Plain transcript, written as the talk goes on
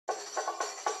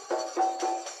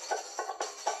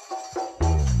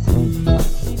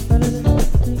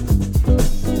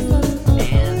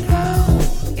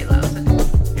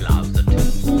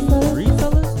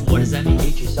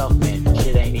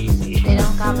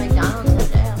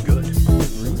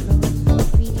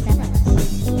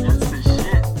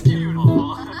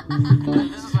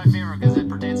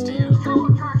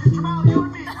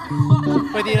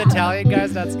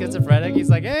that schizophrenic. He's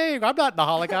like, hey, I'm not in the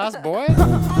Holocaust, boy.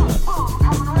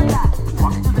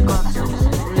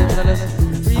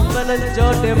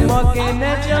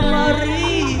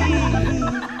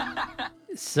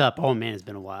 Sup? Oh man, it's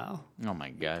been a while. Oh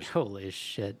my gosh. Holy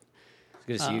shit. It's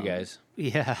good to see you guys.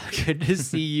 Yeah, good to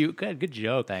see you. Good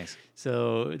joke. Thanks.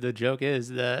 So the joke is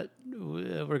that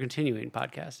we're continuing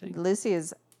podcasting. Lucy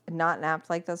is not napped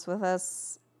like this with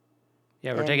us.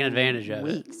 Yeah, we're taking advantage of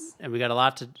weeks. it. And we got a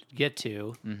lot to get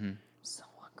to. Mm-hmm. So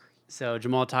hungry. So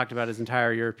Jamal talked about his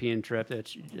entire European trip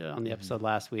that's on the episode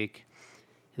last week.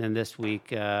 And then this week,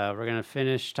 we're going to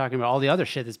finish talking about all the other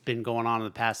shit that's been going on in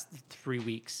the past 3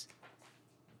 weeks.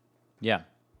 Yeah.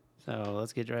 So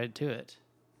let's get right to it.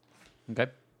 Okay.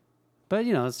 But,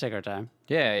 you know, let's take our time.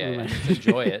 Yeah. Let's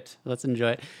enjoy it. Let's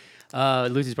enjoy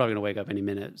it. Lucy's probably going to wake up any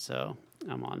minute, so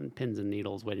I'm on pins and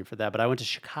needles waiting for that. But I went to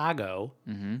Chicago.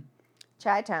 Mm-hmm.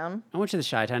 Chi-town. I went to the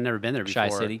Chi-Town. Never been there before.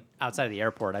 Chi-City. Outside of the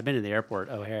airport. I've been to the airport,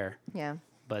 O'Hare. Yeah.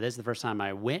 But this is the first time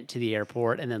I went to the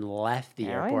airport and then left the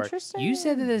airport. Interesting. You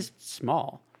said that it's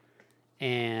small.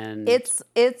 And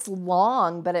It's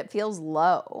long, but it feels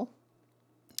low.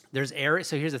 there's area.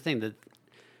 So here's the thing that,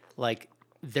 like,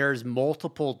 there's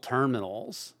multiple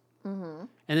terminals. Mm-hmm.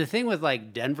 And the thing with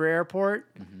like Denver Airport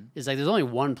is like there's only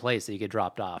one place that you get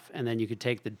dropped off, and then you could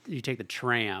take the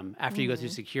tram after you go through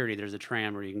security. There's a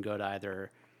tram where you can go to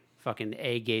either fucking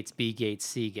A gates, B gates,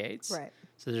 C gates. Right.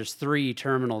 So there's 3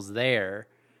 terminals there,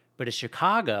 but in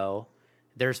Chicago,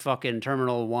 there's fucking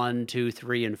terminal 1, 2,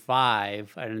 3, and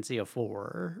 5. I didn't see a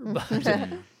 4, but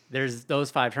there's those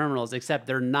 5 terminals, except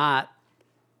they're not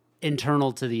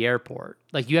internal to the airport.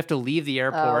 Like you have to leave the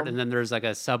airport, and then there's like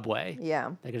a subway. Yeah.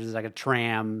 Like there's like a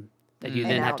tram that you An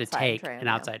then have to outside take, tram, an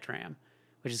yeah. outside tram,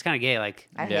 which is kind of gay. Like,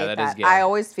 I Yeah, hate that is that. gay. I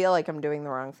always feel like I'm doing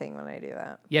the wrong thing when I do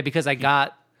that. yeah, because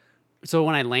so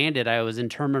when I landed, I was in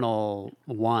Terminal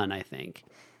 1, I think.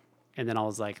 And then I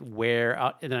was like,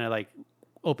 and then I like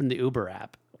opened the Uber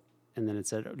app. And then it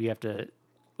said,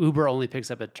 Uber only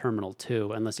picks up at Terminal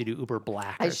 2 unless you do Uber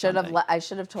Black. I should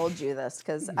have told you this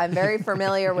because I'm very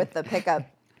familiar with the pickup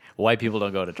White people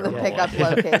don't go to terminal.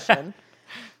 location.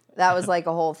 That was like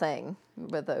a whole thing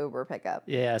with the Uber pickup.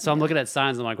 Yeah, so I'm looking at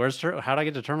signs. I'm like, how do I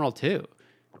get to Terminal 2?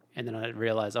 And then I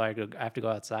realized, I have to go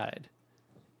outside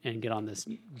and get on this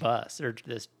bus or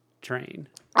this train.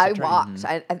 I walked.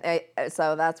 I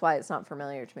so that's why it's not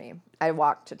familiar to me. I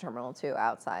walked to Terminal 2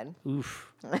 outside.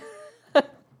 Oof.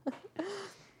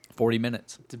 40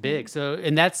 minutes. It's big. So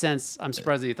in that sense, I'm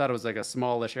surprised that you thought it was like a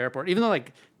smallish airport. Even though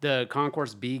like the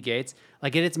Concourse B gates,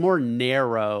 like it's more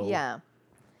narrow. Yeah.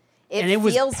 And it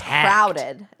was feels packed.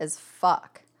 crowded as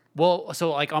fuck. Well,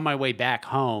 so like on my way back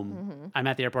home, I'm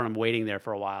at the airport. I'm waiting there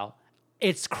for a while.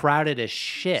 It's crowded as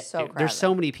shit. So dude. There's so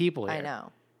crowded. many people here. I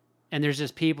know. And there's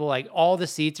just people like all the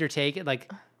seats are taken.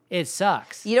 Like it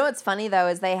sucks. You know what's funny though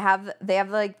is they have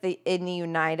like in the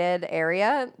United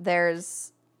area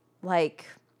there's like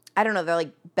I don't know, they're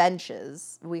like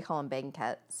benches. We call them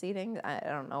banquet seating. I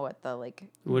don't know what the like.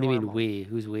 What do you mean normal- we?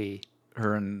 Who's we?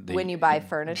 Her and the When you buy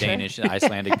furniture. Danish and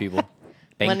Icelandic people.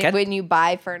 Banquet? When you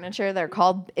buy furniture,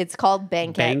 it's called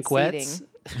banquet Banquets?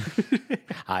 seating.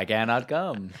 I cannot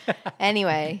come.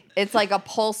 Anyway, it's like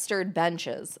upholstered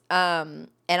benches. And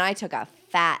I took a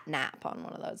fat nap on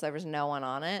one of those. There was no one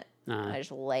on it. I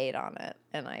just laid on it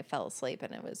and I fell asleep,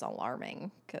 and it was alarming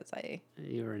because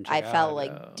You were in I Chicago. fell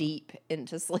like deep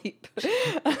into sleep.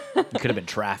 It could have been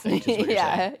traffic. Is what you're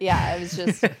saying. Yeah.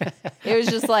 It was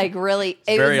just like really.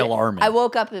 It very was, alarming. I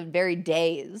woke up very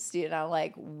dazed.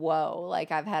 Like whoa,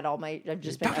 like I've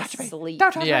just been asleep.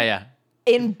 Yeah.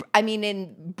 In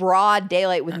broad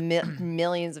daylight with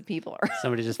millions of people around.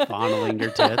 Somebody just fondling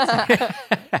your tits.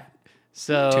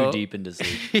 So Too deep into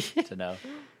sleep to know.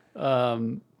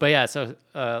 But yeah, so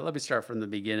let me start from the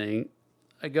beginning.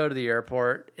 I go to the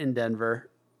airport in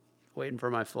Denver, waiting for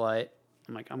my flight.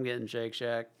 I'm like, I'm getting Shake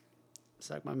Shack.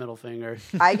 Suck my middle finger.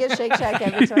 I get Shake Shack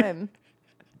every time.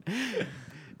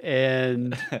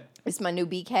 And It's my new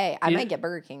BK. I might get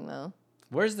Burger King though.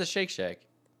 Where's the Shake Shack?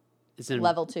 it's in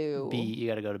Level 2. B. You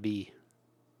got to go to B.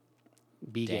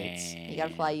 B gates. You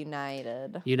gotta fly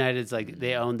United. United's like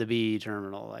they own the B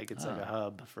terminal. Like it's like a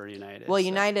hub for United. Well, so-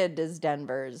 United is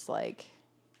Denver's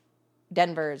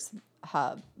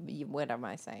hub. What am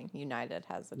I saying? United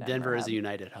has a Denver is hub. a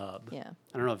United hub. Yeah.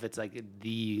 I don't know if it's like the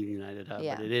United hub,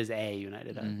 Yeah. but it is a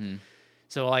United hub. Mm-hmm.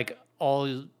 So like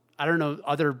I don't know,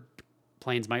 other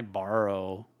planes might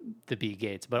borrow the B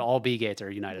gates, but all B gates are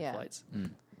United Yeah. flights. So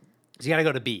you got to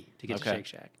go to B to get to Okay. Shake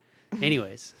Shack.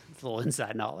 Anyways, it's a little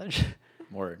inside knowledge.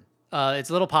 Word. It's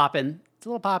a little poppin'.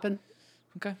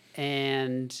 Okay.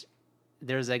 And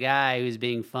there's a guy who's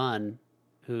being fun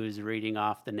who's reading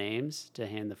off the names to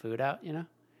hand the food out,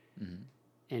 Mm-hmm.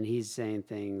 and he's saying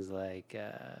things like,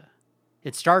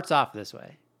 it starts off this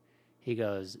way. He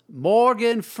goes,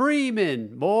 Morgan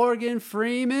Freeman,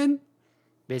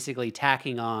 basically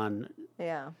tacking on,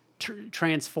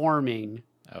 transforming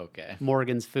Okay.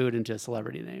 Morgan's food into a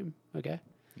celebrity name. Okay.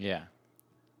 Yeah.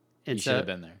 And You should have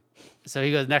been there. So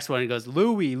he goes, next one, he goes,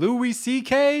 Louis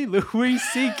C.K.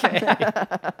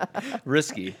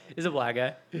 Risky. He's a black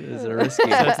guy. Is it risky?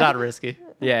 So it's not risky.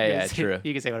 Yeah, true.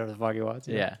 He can say whatever the fuck he wants.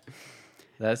 Yeah.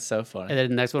 That's so funny. And then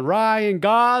the next one, Ryan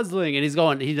Gosling. And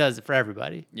he does it for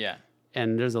everybody. Yeah.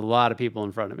 And there's a lot of people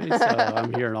in front of me. So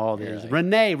I'm hearing all these. Like,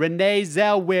 Renee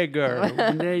Zellweger.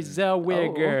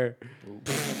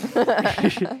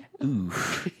 Ooh.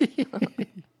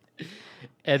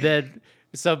 And then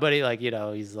somebody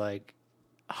he's like,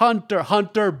 Hunter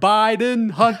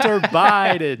Biden.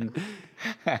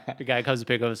 The guy comes to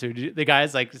pick up his food. The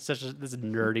guy's like this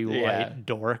nerdy white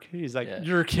dork. He's like,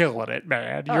 you're killing it,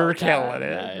 man. You're killing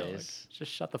it. Nice. Like,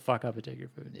 just shut the fuck up and take your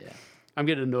food. Yeah. I'm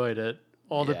getting annoyed at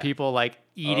all the people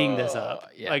eating this up.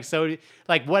 Yeah.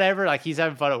 Whatever, he's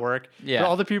having fun at work. Yeah. But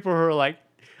all the people who are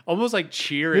almost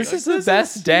cheering. This is the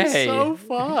best day. This is so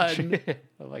fun.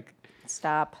 I'm like,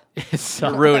 stop.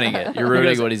 You're ruining it. You're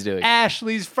ruining what he's doing.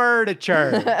 Ashley's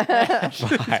Furniture.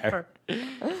 Fire.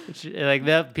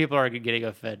 People are getting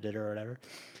offended or whatever.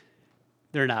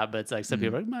 They're not, but it's some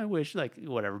people are I wish,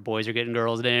 whatever. Boys are getting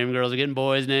girls' names, girls are getting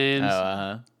boys' names. Oh,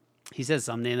 uh-huh. He says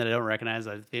some name that I don't recognize.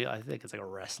 I think it's a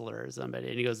wrestler or somebody.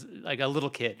 And he goes, a little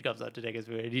kid comes up to take his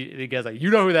food. And he goes you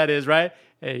know who that is, right?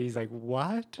 And he's like,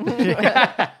 what? He's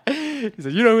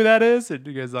like, you know who that is? And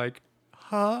he goes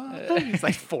huh?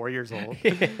 He's 4 years old.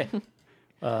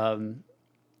 And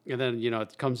then,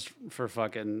 it comes for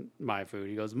fucking my food.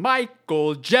 He goes,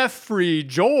 Michael Jeffrey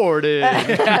Jordan.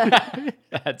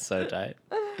 That's so tight.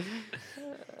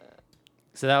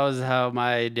 So that was how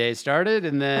my day started.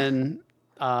 And then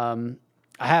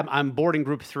I'm boarding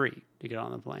group 3 to get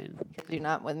on the plane. You're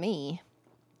not with me.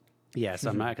 Yes,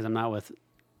 I'm not, because I'm not with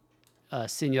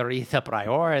Senorita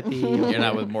Priority. You're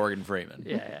not with Morgan Freeman.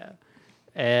 Yeah.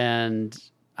 And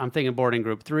I'm thinking boarding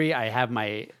group 3. I have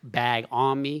my bag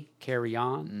on me, carry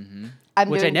on,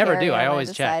 which I never do. I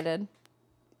always check.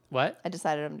 What? I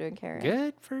decided I'm doing carry on.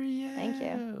 Good for you. Thank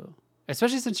you.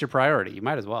 Especially since you're priority. You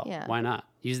might as well. Yeah. Why not?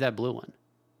 Use that blue one.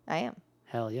 I am.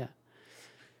 Hell yeah.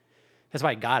 That's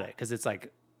why I got it, because it's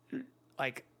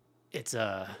it's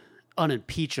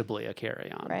unimpeachably a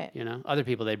carry-on. Right. Other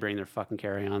people, they bring their fucking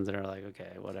carry-ons that are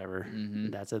okay, whatever.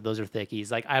 That's it. Those are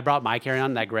thickies. I brought my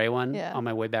carry-on, that gray one, on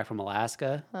my way back from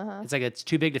Alaska. It's it's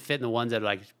too big to fit in the ones that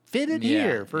are fit in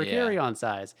here for a carry-on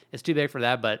size. It's too big for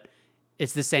that, but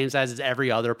it's the same size as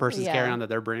every other person's carry-on that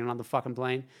they're bringing on the fucking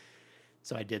plane.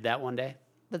 So I did that one day.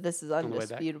 But this is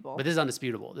undisputable. But this is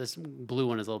undisputable. This blue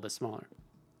one is a little bit smaller.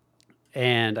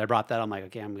 And I brought that. I'm like,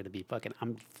 okay,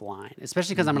 I'm flying.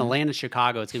 Especially because I'm going to land in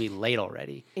Chicago. It's going to be late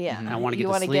already. Yeah. And I want to get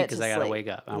to sleep because I got to wake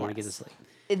up. I want to get to sleep.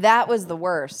 That was the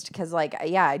worst because,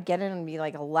 I'd get in and be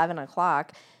 11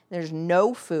 o'clock. There's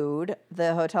no food.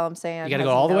 The hotel I'm staying at. You got to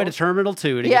go all the way to Terminal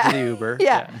 2 to get to the Uber.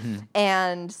 Yeah.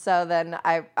 And so then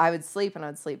I would sleep and I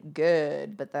would sleep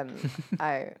good. But then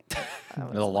I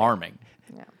was alarming.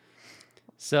 Yeah.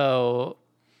 So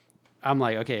I'm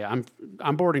like, okay, I'm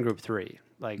boarding group 3.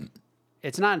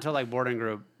 It's not until boarding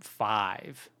group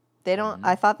 5. They don't.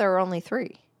 I thought there were only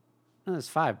 3. No, there's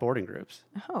 5 boarding groups.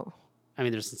 Oh. I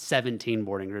mean, there's 17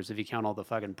 boarding groups if you count all the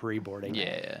fucking pre-boarding.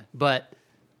 Yeah. But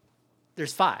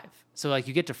there's 5. So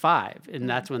you get to 5, and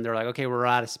that's when they're like, okay, we're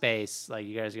out of space.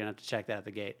 You guys are gonna have to check that at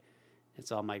the gate. And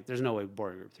so I'm like, there's no way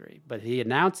boarding group 3. But he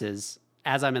announces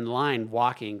as I'm in line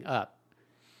walking up,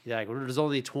 he's like, there's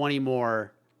only 20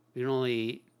 more. We can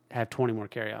only have 20 more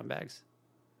carry-on bags.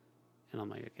 And I'm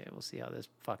like, okay, we'll see how this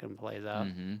fucking plays out.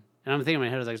 And I'm thinking in my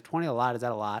head, I was like, is 20 a lot? Is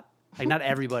that a lot? Not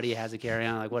everybody has a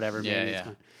carry-on. Whatever. Maybe it's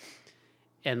fine.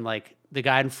 And the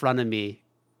guy in front of me,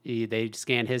 they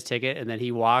scan his ticket, and then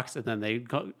he walks, and then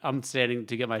I'm standing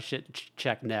to get my shit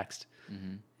checked next.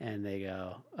 And they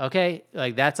go, okay,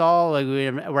 that's all.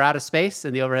 We're out of space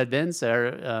in the overhead bins, so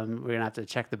we're going to have to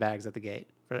check the bags at the gate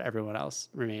for everyone else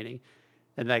remaining.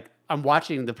 And I'm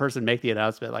watching the person make the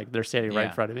announcement, they're standing right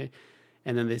in front of me.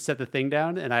 And then they set the thing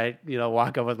down, and I,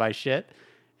 walk up with my shit,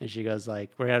 and she goes we're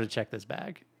gonna have to check this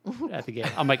bag at the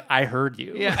gate. I'm like, I heard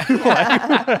you. Yeah.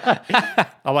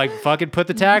 I'm like, fucking put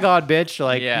the tag on, bitch.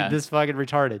 This fucking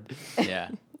retarded. Yeah.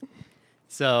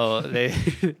 So they,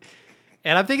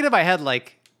 and I'm thinking in my head,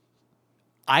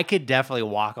 I could definitely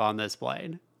walk on this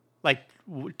plane,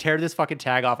 tear this fucking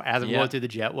tag off as I'm going through the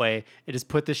jetway and just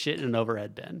put this shit in an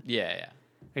overhead bin. Yeah.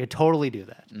 I could totally do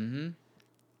that.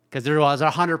 Because there was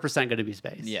 100% going to be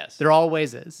space. Yes. There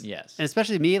always is. Yes. And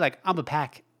especially me, like, I'm a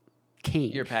pack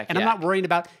king. You're a pack And I'm not yak. worrying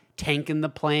about tanking the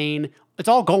plane. It's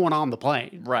all going on the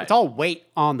plane. Right. It's all weight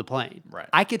on the plane. Right.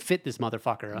 I could fit this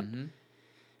motherfucker up.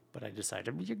 But I decided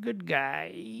to be a good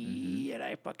guy. And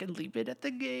I fucking leave it at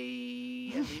the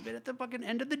gate. I leave it at the fucking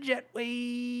end of the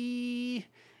jetway.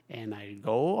 And I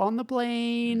go on the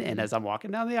plane, and as I'm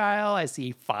walking down the aisle, I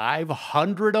see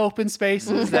 500 open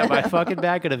spaces that my fucking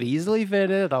bag could have easily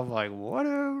fitted. I'm like,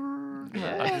 whatever.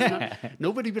 Yeah.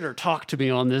 Nobody better talk to me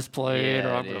on this plane, or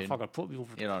Yeah, I'm gonna dude. fucking put me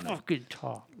over You don't the know. fucking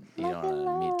top. You don't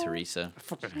want to meet Teresa. I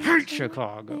fucking hate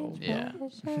Chicago. Yeah.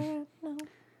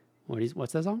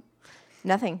 What's that song?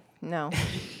 Nothing. No.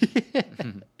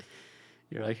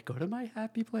 You're like, go to my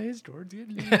happy place, George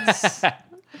Gideon's.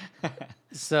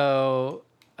 So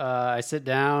I sit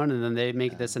down, and then they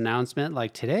make this announcement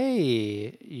like,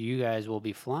 today you guys will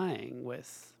be flying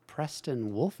with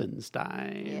Preston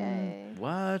Wolfenstein. Yay.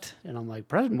 What? And I'm like,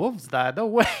 Preston Wolfenstein? No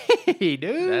way,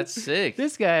 dude. That's sick.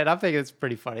 This guy, and I'm thinking it's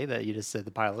pretty funny that you just said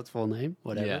the pilot's full name.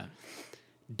 Whatever. Yeah.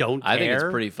 Don't care. I think it's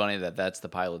pretty funny that that's the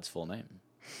pilot's full name.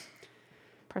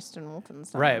 Preston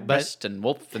Wolfenstein. Right, but Preston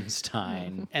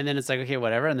Wolfenstein. and then it's like, okay,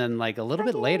 whatever. And then like a little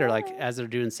bit later, like as they're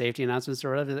doing safety announcements or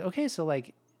whatever, like, okay, so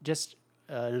like just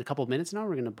in a couple of minutes now,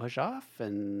 we're going to push off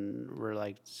and we're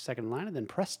like second in line. And then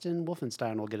Preston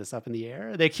Wolfenstein will get us up in the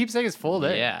air. They keep saying his full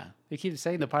name. Yeah. They keep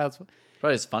saying the pilot's.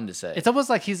 Probably it's fun to say. It's almost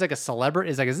like he's like a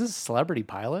celebrity. It's like, is this a celebrity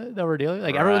pilot that we're dealing with?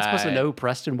 Like everyone's supposed to Right. know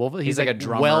Preston Wolfenstein. He's like a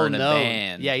drummer well in a known.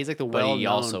 band. Yeah, he's like the but well-known he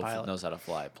also pilot. knows how to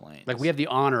fly planes. Like we have the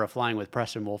honor of flying with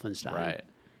Preston Wolfenstein. Right.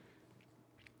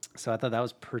 So I thought that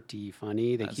was pretty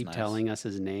funny. They That's keep nice. telling us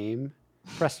his name.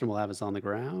 Preston will have us on the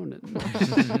ground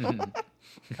in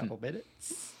a couple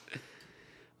minutes.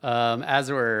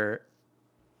 As we're,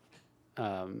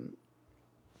 I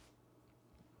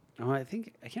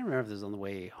think I can't remember if this was on the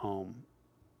way home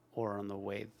or on the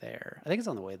way there. I think it's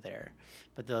on the way there.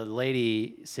 But the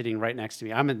lady sitting right next to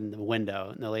me, I'm in the window,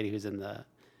 and the lady who's in the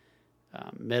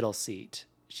middle seat,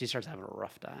 she starts having a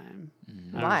rough time. I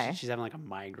don't know, Why? she's having like a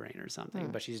migraine or something,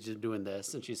 but she's just doing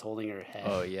this, and she's holding her head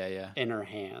Oh, yeah. in her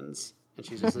hands, and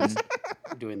she's just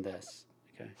doing this.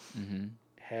 Okay.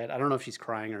 Head. I don't know if she's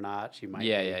crying or not. She might.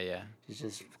 Yeah, be. yeah. She's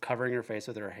just covering her face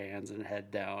with her hands and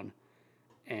head down,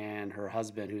 and her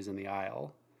husband, who's in the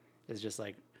aisle, is just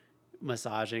like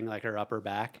massaging like her upper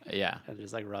back. Yeah. And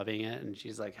just like rubbing it, and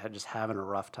she's like just having a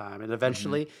rough time. And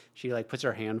eventually, she like puts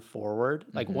her hand forward,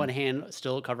 like one hand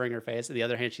still covering her face, and the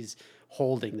other hand she's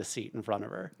holding the seat in front of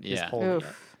her. Just Yeah. holding it.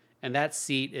 Oof. And that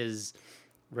seat is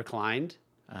reclined,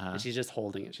 Uh-huh. and she's just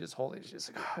holding it. She's just holding it.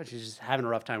 She's like, oh, she's just having a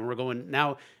rough time. We're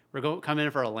coming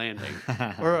in for a landing.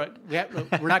 We're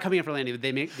not coming in for a landing.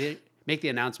 They make the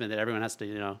announcement that everyone has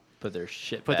to Put their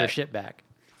shit put their back. shit back,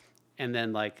 and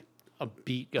then like a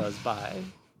beat goes by,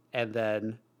 and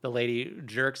then the lady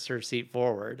jerks her seat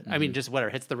forward. I mean, just whatever,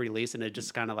 hits the release, and it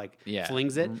just kind of like Yeah.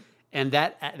 flings it. And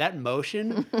that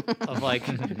motion of like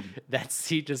that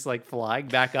seat just like flying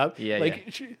back up, Yeah,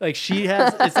 like she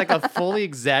has, it's like a fully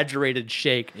exaggerated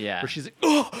shake, Yeah. where she's like,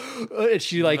 oh, and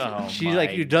she like Oh she my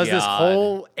like does this God.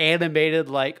 whole animated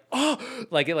like, oh,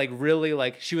 like it like really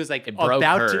like she was like It broke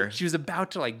about her. to, she was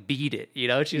about to like beat it, she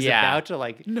was Yeah. about to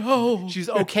like, no, she was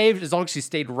okay as long as she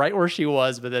stayed right where she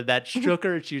was, but then that shook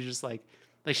her, and she was just like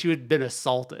she had been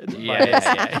assaulted.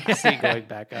 Yeah. Seat going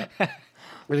back up.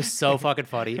 It was so fucking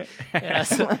funny. And I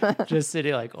was just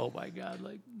sitting like, oh my God,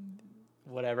 like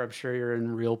whatever. I'm sure you're in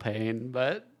real pain,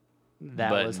 but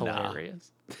that But was nah.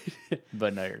 hilarious.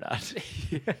 But no, you're not.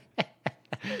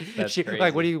 That's She, crazy.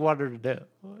 like, what do you want her to do?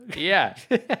 Yeah.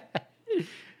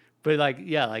 But like,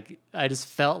 yeah, like I just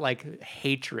felt like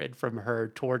hatred from her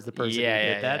towards the person Yeah, who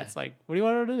did yeah, that. yeah. It's like, what do you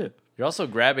want her to do? You're also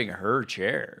grabbing her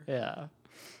chair. Yeah,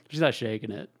 she's not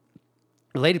shaking it.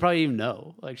 The lady probably didn't even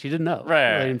know. Like she didn't know. Right, The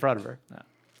lady right. in front of her. No.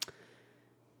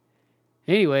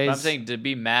 Anyways, But I'm saying to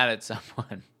be mad at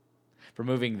someone for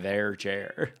moving their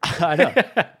chair. I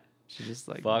know. She's just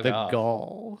like Fuck the off.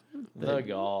 gall. The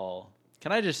gall.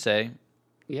 Can I just say,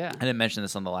 Yeah. I didn't mention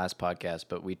this on the last podcast,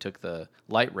 but we took the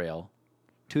light rail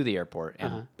to the airport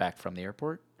and back from the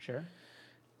airport. Sure.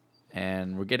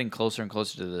 And we're getting closer and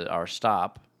closer to our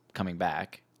stop coming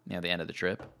back, the end of the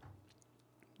trip.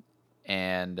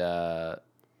 And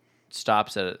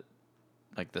stops at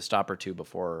like the stop or two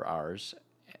before ours,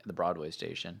 the Broadway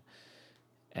station.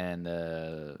 And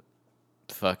the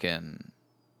fucking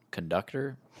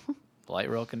conductor, the light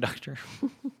rail conductor.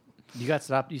 You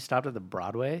stopped at the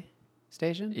Broadway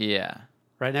station? Yeah.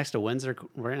 Right next to Windsor?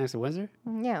 Right next to Windsor?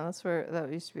 Yeah, that's where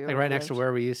that used to be. Like right next to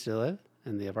where we used to live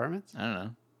in the apartments? I don't know.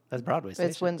 That's Broadway station.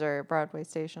 It's Windsor Broadway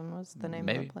Station was the name of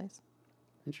Maybe. the place.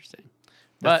 Interesting.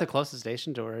 That's the closest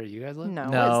station to where you guys live? No,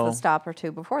 No. it's the stop or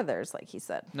two before theirs, like he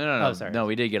said. No. Oh, sorry. No,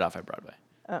 we did get off at Broadway.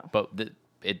 Oh. But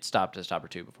it stopped a stop or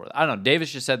two before that. I don't know.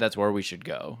 Davis just said that's where we should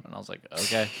go. And I was like,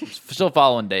 okay. Still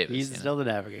following Davis. He's still the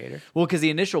navigator. Well, because the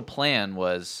initial plan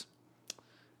was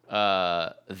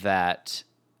that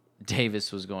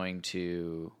Davis was going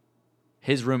to...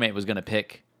 His roommate was going to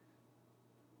pick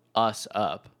us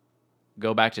up,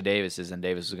 go back to Davis's, and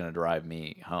Davis was going to drive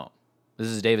me home. This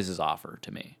is Davis's offer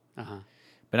to me. Uh-huh.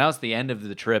 But now it's the end of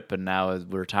the trip, and now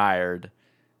we're tired,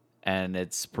 and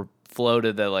it's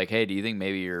floated that, like, hey, do you think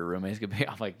maybe your roommate's going to be...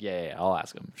 I'm like, yeah, I'll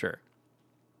ask him, sure.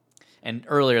 And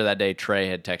earlier that day, Trey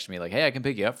had texted me, like, hey, I can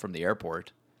pick you up from the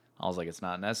airport. I was like, it's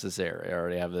not necessary. I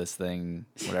already have this thing,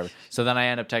 whatever. So then I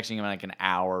end up texting him like an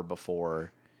hour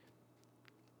before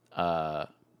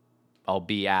I'll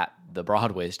be at the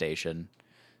Broadway station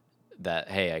that,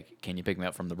 hey, can you pick me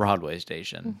up from the Broadway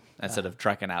station? Instead of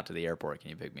trekking out to the airport, can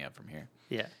you pick me up from here?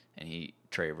 Yeah. And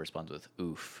Trey responds with,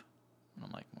 oof. And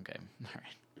I'm like, okay, all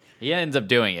right. He ends up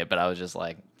doing it, but I was just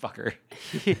like, fucker.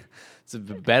 It's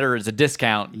a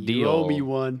discount deal. You owe me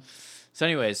one. So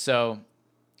anyways,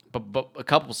 but a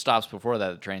couple stops before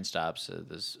that, the train stops.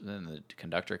 Then the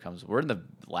conductor comes. We're in the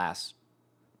last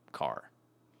car.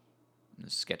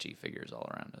 There's sketchy figures all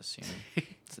around us. You know?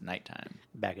 It's nighttime.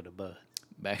 Back of the bus.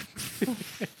 Back.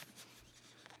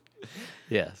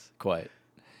 Yes, quite.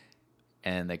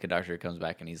 And the conductor comes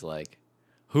back and he's like,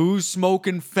 "Who's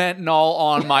smoking fentanyl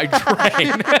on my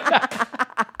train?"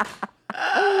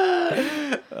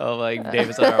 Oh, like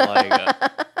Davis and I are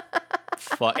like,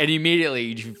 fuck. And immediately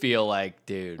you feel like,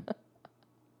 dude,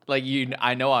 like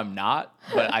I know I'm not,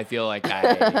 but I feel like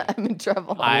I'm in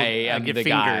trouble. I am get the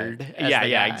fingered guy. as Yeah, the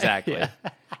yeah, guy. exactly. Yeah.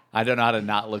 I don't know how to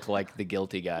not look like the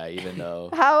guilty guy, even though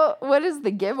What is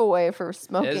the giveaway for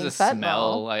smoking there's a fentanyl?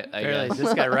 smell. I Apparently, guess.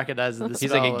 this guy recognizes the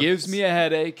He's smell like, it of- gives me a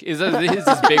headache. Is his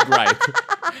big gripe?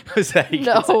 Is that he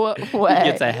gets No way. He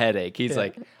gets a headache. He's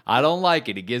like, I don't like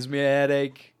it. It gives me a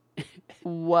headache.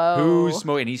 Whoa. Who's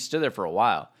smoking? And he stood there for a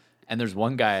while. And there's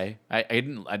one guy. I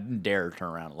didn't dare turn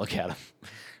around and look at him.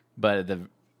 But at the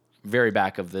very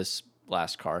back of this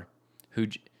last car,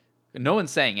 no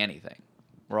one's saying anything.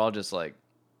 We're all just like,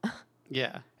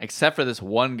 Yeah. except for this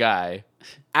one guy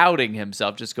outing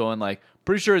himself, just going like,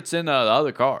 pretty sure it's in the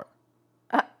other car.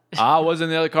 I was in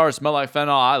the other car. It smelled like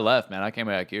fentanyl. I left, man. I came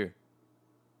back here.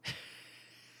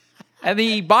 And then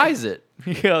he buys it.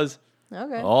 He goes,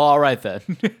 Okay. oh, all right then.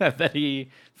 And then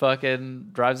he fucking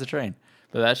drives the train.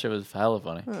 But that shit was hella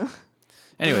funny.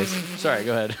 Anyways, sorry,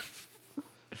 go ahead.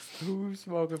 Who's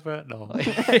smoking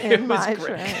fentanyl? In my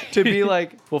train. To be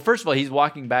like, well, first of all, he's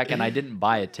walking back and I didn't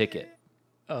buy a ticket.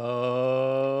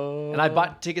 Oh. And I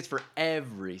bought tickets for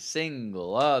every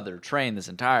single other train this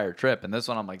entire trip. And this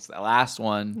one, I'm like, it's the last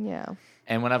one. Yeah.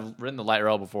 And when I've ridden the light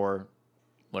rail before,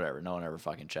 whatever, no one ever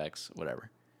fucking checks, whatever.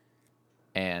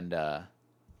 And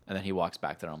then he walks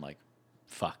back there. I'm like,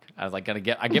 fuck. I was like,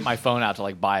 I get my phone out to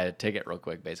like buy a ticket real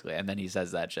quick, basically. And then he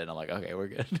says that shit. And I'm like, okay, we're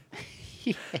good.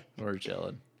 We're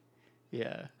chilling.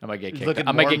 Yeah. I might get He's kicked. looking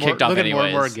I might more get and more- kicked off looking anyways. more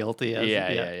and more guilty. As,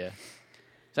 Yeah.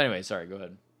 So anyway, sorry. Go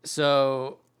ahead.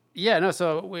 So yeah, no.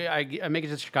 So I make it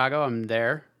to Chicago. I'm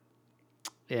there,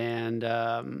 and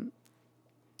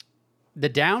the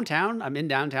downtown. I'm in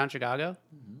downtown Chicago.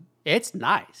 Mm-hmm. It's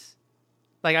nice.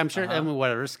 Like I'm sure. I mean,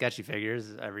 whatever sketchy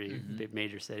figures every big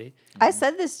major city. I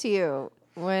said this to you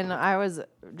when I was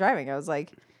driving. I was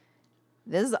like,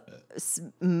 this is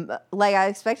like I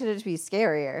expected it to be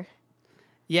scarier.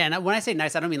 Yeah, and when I say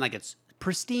nice, I don't mean like it's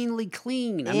pristinely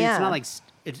clean. I mean Yeah. it's not like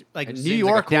it's like It New seems like a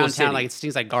York cool downtown. city. Like it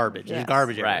stinks like garbage. There's Yes.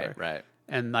 garbage everywhere. Right.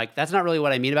 And like that's not really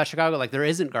what I mean about Chicago. Like there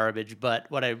isn't garbage, but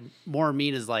what I more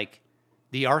mean is like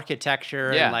the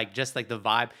architecture Yeah. and like just like the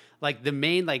vibe. Like the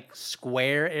main like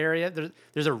square area.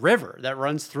 There's a river that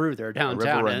runs through there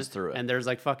downtown. runs and, through it. and there's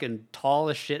like fucking tall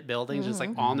as shit buildings just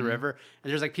like on the river. And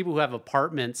there's like people who have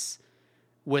apartments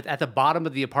with at the bottom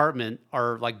of the apartment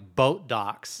are like boat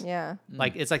docks. Yeah.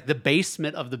 Like it's like the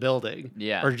basement of the building.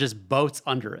 Yeah. Or just boats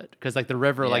under it. Because like the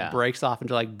river Yeah. like breaks off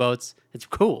into like boats. It's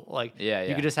cool. Like Yeah, you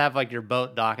yeah. could just have like your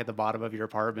boat dock at the bottom of your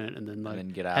apartment and then like And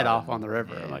then get out head off and- on the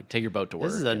river. yeah, I'm like, take your boat to work.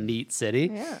 this is a neat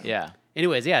city. Yeah. Yeah.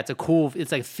 Anyways, yeah, it's a cool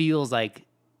it's like feels like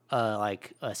a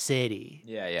city.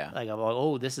 Yeah. Like I'm like,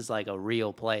 oh, this is like a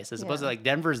real place. As opposed to Yeah. like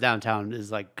Denver's downtown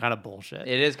is like kind of bullshit.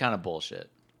 It is kind of bullshit.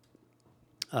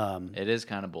 Um It is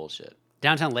kind of bullshit.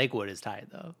 downtown Lakewood is tight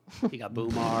though. You got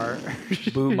Boomar.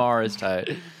 Boomar is tight.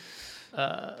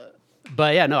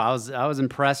 But yeah, no, I was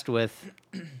impressed with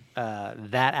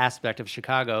that aspect of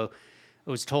Chicago. I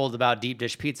was told about deep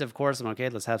dish pizza, of course. I'm okay.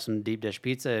 Let's have some deep dish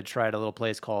pizza. I tried a little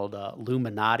place called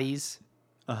Luminati's.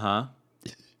 Uh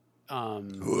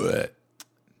huh.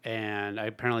 and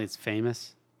apparently it's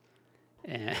famous.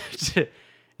 And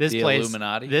this The place,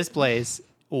 Illuminati? this place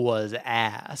was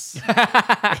ass.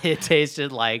 It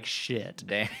tasted like shit.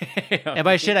 Damn. And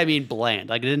by shit, I mean bland.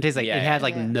 Like it didn't taste like Yeah, it had yeah.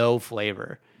 like no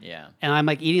flavor. Yeah. And I'm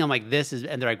like eating. I'm like, this is,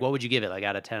 and they're like, what would you give it? Like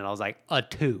out of 10? And I was like, a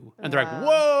 2. And they're like, Wow.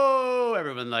 whoa!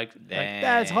 Everyone like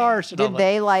that's harsh. And I'm Did like-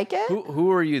 they like it? Who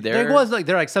were you there? There was like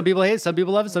they're like some people hate it, some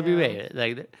people love it, some people hate it.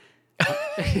 Like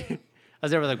I was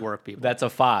there with like work people. That's a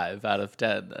 5 out of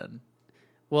 10 then.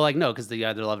 Well, like no, because they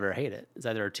either love it or hate it. It's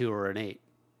either a 2 or an 8,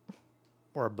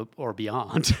 or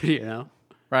beyond. You know.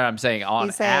 Right, I'm saying on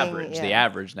He's saying, average, the yeah.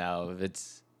 average now, if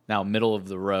it's now middle of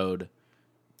the road,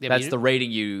 Yeah, but that's you- the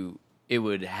rating it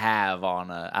would have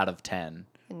on a out of 10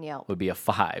 And Yelp. would be a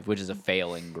 5, which is a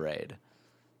failing grade.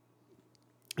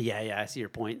 Yeah, I see your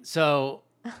point. So,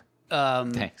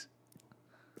 Thanks.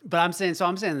 but I'm saying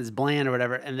this bland or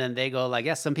whatever, and then they go like,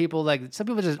 yeah, some people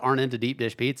just aren't into deep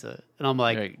dish pizza, and I'm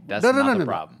like, Right, that's no, not the no.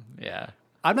 problem. Yeah.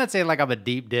 I'm not saying like I'm a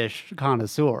deep dish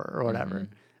connoisseur or whatever,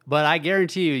 Mm-hmm. but I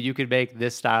guarantee you could make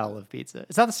this style of pizza.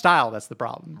 It's not the style that's the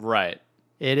problem. Right.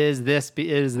 It is this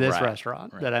Right,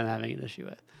 restaurant right. that I'm having an issue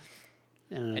with.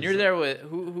 And you're there with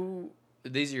who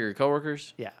these are your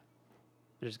coworkers Yeah,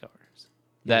 they're just coworkers.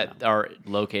 that are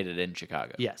located in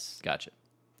Chicago. Yes, Gotcha.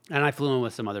 and I flew in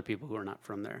with some other people who are not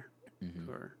from there, Mm-hmm.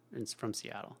 who are from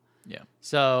Seattle. Yeah.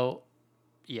 So,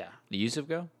 yeah, Yusuf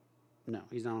go? no,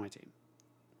 he's not on my team.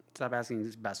 Stop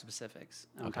asking about specifics.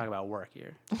 I'm talking about work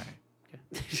here.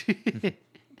 Okay.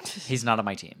 He's not on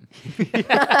my team.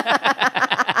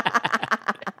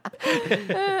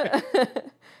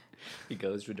 He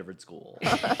goes to a different school.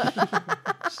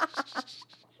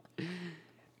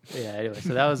 Yeah. Anyway,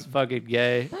 so that was fucking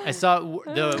gay. I saw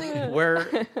where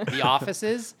the office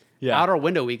is. Yeah. Out our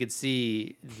window, we could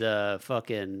see the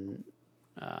fucking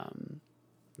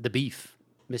the beef,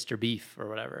 Mr. Beef or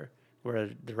whatever, where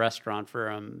the restaurant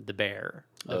for the Bear,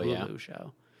 the Oh, yeah. Hulu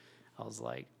show. I was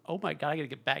like, oh my god, I gotta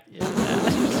get back into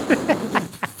that.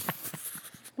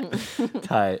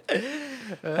 Tight.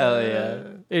 Hell yeah.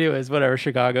 Anyways, whatever.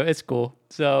 Chicago, it's cool.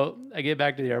 So I get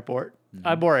back to the airport.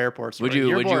 I bore airports. Would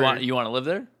you want to live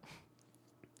there?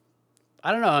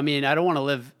 I don't know. I mean, I don't want to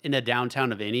live in a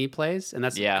downtown of any place, and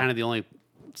that's Yeah. kind of the only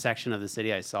section of the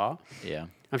city I saw. Yeah.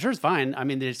 I'm sure it's fine. I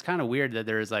mean, it's kind of weird that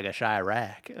there's like a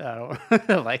Chirac. I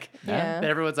don't like Yeah. that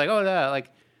everyone's like, oh no, like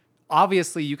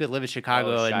obviously you could live in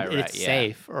Chicago Oh, and Chirac, it's yeah.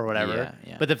 safe or whatever. Yeah,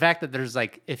 yeah. But the fact that there's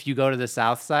like, if you go to the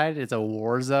South Side, it's a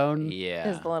war zone. Yeah.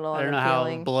 Is a little I don't know how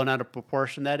unappealing. blown out of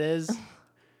proportion that is.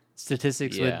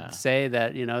 Statistics Yeah. would say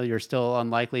that you're still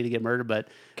unlikely to get murdered, but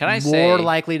Can I more say-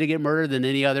 likely to get murdered than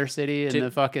any other city in To- the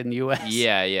fucking U.S.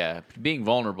 Yeah, yeah. Being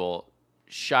vulnerable,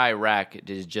 Chirac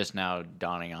is just now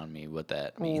dawning on me what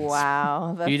that means.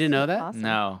 Wow. You didn't know that? Awesome.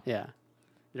 No. Yeah.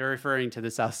 They're referring to the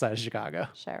South Side of Chicago.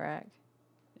 Chirac.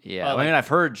 Yeah. Oh, I mean, like- I've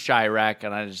heard Chirac,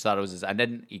 and I just thought it was. I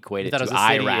didn't equate You it thought to it was a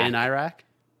city Iraq. in Iraq?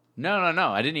 No.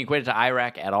 I didn't equate it to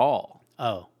Iraq at all.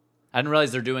 Oh. I didn't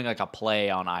realize they're doing like a play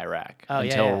on Iraq Oh,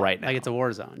 until yeah. right now. Like it's a war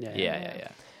zone. Yeah.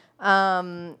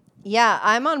 yeah. Yeah,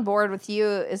 I'm on board with you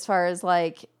as far as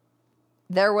like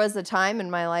there was a time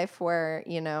in my life where,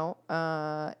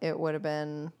 it would have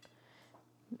been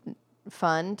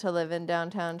fun to live in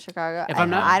downtown Chicago. If I'm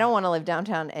not- I don't want to live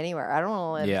downtown anywhere. I don't want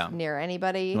to live Yeah. near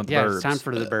anybody. Want the Yeah, burbs. it's time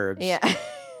for the burbs. Yeah.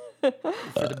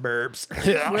 For the burbs.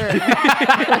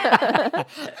 We're-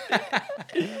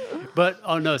 But,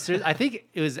 oh no, seriously, I think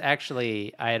it was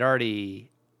actually, I had already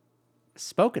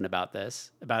spoken about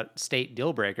this, about state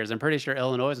deal breakers. I'm pretty sure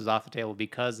Illinois was off the table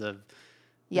because of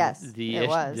yes, the it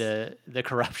was. the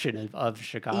corruption of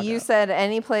Chicago. You said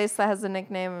any place that has the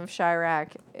nickname of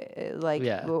Chirac, like,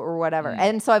 Yeah. or whatever.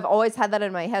 And so I've always had that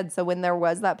in my head. So when there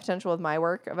was that potential with my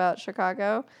work about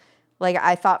Chicago, like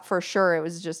I thought for sure it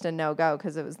was just a no-go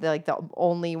because it was like the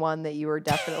only one that you were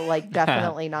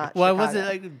definitely not. Well, it Chicago. wasn't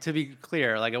like, to be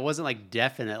clear, like it wasn't like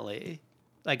definitely,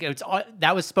 like it's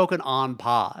that was spoken on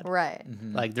pod, Right.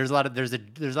 Like there's a lot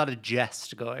of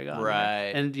jest going on,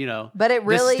 Right. And But it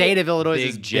really- the state of Illinois Big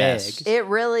is jest. big. It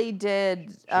really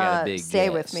did got a big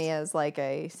stay with guest. me as like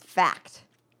a fact.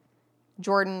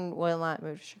 Jordan will not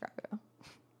move to Chicago.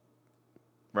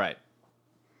 Right.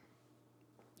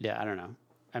 Yeah, I don't know.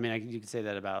 I mean, you could say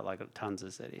that about like tons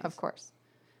of cities, Of course.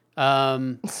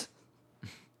 and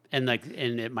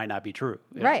it might not be true,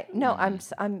 Yeah. Right. No, I'm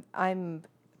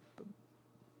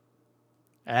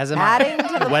As am Adding I.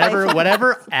 to the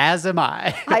whatever. As am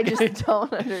I. I just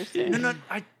don't understand. No,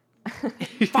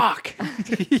 fuck.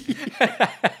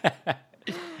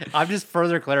 I'm just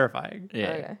further clarifying. Yeah.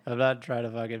 Okay. I'm not trying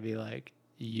to fucking be like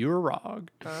you're wrong.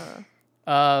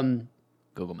 Uh.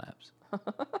 Google Maps.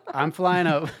 I'm flying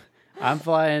over. I'm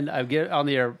flying. I get on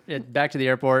the back to the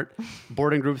airport,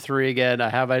 boarding group 3 again. I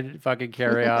have my fucking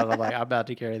carry on. I'm like, I'm about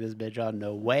to carry this bitch on.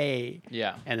 No way.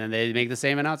 Yeah. And then they make the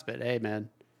same announcement. Hey, man,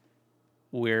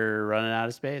 we're running out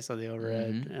of space on the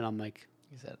overhead. Mm-hmm. And I'm like,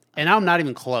 He said, and I'm not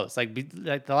even close. Like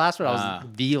the last one, I was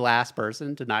the last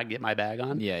person to not get my bag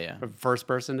on. Yeah. Or first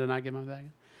person to not get my bag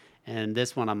on. And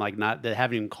this one, I'm like, they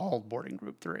haven't even called boarding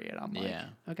group 3. And I'm like,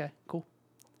 okay, cool.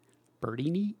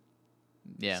 Birdie neat.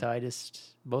 Yeah. So I just,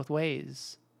 both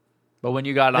ways. But when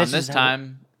you got on This this is how-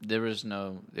 time,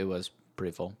 it was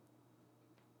pretty full.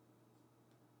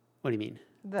 What do you mean?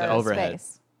 The overhead.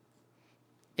 space.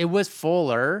 It was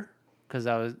fuller because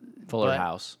I was Fuller but-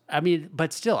 house. I mean,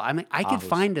 but still, I mean, I could House.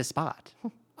 find a spot.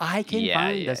 I can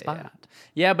find a spot.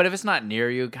 Yeah, but if it's not near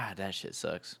you, God, that shit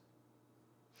sucks.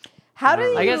 How do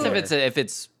you? I guess if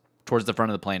it's towards the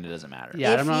front of the plane, it doesn't matter. Yeah,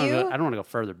 I If don't want to go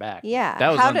further back. Yeah. That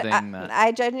was how one do, thing that-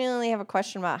 I genuinely have a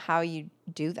question about how you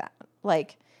do that.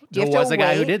 Like, do you There have was to a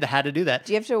guy who wait? had to do that.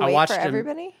 Do you have to I wait watched for him-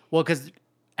 everybody? Well, because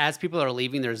as people are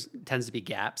leaving, tends to be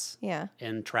gaps Yeah.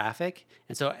 in traffic,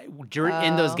 and so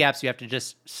in those Oh. gaps, you have to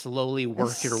just slowly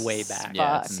work your way back,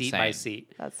 Yeah, it's seat by insane.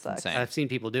 seat. That sucks. insane. I've seen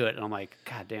people do it, and I'm like,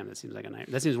 God damn, that seems like a nightmare.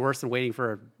 That seems worse than waiting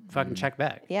for a fucking check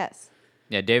bag. Yes.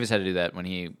 Yeah, Davis had to do that when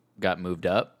he got moved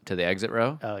up to the exit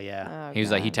row. Oh yeah. Oh, He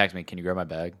was like, he God. texted me, "Can you grab my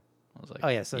bag?" I was like, Oh,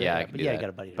 yeah, so yeah, yeah, I can but do yeah, you that. got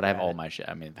a buddy to But I have grab all it. my shit.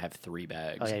 I mean, I have 3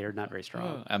 bags. Oh yeah, you're not very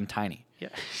strong. I'm tiny. Yeah.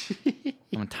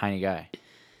 I'm a tiny guy.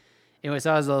 Anyway,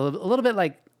 so I was a little bit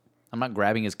like, I'm not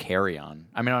grabbing his carry-on.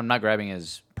 I mean, I'm not grabbing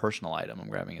his personal item. I'm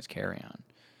grabbing his carry-on.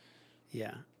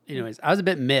 yeah. Anyways, I was a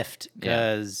bit miffed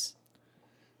because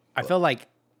I feel like,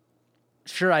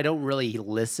 sure, I don't really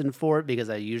listen for it because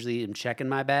I usually am checking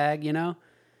my bag, you know.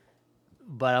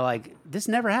 But I like this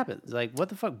never happens. Like, what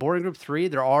the fuck? Boarding group 3,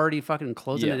 they're already fucking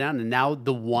closing Yeah. it down, and now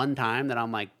the one time that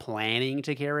I'm like planning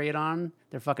to carry it on,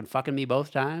 they're fucking me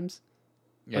both times.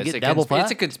 Yeah, We it's, get a double it's a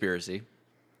fuck? conspiracy.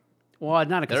 Well,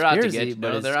 not a They're out to conspiracy, get you. but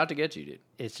No, it's, they're out to get you, dude.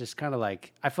 it's just kind of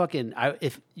like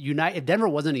if Denver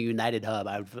wasn't a United hub,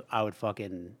 I would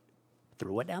fucking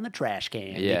throw it down the trash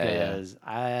can Yeah, because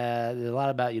there's a lot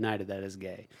about United that is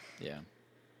gay. Yeah.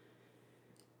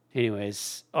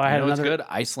 Anyways, I had You know what's another. good?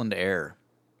 Iceland Air.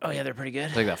 Oh yeah, they're pretty good.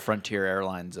 It's like the Frontier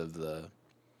Airlines of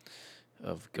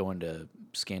going to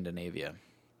Scandinavia.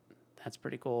 That's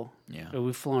pretty cool. Yeah.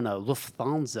 We've flown a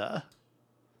Lufthansa.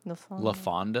 The phone. La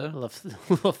Fonda?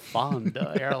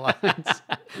 Lufthansa Airlines.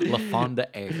 La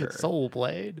Fonda Air. Soul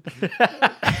plane.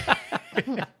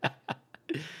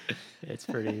 It's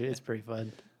pretty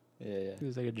fun. Yeah. It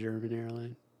was like a German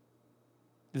airline.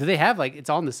 Do they have like it's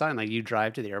on the sign like you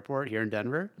drive to the airport here in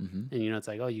Denver, and you know it's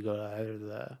like oh you go to either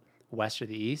the west or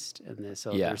the east, and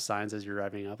so Yeah. there's signs as you're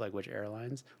driving up like which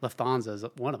airlines. Lufthansa is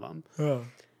one of them.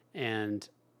 And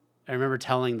I remember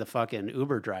telling the fucking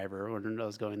Uber driver when I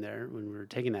was going there when we were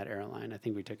taking that airline. I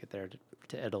think we took it there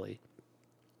to Italy.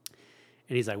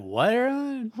 And he's like, "What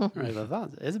airline?" I'm like,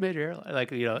 Lufthansa. It's a major airline.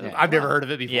 Like you know, Yeah. I've never heard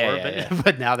of it before, Yeah, but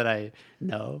but now that I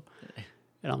know,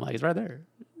 and I'm like, it's right there.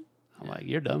 I'm like,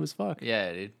 you're dumb as fuck.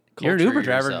 Yeah, dude. You're an Culture Uber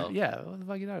driver. yourself. Yeah, what the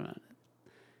fuck are you talking about?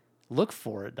 Look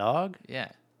for it, dog. Yeah.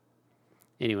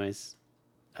 Anyways,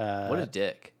 What a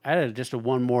dick. I had just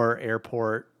one more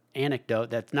airport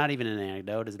anecdote. That's not even an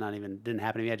anecdote. It's not even didn't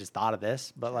happen to me. I just thought of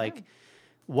this. But like,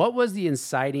 what was the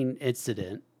inciting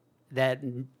incident that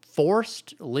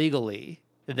forced legally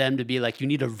them to be like, you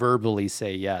need to verbally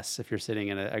say yes if you're sitting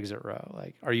in an exit row?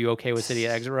 Like, are you okay with sitting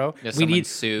in exit row? Yeah, someone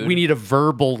sued. We need a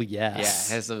verbal Yeah,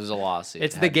 yes. it was a lawsuit.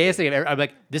 It's It the had to gayest be. thing I've ever. I'm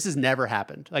like, this has never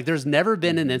happened. Like, there's never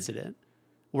been an incident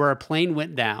where a plane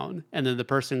went down and then the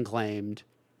person claimed,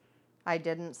 I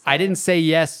didn't. Say I didn't say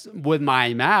yes with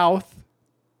my mouth.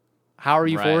 How are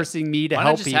you Right. forcing me to Why not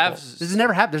help just people? have- This has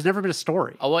never happened. There's never been a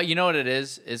story. Oh, well, you know what it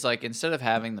is? It's like instead of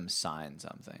having them sign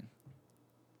something,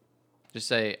 just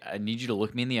say, I need you to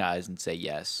look me in the eyes and say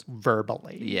yes.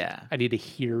 Verbally. Yeah. I need to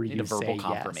hear You you need a verbal say yes.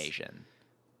 confirmation.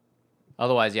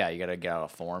 Otherwise, yeah, you got to get out a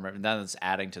form. And then it's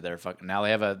adding to their fucking. Now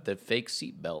they have the fake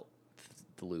seatbelt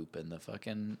loop and the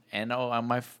fucking. And on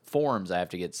my forms, I have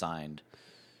to get signed.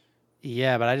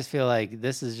 Yeah, but I just feel like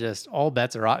this is just all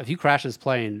bets are off. If you crash this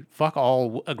plane, fuck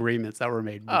all agreements that were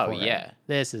made before. Oh, yeah.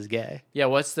 This is gay. Yeah,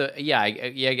 what's the. Yeah, I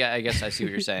guess I see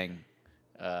what you're saying.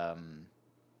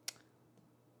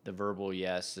 The verbal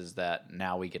yes is that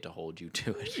now we get to hold you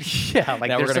to it. Yeah, like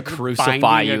now we're there's going to some crucify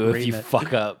binding you if you agreement.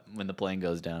 fuck up when the plane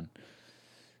goes down.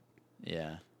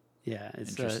 Yeah, Yeah, it's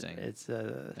Interesting. It's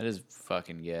that is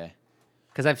fucking gay.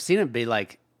 because I've seen it be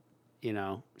like, you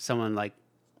know, someone like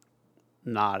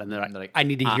nod and they're like, I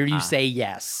need to hear you say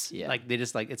yes. Yeah. Like they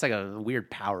just like it's like a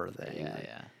weird power thing. Yeah, Like,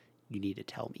 yeah. You need to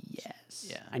tell me yes.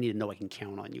 Yeah. I need to know I can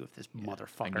count on you if this I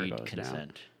motherfucker need goes down.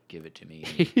 consent. Give it to me.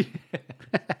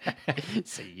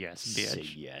 Say yes, bitch. Say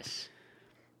yes.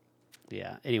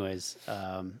 Yeah. Anyways,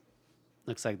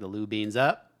 looks like the Lou Bean's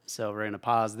up. So we're going to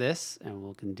pause this and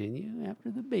we'll continue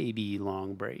after the baby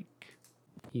long break.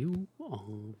 You are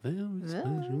very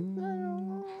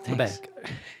special. We're back.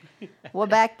 We're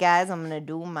back, guys. I'm going to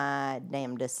do my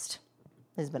damnedest.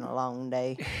 It's been a long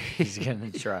day. He's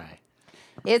going to try.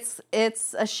 It's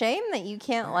a shame that you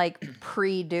can't, like,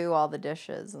 pre-do all the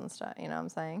dishes and stuff. You know what I'm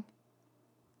saying?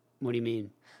 What do you mean?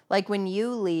 Like, when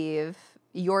you leave,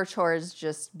 your chores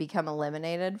just become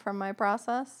eliminated from my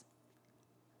process.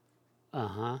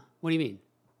 Uh-huh. What do you mean?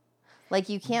 Like,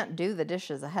 you can't do the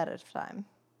dishes ahead of time.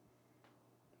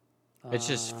 It's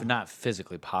just not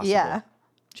physically possible. Yeah.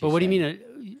 But what do you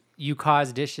mean you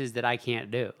cause dishes that I can't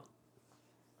do?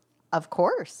 Of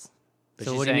course. But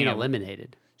So she's what do you mean saying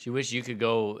eliminated? She wished you could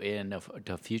go in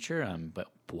the future but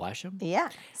wash them. Yeah.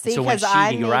 See, So when because she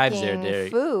I'm arrives making there,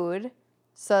 food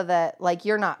so that, like,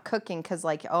 you're not cooking because,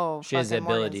 like, She has the fucking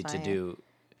ability Morgan's to not here. do.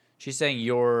 She's saying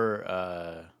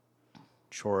your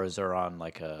chores are on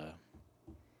like a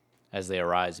as they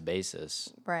arise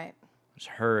basis. Right. It's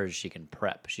hers. She can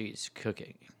prep. She's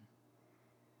cooking.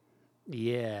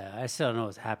 Yeah, I still don't know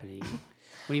what's happening. What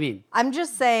do you mean? I'm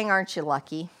just saying, aren't you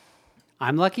lucky?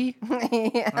 I'm lucky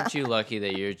Aren't you lucky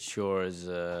that your chores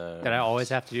that I always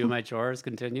have to do my chores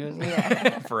continuously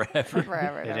forever?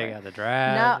 Forever. They take out the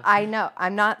trash. No, I know.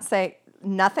 I'm not saying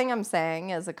nothing I'm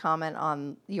saying is a comment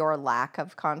on your lack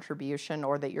of contribution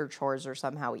or that your chores are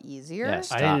somehow easier.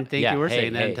 Yes. I didn't think Yeah, you were hey,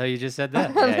 saying that hey. until you just said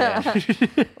that.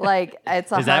 Yeah. Like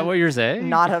it's Is that what you're saying?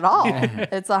 Not at all.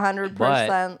 It's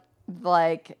 100%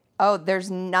 like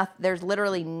there's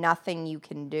literally nothing you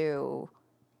can do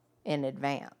in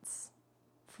advance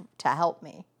to help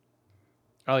me.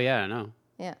 Oh yeah, I know.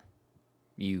 Yeah.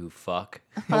 You fuck.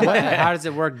 But how does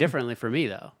it work differently for me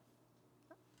though?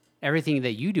 Everything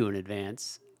that you do in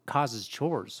advance causes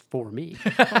chores for me.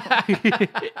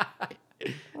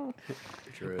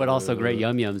 True. But also great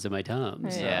yum-yums in my tum.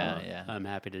 So Yeah. I'm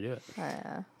happy to do it.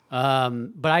 Yeah.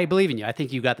 But I believe in you. I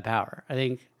think you got the power. I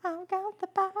think I got the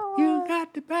power. you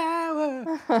got the power.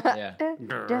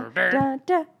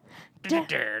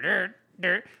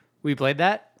 Da. We played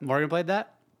that. Morgan played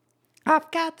that. I've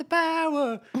got the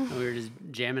power. And we were just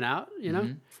jamming out, you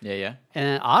know? Yeah.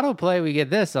 And autoplay, we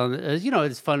get this on,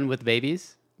 it's fun with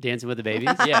babies, dancing with the babies.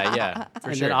 Yeah. For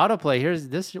And sure. then autoplay, here's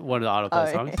this one of the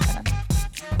autoplay songs.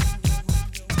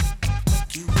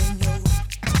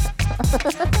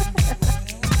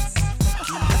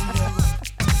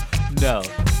 No.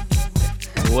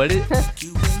 What is?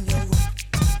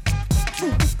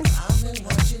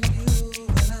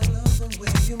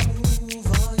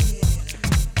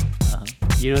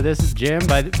 You know this jam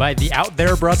by the Out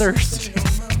There Brothers?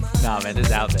 Nah, man, this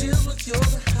is out there.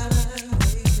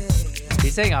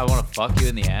 He's saying I want to fuck you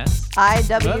in the ass.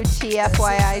 IWTFYITA.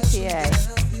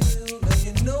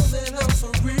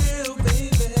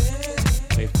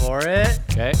 Wait for it.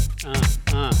 Okay.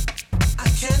 I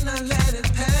cannot let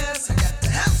it pass. I got to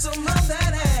have some of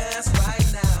that ass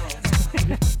right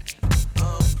now.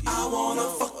 I wanna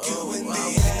fuck you in the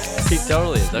ass. He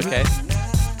totally is. Okay.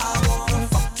 I wanna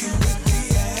fuck you in the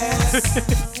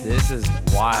ass. This is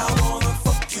wild. I wanna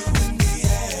fuck you in the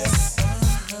ass.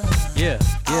 Yeah.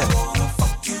 I wanna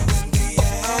fuck you in the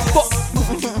ass.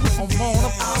 I wanna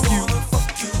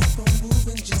fuck you.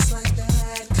 Moving just like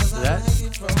that. 'Cause I That- like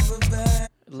it from the back.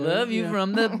 Love you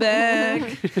from the back.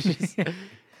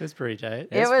 It's pretty tight.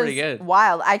 That's It was pretty good.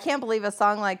 wild. I can't believe a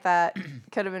song like that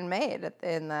could have been made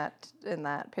in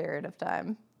that period of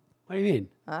time. What do you mean?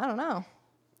 I don't know.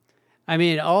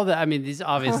 These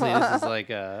obviously this is like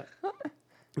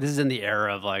this is in the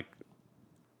era of like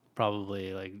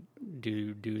probably like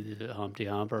do the Humpty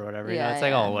Hump or whatever. Yeah, It's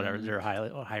like yeah. whatever. They're highly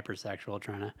hypersexual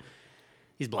trying to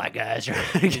these black guys trying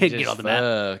to get on the map.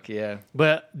 Fuck, yeah.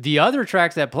 But the other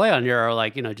tracks that play on here are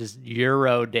like, just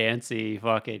Euro dancey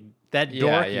fucking that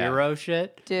dork Yeah. Euro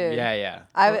shit. Dude. Yeah.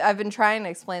 I've been trying to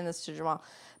explain this to Jamal.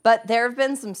 But there have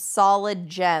been some solid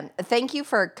gems. Thank you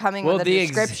for coming with a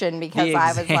description because the I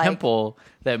was like, example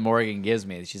that Morgan gives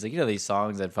me, she's like, these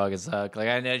songs that fucking suck. Like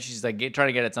I know she's like trying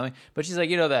to get at something, but she's like,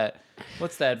 that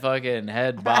what's that fucking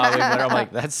head bobbing? I'm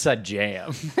like, that's a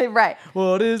jam. right.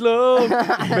 What is love?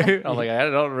 I'm like, I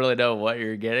don't really know what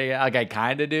you're getting at. Like I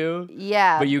kind of do.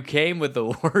 Yeah. But you came with the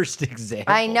worst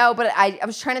example. I know, but I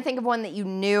was trying to think of one that you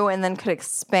knew and then could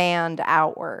expand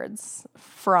outwards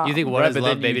from. You think What Right, Is but Love,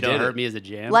 then you Baby Don't did Hurt it. Me is a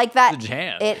jam? like that? It's a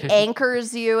jam. It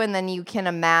anchors you, and then you can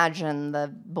imagine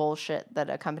the bullshit that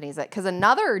accompanies it. Because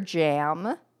another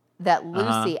jam that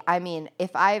Lucy, I mean,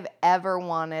 if I've ever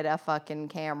wanted a fucking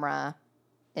camera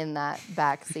in that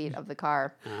back seat of the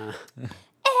car.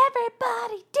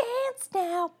 Everybody dance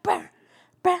now. Brr,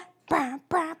 brr, brr,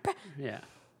 brr, brr. Yeah.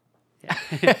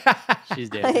 Yeah. She's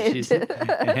dancing. She's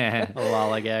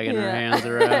lollygagging her hands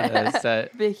around. That's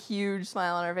that. Big huge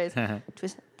smile on her face.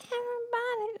 Twist.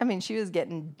 Everybody. I mean, she was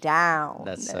getting down.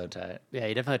 That's so tight. Yeah,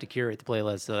 you definitely have to curate the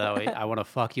playlist so that way I want to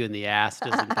fuck you in the ass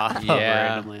doesn't pop up Yeah.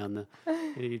 randomly on the.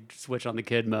 You switch on the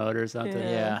kid mode or something.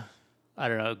 Yeah. I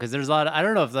don't know because there's a lot. I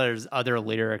don't know if there's other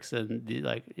lyrics and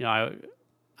like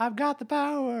I've got the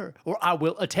power or I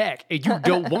will attack and you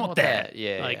don't want that.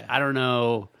 Yeah, like yeah. I don't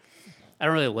know. I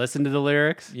don't really listen to the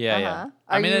lyrics. Yeah, yeah. Uh-huh.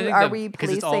 I mean, I think are the- we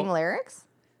 'cause it's policing all- lyrics?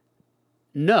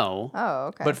 No. Oh,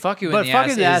 okay. But fuck you But in the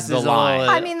fucking ass is the is a line.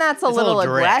 little- I mean, that's a it's a little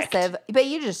little direct. aggressive, but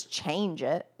you just change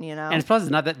it, you know? And plus, it's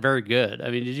not that very good.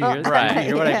 I mean, did you hear that? Right. Did you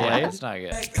hear what I Yeah. played? It's not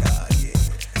good.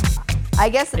 I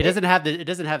guess It doesn't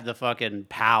have the fucking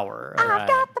power. I've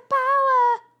got the power.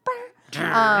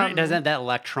 It doesn't have that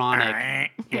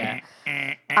electronic. Yeah.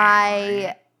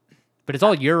 I But it's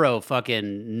all Euro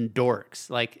fucking dorks.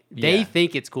 Like they Yeah.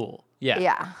 think it's cool. Yeah.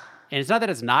 yeah. And it's not that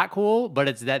it's not cool, but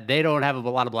it's that they don't have a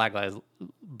lot of black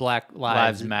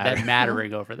lives matter. that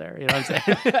mattering over there. You know what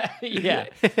I'm saying? Yeah.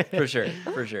 For sure.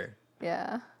 For sure.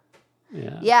 Yeah.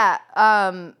 Yeah. Yeah.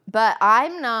 But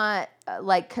I'm not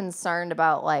like concerned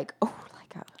about like, oh,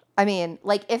 like, I mean,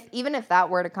 like even if that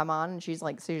were to come on and she's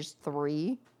like, she's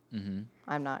 3,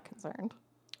 I'm not concerned.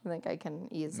 I think I can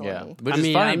easily. Yeah. Which I is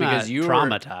mean, funny I'm because not you were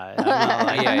traumatized. I'm not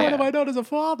like, Yeah, what yeah. have I done as a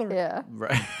father? Yeah.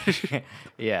 right.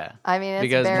 Yeah. I mean, it's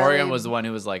because barely- Morgan was the one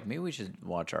who was like, maybe we should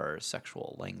watch our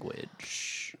sexual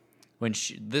language. When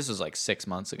this was like 6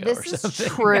 months ago or This is something.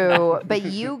 true, but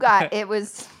you got it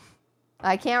was.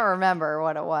 I can't remember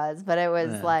what it was, but it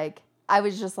was like I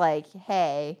was just like,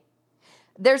 hey,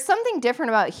 there's something different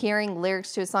about hearing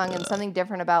lyrics to a song and something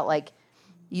different about like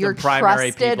your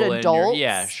primary trusted people in your- adults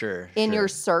yeah, sure, in your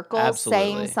sure. circle Absolutely.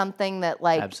 saying something that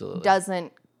like Absolutely.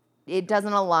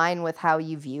 doesn't align with how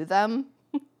you view them.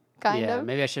 Kind Yeah, of.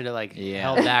 maybe I should have like Yeah.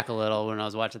 held back a little when I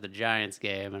was watching the Giants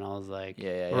game, and I was like,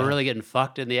 Yeah, "We're yeah. really getting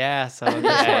fucked in the ass." I was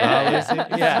like,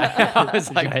 Yeah. I was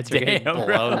the like, Giants are getting damn,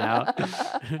 blown out.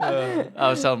 I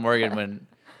was telling Morgan when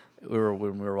we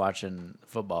were watching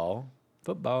football.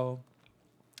 I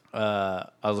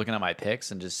was looking at my picks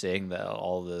and just seeing that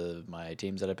all my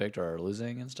teams that I picked are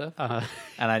losing and stuff. Uh,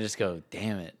 And I just go,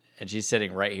 damn it. And she's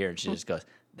sitting right here and she just goes,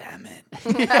 damn it.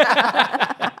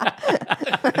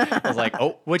 I was like,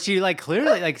 oh, which you like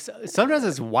clearly like. Sometimes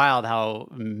it's wild how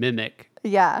mimic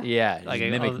Yeah. yeah. like Like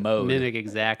mimic mode. mimic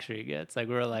exact she gets. Like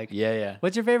we're like, Yeah, yeah.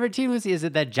 what's your favorite team, Lucy? Is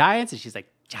it that Giants? And she's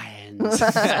like, Giants. So,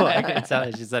 like, it's how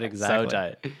she said exactly. So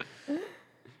tight.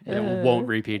 And it won't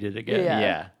repeat it again. Yeah.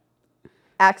 Yeah.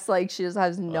 Acts like she just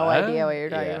has no What? idea what you're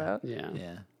talking Yeah. about. Yeah.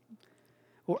 Yeah.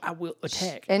 Or I will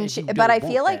attack. And if she, you but don't I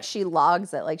want feel like that. she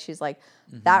logs it. Like she's like,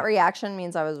 that reaction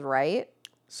means I was right.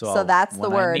 So that's the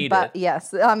when I word. need But it,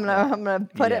 yes, I'm gonna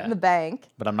put it Yeah. in the bank.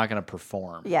 but I'm not going to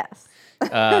perform. Yes.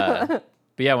 But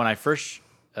yeah, when I first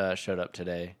showed up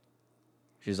today,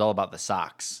 she was all about the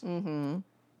socks. Mm-hmm.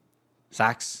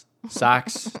 Socks.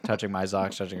 Touching my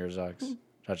socks, touching her socks,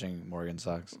 touching Morgan's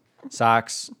socks.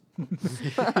 Socks.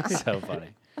 So funny.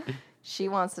 She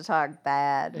wants to talk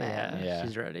bad, man. Yeah, Yeah.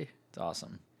 she's ready. It's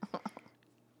awesome.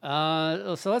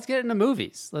 So let's get into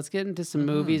movies. Let's get into some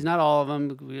movies. Not all of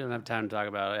them. We don't have time to talk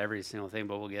about every single thing,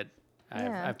 but we'll get. I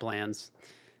Yeah. have plans.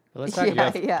 But let's talk Yeah,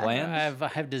 about. yeah. Plans? I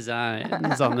have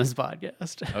designs on this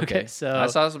podcast. Okay. so I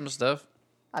saw some stuff.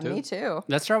 Me too.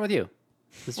 let's start with you.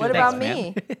 Let's do What that. about man.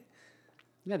 me?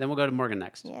 Yeah, then we'll go to Morgan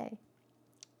next. Yay.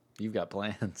 You've got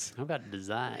plans. How about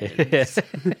design?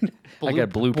 I got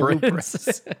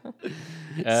blueprints.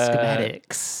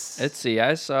 Schematics. Let's see.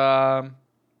 I saw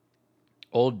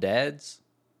Old Dads.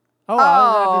 Oh, I've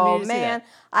been Oh meaning to see man, that.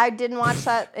 I didn't watch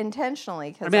that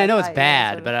intentionally. I mean, I know it's thought you guys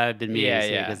bad, would- but I've been meaning Yeah, to see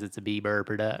it yeah. because it's a Bieber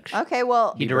production. Okay,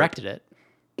 well, He directed it.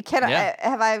 can Yeah.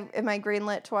 am I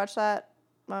greenlit to watch that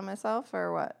by myself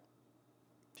or what?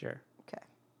 Sure. Okay,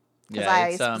 because Yeah, I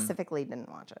it's, specifically didn't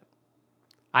watch it.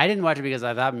 I didn't watch it because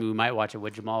I thought we might watch it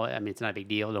with Jamal. I mean, it's not a big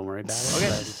deal. Don't worry about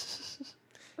it.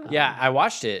 Okay. Yeah, I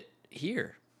watched it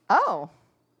here. Oh,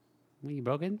 What, you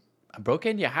broken? I broke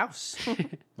into your house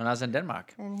when I was in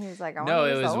Denmark. and he was like, I No,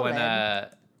 want it to was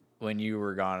use when you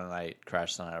were gone and I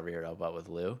crashed on over here to help out with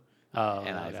Lou. Oh,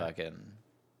 And I okay. fucking...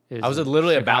 It I was a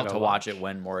literally about Chicago to watch it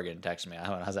when Morgan texted me when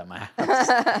I was at my house.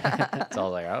 So I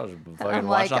was like, I was fucking I'm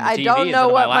like, watching on the I TV don't instead know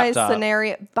of what my laptop.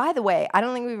 scenario. By the way, I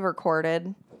don't think we've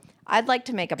recorded. I'd like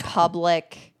to make a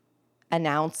public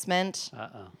announcement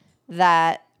Uh-oh.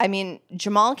 that, I mean,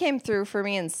 Jamal came through for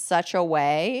me in such a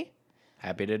way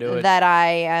Happy to do it. that I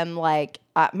am like,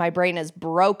 my brain is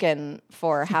broken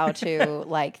for how to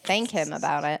like thank him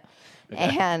about it.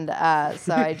 And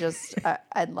so I just,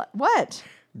 what?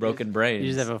 Broken brains.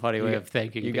 You just have a funny way of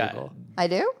thanking you got people. I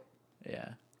do? Yeah.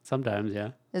 Sometimes,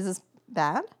 yeah. Is this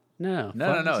bad? No,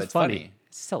 No, just it's funny.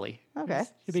 It's silly. Okay.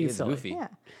 You're being It's silly. goofy.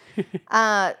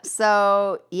 Yeah.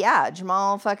 So yeah,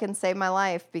 Jamal fucking saved my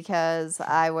life because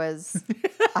I was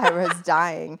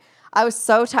dying. I was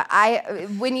so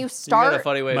tired. When you You got a start,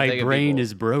 funny way of My thinking brain people.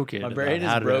 is broken. My about brain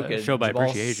how is to broken. Show my Jamal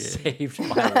appreciation. saved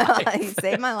my life. he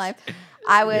saved my life.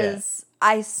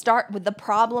 I start with the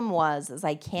problem is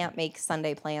I can't make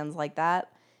Sunday plans like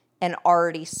that and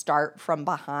already start from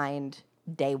behind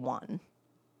day one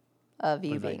of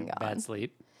you With, being like, gone. bad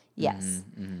sleep. Yes.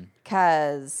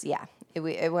 Because,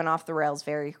 it went off the rails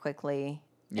very quickly.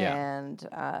 Yeah. And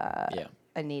Yeah.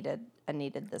 I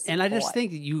needed this. And I just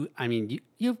support. think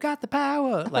you've got the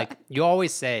power. Like you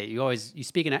always say, you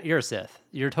speak in, you're a Sith.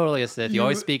 You're totally a Sith. You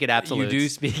always speak in absolutes. You do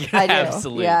speak I in do.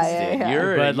 absolutes. Yeah, dude. yeah.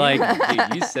 You're, But,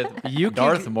 dude, you said you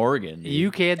Darth can- Morgan. Dude.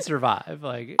 You can't survive.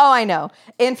 Like Oh, I know.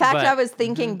 In fact, But- I was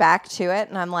thinking back to it,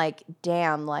 and I'm like,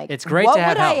 "Damn! Like, It's great what to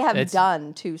have would I help. have It's-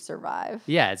 done to survive?"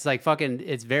 yeah, it's like fucking.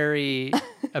 It's very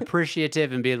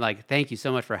appreciative and being like, thank you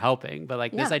so much for helping. But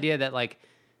like this Yeah. idea that like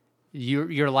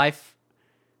your life.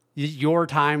 Your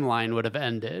timeline would have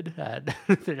ended had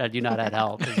you not had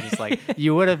help. It's just like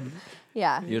you would have.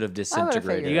 Yeah, You'd have figured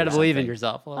disintegrated. You it got to out. believe in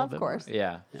yourself a little Of bit. course.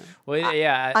 Yeah. Well,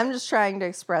 yeah. I'm just trying to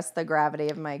express the gravity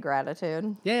of my gratitude.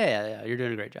 More. Yeah. You're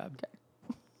doing a great job.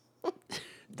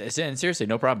 And seriously,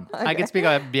 no problem. I can speak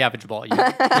on behalf of Jamal.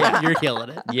 You're killing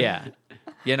it. Yeah.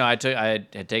 I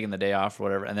had taken the day off or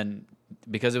whatever, and then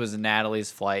because it was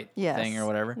Natalie's flight Yes. thing or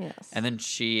whatever, Yes. and then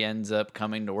she ends up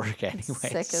coming to work anyway.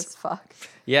 Sick as fuck.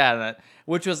 Yeah,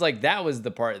 which was like that was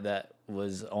the part that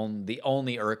was the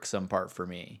only irksome part for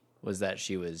me was that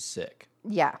she was sick.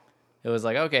 Yeah. It was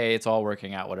like, okay, it's all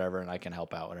working out, whatever, and I can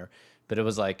help out, whatever. But it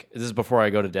was like, this is before I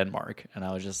go to Denmark, and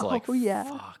I was just like, Oh, yeah.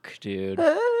 fuck, dude.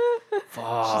 But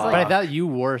I thought you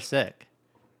were sick.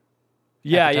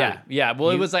 Yeah, the yeah, time. yeah. Well,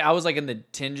 it was like I was like in the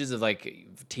tinges of like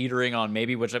teetering on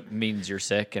maybe, which means you're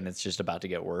sick and it's just about to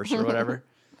get worse or whatever.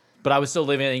 But I was still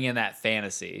living in that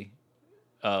fantasy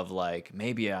of like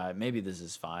maybe this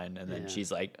is fine, and then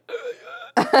she's like,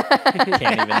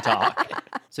 can't even talk.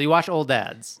 So you watch Old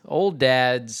Dads. Old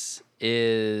Dads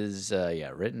is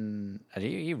written. Did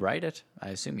he write it? I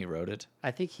assume he wrote it.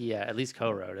 I think he at least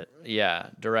co-wrote it. Yeah,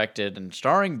 directed and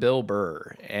starring Bill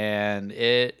Burr, and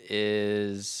it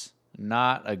is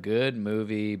not a good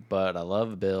movie, but I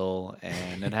love Bill,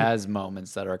 and it has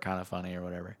moments that are kind of funny or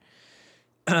whatever.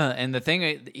 And the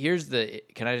thing, here's the.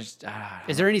 Can I just?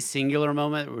 Is there any singular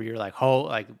moment where you're like, oh,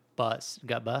 like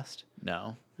gut bust?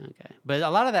 No. Okay, but a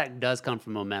lot of that does come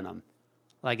from momentum.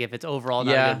 Like if it's overall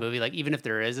not Yeah. a good movie, like even if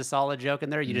there is a solid joke in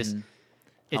there, you just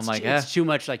it's, like, it's too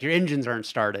much. Like your engines aren't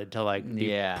started to like be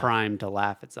Yeah. primed to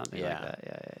laugh at something like Yeah. that.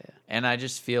 Yeah. And I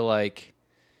just feel like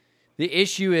the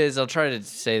issue is, I'll try to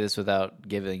say this without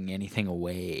giving anything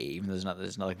away. Even though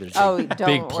there's not like there's Oh, like don't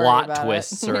big worry plot about it.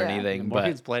 twists or Yeah. anything.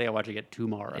 Morgan's But plenty. I'm watching it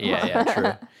tomorrow.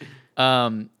 yeah,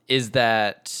 true. Is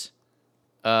that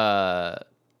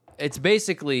it's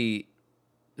basically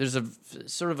there's a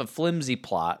sort of a flimsy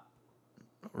plot,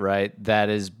 right? That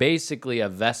is basically a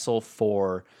vessel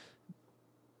for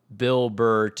Bill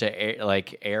Burr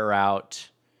to air out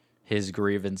his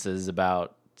grievances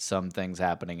about some things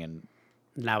happening in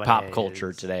Nowadays. pop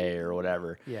culture today or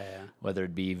whatever. Yeah. Whether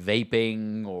it be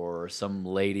vaping or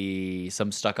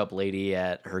some stuck-up lady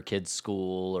at her kid's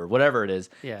school or whatever it is.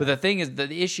 Yeah. But the thing is,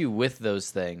 the issue with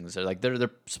those things are like they're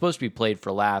supposed to be played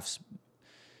for laughs,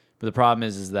 but the problem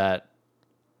is that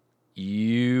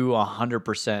you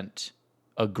 100%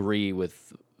 agree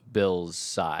with Bill's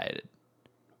side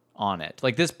on it.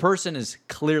 Like this person is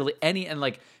clearly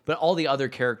but all the other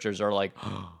characters are like,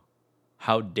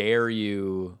 how dare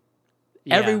you?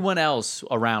 Yeah. Everyone else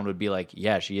around would be like,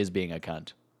 yeah, she is being a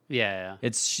cunt. Yeah.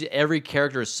 Every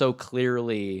character is so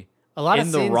clearly A lot in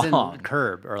of the scenes wrong. in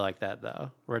Curb are like that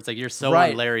though, where it's like you're so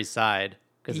Right. on Larry's side.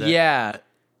 Yeah,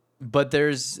 but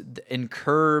there's in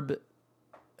Curb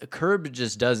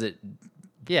just does it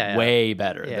Yeah. way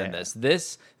better Yeah, than yeah.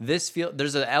 this. This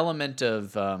there's an element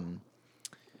of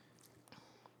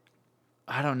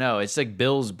I don't know. It's like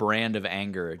Bill's brand of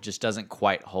anger just doesn't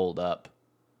quite hold up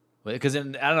because I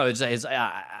don't know. It's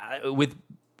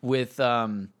with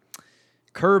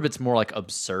Curb, it's more like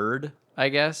absurd, I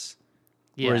guess.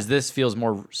 Yeah. Whereas this feels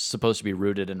more supposed to be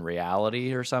rooted in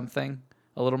reality or something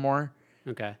a little more,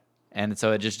 Okay. and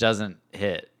so it just doesn't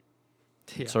hit.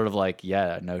 Yeah. Sort of like,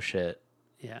 yeah, no shit.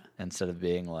 Yeah. Instead of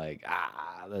being like,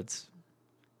 that's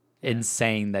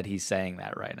insane that he's saying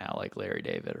that right now, like Larry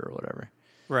David or whatever.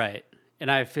 Right.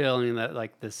 And I have a feeling that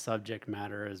like the subject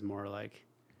matter is more like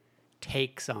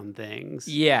takes on things.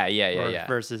 Yeah.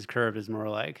 Versus Curb is more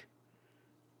like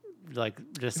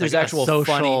just There's like actual a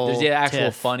social funny. There's actual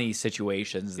tiff. funny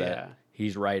situations that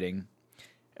he's writing.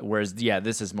 Whereas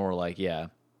this is more like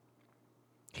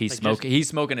he's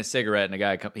smoking a cigarette and a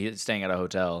guy he's staying at a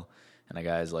hotel and a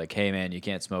guy's like, hey man, you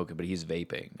can't smoke it, but he's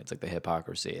vaping. It's like the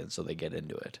hypocrisy, and so they get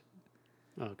into it.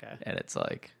 Okay. And it's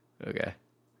like, okay.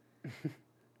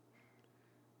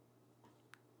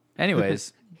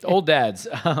 Anyways, old dads.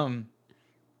 I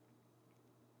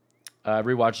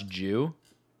rewatched Jew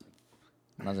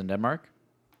when I was in Denmark.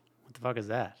 What the fuck is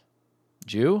that?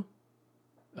 Jew?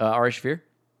 Ari Shaffir?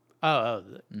 I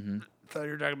thought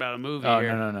you were talking about a movie. Oh,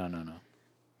 here. no.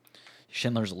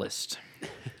 Schindler's List.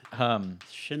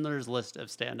 Schindler's List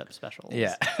of stand-up specials.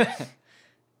 Yeah.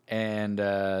 And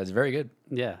it's very good.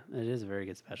 Yeah, it is a very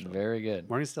good special. Very good.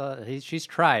 Morgan still, she's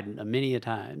tried many a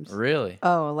times. Really?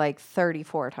 Oh, like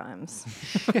 34 times.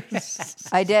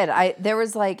 I did. There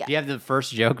was like Do you have the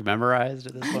first joke memorized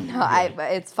at this point? no,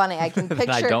 it's funny. I can picture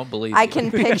I don't believe I you.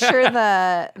 can picture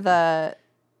the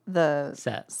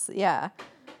Sets. yeah.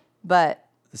 But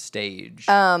The stage.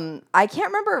 I can't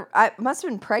remember. I must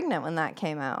have been pregnant when that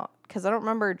came out because I don't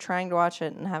remember trying to watch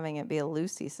it and having it be a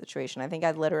Lucy situation. I think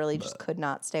I literally just could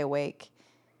not stay awake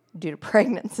due to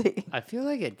pregnancy. I feel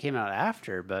like it came out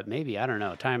after, but maybe, I don't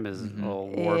know. Time is a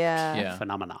warped Yeah.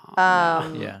 phenomenon.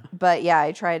 Yeah. But yeah,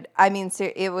 I tried. I mean,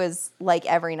 it was like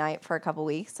every night for a couple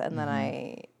weeks, and then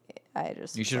I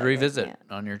just You should started, revisit yeah.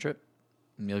 on your trip.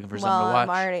 You're looking for Well, something to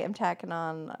watch. I'm tacking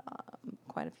on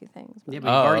quite a few things. Yeah, But but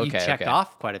you've already okay, checked okay.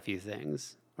 off quite a few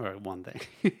things, or one thing,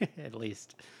 at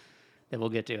least, that we'll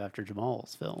get to after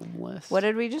Jamal's film list. what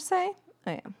did we just say?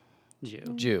 Oh yeah,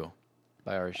 Jew? Jew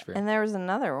by Ari Shaffir. and there was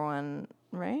another one,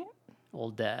 right?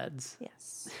 Old dads.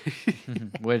 Yes.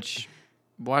 Which,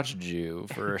 watch Jew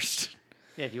first.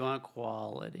 Yeah, if you want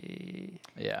quality.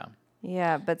 Yeah.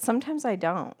 Yeah, but sometimes I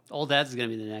don't. Old dads is gonna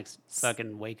be the next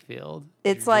fucking Wakefield.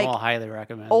 It's Jamal like highly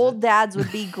recommend Old it. dads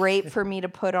would be great for me to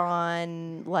put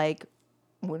on like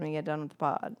when we get done with the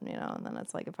pod, you know, and then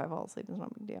it's like if I fall asleep, it's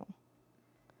not a big deal.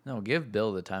 No, give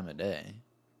Bill the time of day.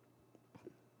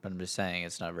 But I'm just saying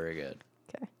it's not very good.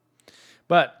 Okay.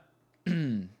 But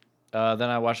then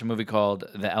I watched a movie called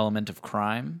The Element of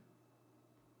Crime.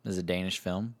 This is a Danish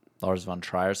film. Lars von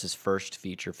Trier's his first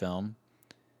feature film.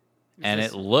 And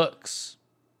it looks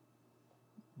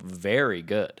very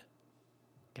good.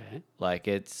 Okay. Like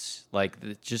it's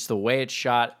like just the way it's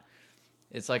shot.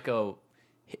 It's like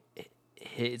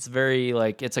it's very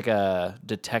like it's like a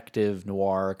detective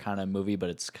noir kind of movie, but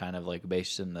it's kind of like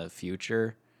based in the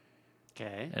future.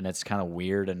 Okay. And it's kind of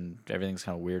weird, and everything's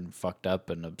kind of weird and fucked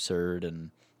up and absurd. And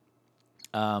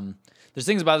there's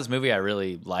things about this movie I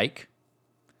really like.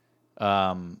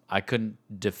 I couldn't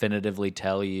definitively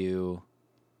tell you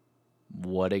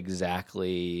what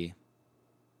exactly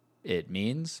it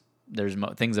means. There's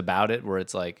things about it where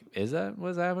it's like, is that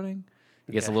what's happening?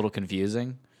 It gets a little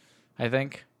confusing, I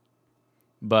think.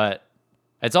 But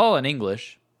it's all in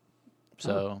English.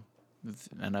 So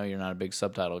I know you're not a big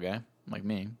subtitle guy like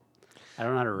me. I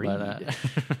don't know how to read.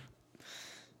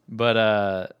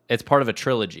 But it's part of a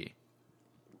trilogy.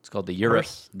 It's called the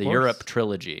Europe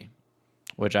trilogy,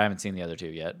 which I haven't seen the other two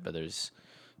yet, but there's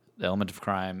The Element of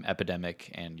Crime,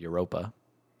 Epidemic, and Europa.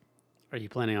 Are you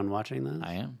planning on watching those?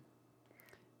 I am.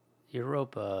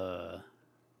 Europa.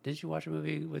 Did you watch a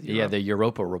movie with Yeah, Europa? the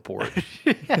Europa Report.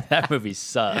 That movie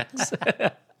sucks.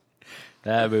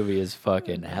 That movie is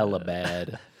fucking hella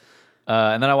bad.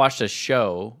 And then I watched a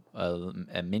show,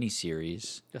 a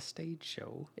mini-series, A stage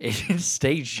show. a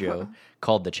stage show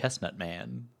called The Chestnut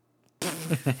Man.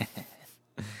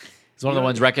 It's one of the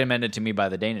ones recommended to me by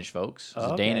the Danish folks.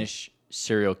 It's a Danish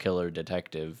serial killer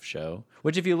detective show.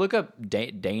 Which, if you look up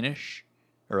Danish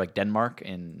or like Denmark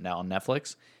now on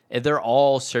Netflix, they're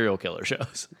all serial killer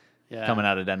shows coming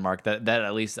out of Denmark. That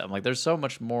at least I'm like, there's so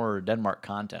much more Denmark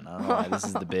content. I don't know why this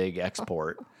is the big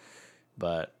export,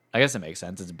 but I guess it makes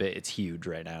sense. It's huge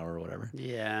right now or whatever.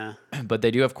 Yeah. But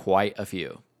they do have quite a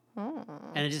few. And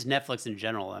it's just Netflix in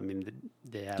general. I mean,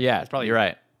 they have. Yeah, it's probably you're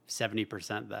right.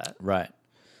 70% that Right.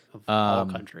 of all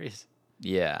countries.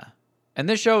 Yeah. And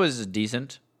this show is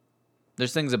decent.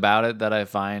 There's things about it that I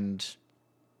find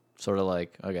sort of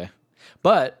like, okay.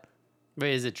 But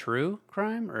Wait, is it true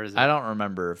crime or is it? I don't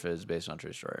remember if it's based on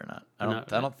true story or not. I don't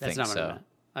that's think not what I so. meant.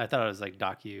 I thought it was like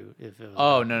docu. If it was.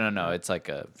 Oh, no. It's like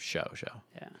a show.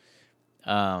 Yeah.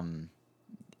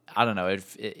 I don't know.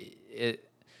 It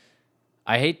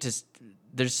I hate to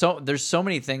there's so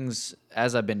many things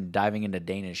as I've been diving into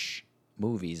Danish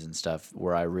movies and stuff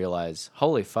where I realize,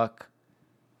 holy fuck,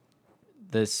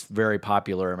 this very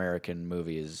popular American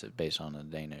movie is based on a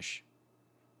Danish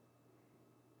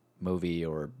movie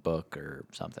or book or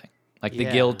something. Like The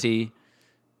Yeah. Guilty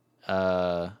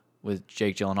with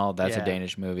Jake Gyllenhaal. That's Yeah. a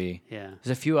Danish movie. Yeah.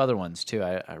 There's a few other ones too.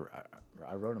 I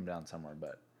wrote them down somewhere,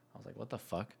 but I was like, what the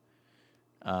fuck?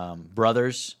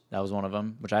 Brothers, that was one of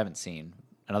them, which I haven't seen.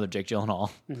 Another Jake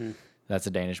Gyllenhaal. That's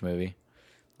a Danish movie.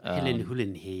 Helen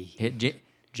Hulenhe.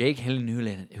 Jake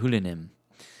Gyllenhaal.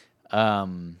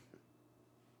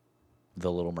 The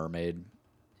Little Mermaid.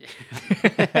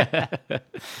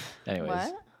 Anyways,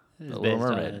 What? It's The Little based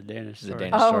on Mermaid. a Danish It's a story.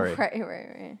 Danish Oh, story.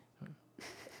 right.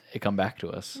 It come back to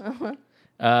us.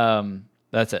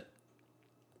 That's it.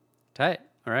 Tight.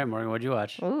 All right, Morgan, what'd you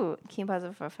watch? Ooh, can you pause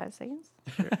it for 5 seconds?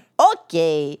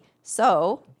 Okay.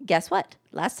 So, guess what?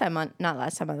 Not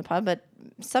last time on the pod, but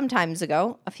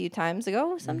a few times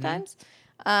ago, sometimes,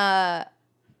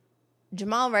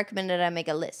 Jamal recommended I make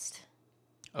a list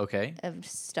Okay. of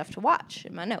stuff to watch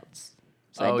in my notes.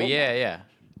 So I Oh did that. yeah.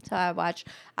 So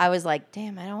I was like,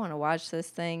 damn, I don't want to watch this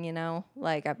thing,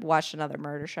 Like, I watched another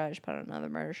murder show. I just put on another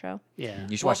murder show. Yeah.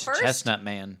 You should Well, watch first- The Chestnut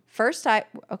Man. First,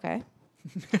 okay.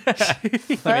 Let me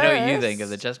know what you think of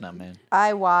The Chestnut Man.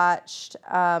 I watched.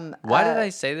 Why did I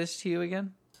say this to you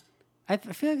again? I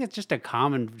feel like it's just a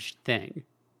common thing.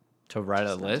 To write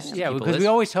a list? Yeah, Keep a because we list?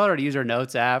 always tell her to use her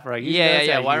notes app. Or like, use Yeah. notes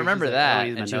app. Well, I She's remember like, that, don't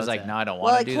use my and she was notes like, app. "No, I don't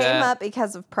Well, want it to do came that." up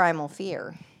because of Primal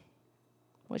Fear,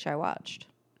 which I watched.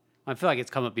 I feel like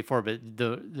it's come up before, but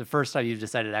the first time you've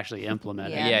decided to actually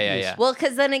implement Yeah. it. Yeah. Well,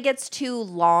 because then it gets too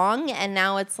long, and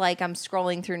now it's like I'm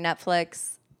scrolling through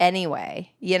Netflix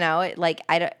anyway.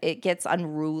 It gets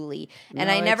unruly, and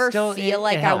No, I it never still- feel it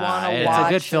like I helps. want to It's a watch.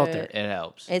 good filter. it. It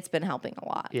helps. It's been helping a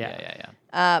lot.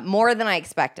 Yeah. More than I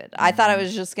expected. I thought it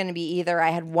was just going to be either I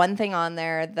had one thing on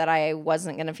there that I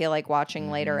wasn't going to feel like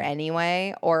watching later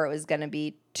anyway, or it was going to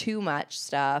be too much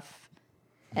stuff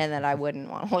and that I wouldn't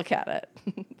want to look at it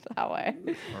that way.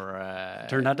 Right.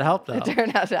 Turned out to help, though. It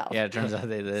turned out to help. Yeah, it turns out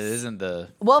that it isn't the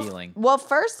Well, feeling. well,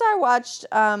 first I watched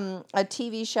a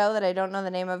TV show that I don't know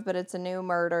the name of, but it's a new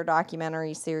murder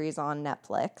documentary series on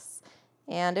Netflix.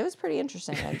 And it was pretty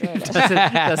interesting. I enjoyed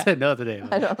it. Doesn't know the name.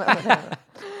 I don't know the name of it.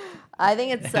 I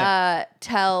think it's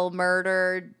Tell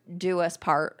Murder, Do Us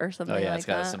Part or something Oh yeah, like it's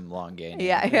got that. some long game.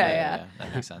 Yeah.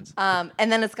 That makes sense. And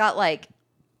then it's got like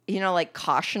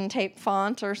caution tape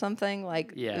font or something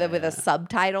with a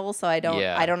subtitle. So I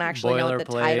don't actually know what the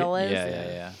Boilerplate. title is.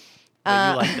 Yeah.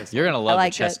 But you like this. You're gonna love The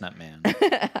liked it. Chestnut Man.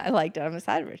 I liked it. I'm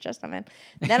excited for Chestnut Man.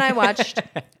 Then I watched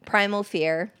Primal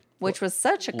Fear, which was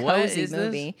such a What cozy is this?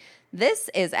 movie. This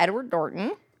is Edward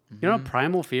Norton, You know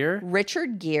Primal Fear?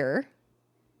 Richard Gere.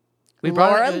 We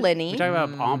Laura Linney. We talk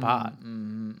about On Pod.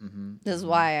 This is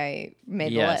why I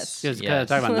made the Yes. list. Just Yes.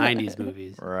 talking about 90s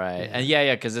movies. Right. And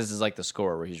yeah, because this is like the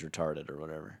score where he's retarded or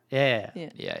whatever. Yeah.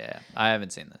 Yeah. I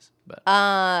haven't seen this, but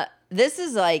This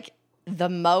is like the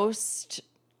most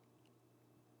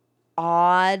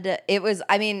odd. It was,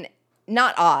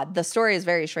 not odd. The story is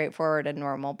very straightforward and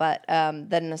normal, but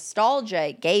the nostalgia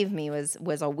it gave me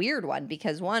was a weird one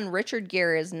because one, Richard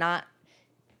Gere is not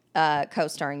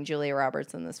co-starring Julia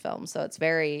Roberts in this film, so it's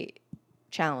very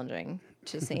challenging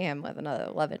to see him with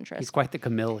another love interest. He's quite the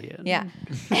chameleon. Yeah.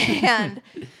 And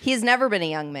he's never been a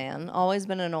young man, always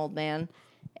been an old man.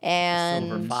 And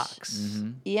Silver Fox.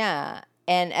 yeah.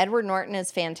 And Edward Norton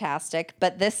is fantastic,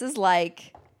 but this is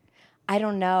like I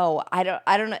don't know.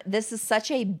 This is such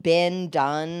a been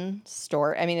done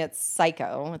story. I mean, it's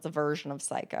Psycho. It's a version of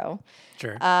Psycho.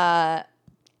 Sure.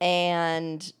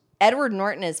 And Edward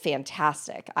Norton is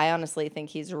fantastic. I honestly think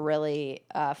he's really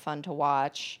fun to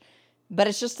watch. But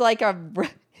it's just like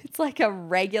a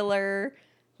regular,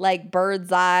 like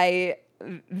bird's eye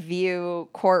view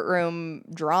courtroom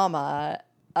drama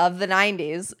of the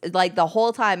 90s. Like the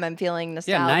whole time I'm feeling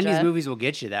nostalgia. Yeah, 90s movies will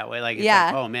get you that way. Like, it's Yeah.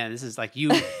 like, oh man, this is like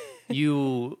you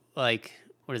like,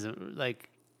 what is it? Like,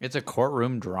 it's a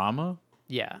courtroom drama.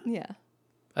 yeah. Yeah.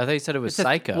 I thought you said it was It's a-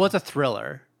 Psycho. Well, it's a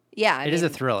thriller. Yeah. It is a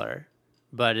thriller,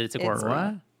 but it's a courtroom.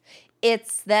 What?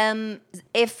 It's them.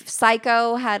 If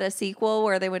Psycho had a sequel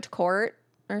where they went to court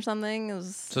or something,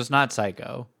 So it's not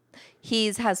Psycho. he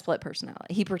has split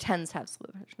personality. He pretends to have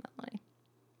split personality.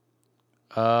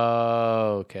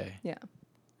 Oh, okay. Yeah.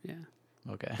 Yeah.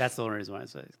 Okay. That's the only reason why I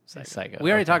say Psycho. Psycho, We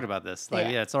already okay. talked about this. Like,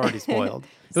 Yeah. yeah, it's already spoiled.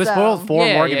 It was So- spoiled for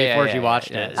Yeah, Morgan yeah, before yeah, she yeah,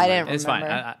 watched yeah, it. it's I fine. didn't It's fine.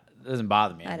 remember. It doesn't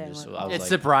bother me. I didn't was remember. It like,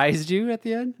 surprised you at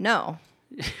the end? No.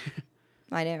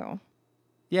 I do.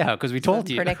 Yeah, because we It's told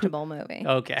a you. predictable movie.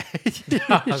 Okay.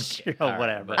 Sure, All right,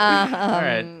 whatever. but- all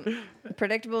right.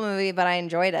 Predictable movie, but I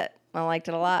enjoyed it. I liked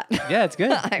it a lot. Yeah, it's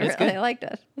good. I It's really good. liked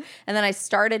it. And then I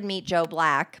started Meet Joe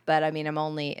Black, but I mean,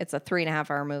 it's a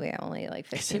 3.5-hour movie. I'm only like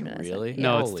 15 minutes. in. really? Yeah.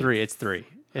 No, it's Holy 3. It's 3.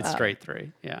 It's straight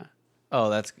 3. Yeah. Oh,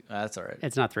 that's all right.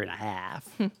 It's not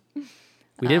 3.5.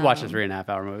 We did watch a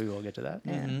 3.5-hour movie. We'll get to that.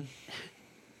 Yeah.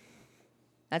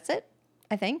 That's it,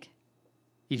 I think.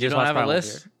 You just don't watched have a Primal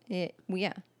list? Fear.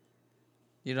 Yeah.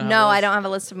 You don't have No, a list? I don't have a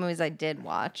list of movies I did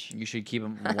watch. You should keep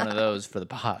one of those for the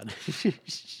pod.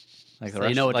 Like the So rest,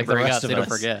 you know what like to the bring rest up, so of you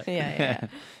don't us. forget. Yeah.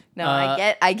 No,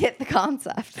 I get the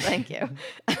concept. Thank you.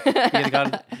 You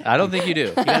gotta I don't think you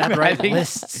do. have write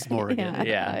lists, Morgan.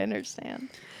 Yeah. I understand.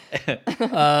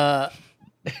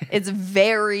 It's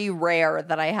very rare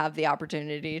that I have the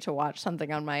opportunity to watch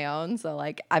something on my own. So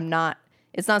like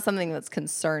it's not something that's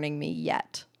concerning me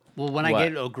yet. Well, when What?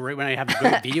 when I have a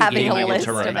great video Having game, a I get list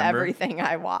to of remember. everything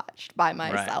I watched by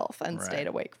myself and right. stayed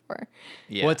awake for.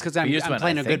 Yeah. Well, it's 'cause But you just I'm went,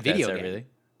 playing I a good think that's video game.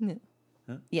 everything.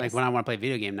 Yes. Like when I want to play a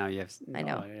video game now, you have I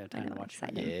know. you have time to watch it.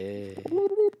 Exciting.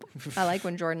 Yeah. I like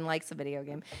when Jordan likes a video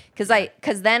game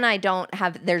because then I don't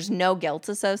have there's no guilt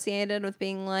associated with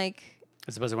being like,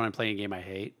 As opposed to when I'm playing a game I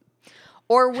hate.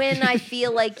 or when I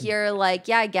feel like you're like,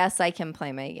 yeah, I guess I can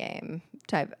play my game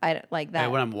type. I like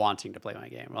that. When I'm wanting to play my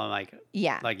game. Well, I'm like,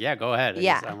 Yeah. go ahead.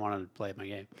 Yeah. I want to play my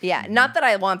game. Yeah, not that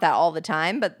I want that all the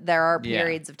time, but there are Yeah.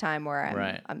 periods of time where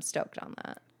Right. I'm stoked on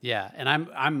that. Yeah, and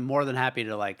I'm more than happy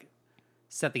to like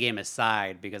set the game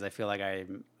aside because I feel like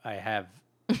I'm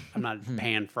not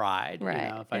pan fried. Right, You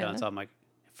know, if I yeah. don't, so I'm like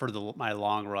for my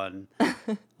long run,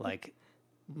 like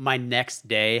my next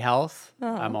day health.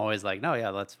 I'm always like, no, yeah,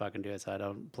 let's fucking do it. So I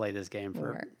don't play this game for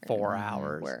Word. 4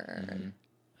 hours Word.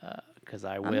 because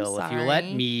I I'm will if you let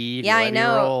sorry. me. If Yeah, you I let me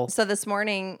know. roll. So this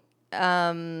morning,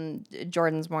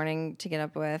 Jordan's morning to get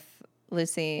up with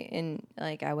Lucy, and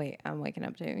like I'm waking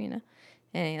up too, you know,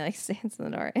 and he like stands in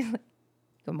the door. And, like,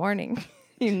 good morning.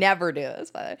 You never do this,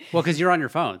 by the way. Well, because you're on your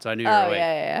phone, so I knew you were Oh awake.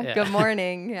 yeah. Good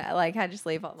morning. Yeah, like I just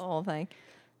leave the whole thing,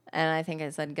 and I think I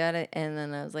said good, and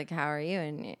then I was like, "How are you?"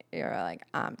 And you're like,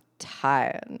 "I'm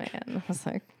tired, man." I was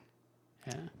like,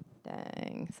 Yeah.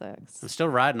 "Dang, sucks." I'm still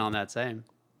riding on that same.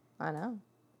 I know.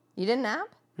 You didn't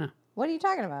nap? No. What are you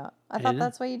talking about? I thought didn't.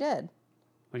 that's what you did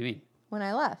What do you mean? when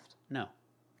I left. No.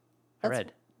 I That's-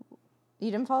 read. You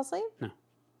didn't fall asleep? No.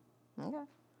 Okay.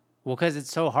 Well, because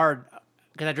it's so hard.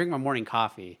 Because I drink my morning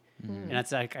coffee, and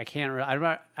it's like I can't. I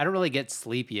don't really get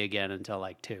sleepy again until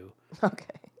like 2. Okay.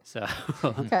 So,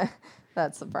 Okay.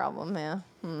 That's the problem, yeah.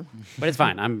 but it's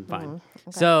fine. I'm fine.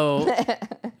 So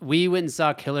we went and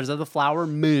saw Killers of the Flower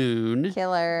Moon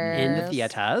Killers. in the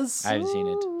theaters. I haven't seen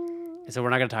it. So we're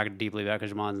not going to talk deeply about it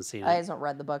because Jamal hasn't seen I it. haven't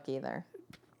read the book either.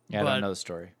 Yeah, I But- don't know the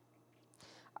story.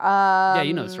 Yeah,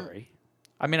 you know the story.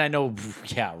 I mean, I know,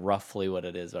 yeah, roughly what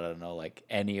it is, but I don't know like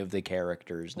any of the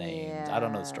characters' names. I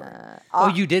don't know the story. Oh,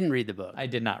 you didn't read the book. I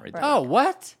did not read that. Oh,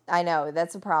 what? I know.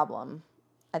 That's a problem.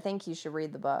 I think you should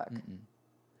read the book.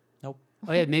 Nope.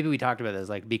 Oh yeah, maybe we talked about this.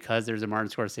 Like because there's a Martin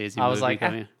Scorsese I was movie like,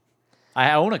 coming.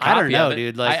 I own a copy don't know, of it.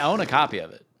 dude, like- I own a copy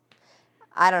of it.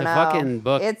 I don't The know. fucking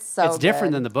book. It's so It's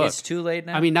different good. than the book. It's too late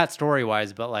now. I mean, not story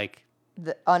wise, but like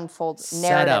The unfolds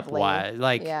setup narratively. wise.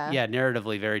 Like yeah.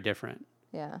 narratively very different.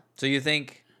 Yeah. so you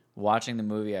think watching the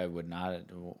movie, I would not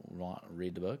want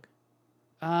read the book?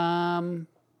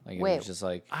 Like it Wait. was just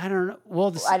like I don't know.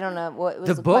 Well, I don't know. What was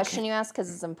The the, book- question you asked?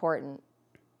 Because it's important.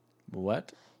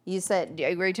 what? You said,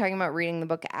 were you talking about reading the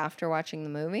book after watching the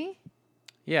movie?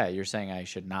 Yeah, you're saying I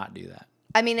should not do that.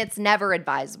 I mean, it's never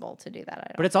advisable to do that. I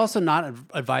don't. but it's also not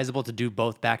advisable to do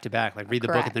both back to back. Like read the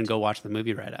book and then Correct. go watch the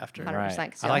movie right after. 100%.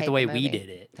 Right. 'cause I you'll like hate the way we movie. did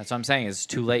it. That's what I'm saying. It's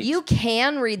too late. You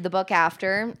can read the book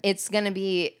after. It's going to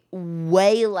be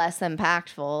way less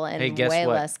impactful and hey, guess way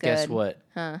what? less good. Guess what?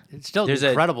 It's still There's an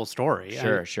a- incredible story.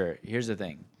 Sure. Here's the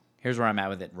thing. Here's where I'm at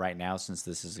with it right now, since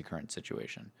this is the current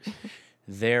situation.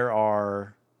 There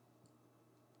are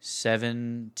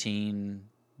 17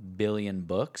 billion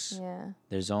books. Yeah.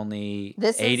 There's only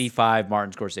This is- 85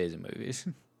 Martin Scorsese movies.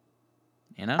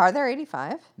 You know? Are there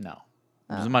 85? No.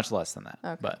 There's much less than that.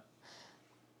 Okay. But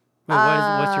Wait,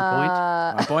 what's your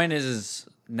point? my point is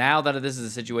now that this is the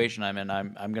situation I'm in,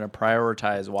 I'm going to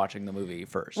prioritize watching the movie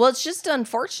first. Well, it's just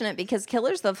unfortunate because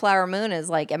Killers of the Flower Moon is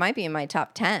like, it might be in my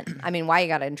top 10. I mean, why you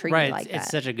got to intrigue Right, me like it's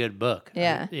that? such a good book.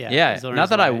 Yeah. yeah, it's the not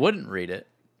that I reason why. wouldn't read it,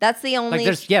 That's the only.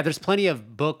 Like there's plenty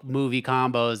of book movie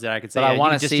combos that I could say. but I yeah,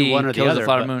 want you to just see do one or Killers the of other. the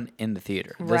Flower but- Moon in the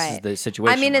theater. This is Right. the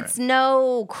situation. I mean, we're it's in.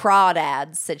 no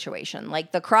crawdads situation.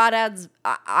 Like the crawdads,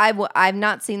 I've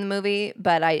not seen the movie,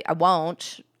 but I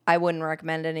won't. I wouldn't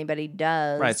recommend anybody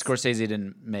does. Right, Scorsese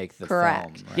didn't make the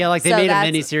Correct. film. Right? Yeah, like they So made a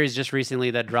that's- miniseries just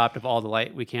recently that dropped of All the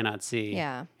Light We Cannot See.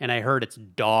 Yeah. And I heard it's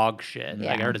dog shit. Like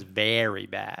I Yeah. heard it's very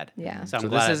bad. Yeah. So, I'm So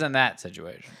glad this isn't that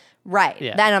situation. Right.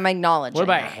 Yeah. Then I'm acknowledging. What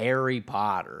about that. Harry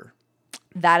Potter?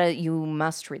 That you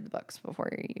must read the books before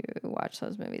you watch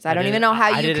those movies. I don't did even it- know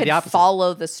how I you did it could the opposite.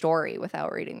 follow the story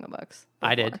without reading the books.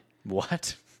 I before. did.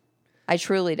 What? I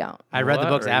truly don't. I read the What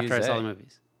books are you after I saw the saying?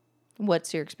 movies.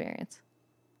 What's your experience?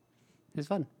 It was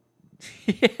fun.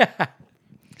 I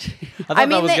thought mean,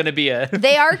 that was they- going to be a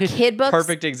They are kid books.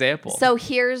 perfect example. So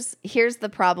here's the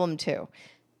problem too.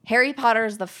 Harry Potter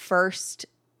is the first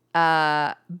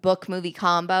book movie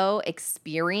combo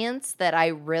experience that I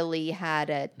really had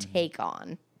a take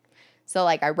on. So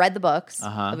like I read the books.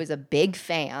 Uh-huh. I was a big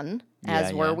fan,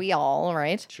 as Yeah, were yeah. we all,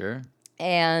 right? Sure.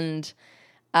 And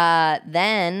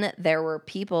then there were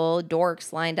people,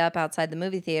 dorks, lined up outside the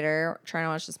movie theater trying to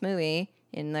watch this movie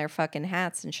in their fucking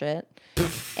hats and shit.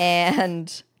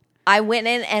 And I went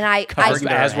in and I Covered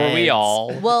as were we heads.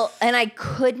 all. well, and I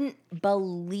couldn't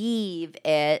believe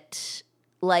it.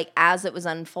 Like as it was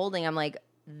unfolding, I'm like,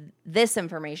 this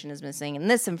information is missing, and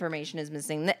this information is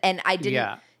missing, and I didn't.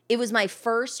 Yeah. It was my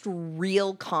first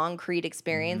real concrete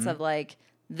experience of like,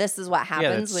 this is what Yeah, that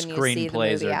happens when you see the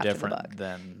screenplays movie are after the different book.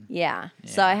 than. Yeah.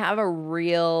 So I have a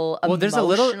real Well, there's a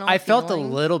little. emotional I felt feeling. a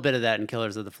little bit of that in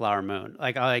Killers of the Flower Moon.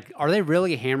 Like, are they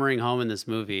really hammering home in this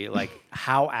movie like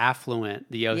how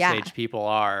affluent the Osage Yeah. people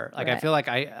are? Like, I Right. feel like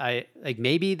I like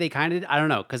maybe they kind of I don't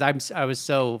know because I was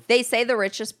so They say the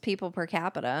richest people per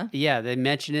capita. yeah they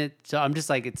mention it so I'm just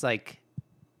like it's like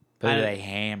But I- do they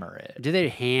hammer it? do they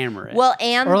hammer it? Well,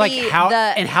 and or like the- how the-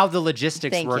 and how the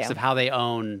logistics Thank works you. of how they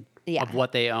own Yeah. of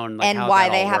what they own like And how why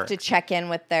that they all have to works. check in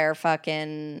with their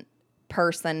fucking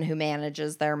person who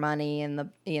manages their money and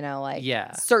like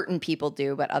Yeah. certain people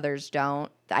do, but others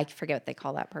don't. I forget what they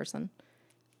call that person.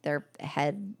 Their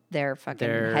fucking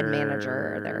head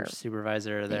manager, or their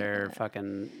supervisor, their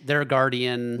fucking their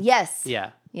guardian. yes,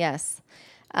 Yeah. yes,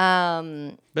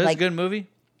 But it's like a good movie.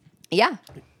 yeah,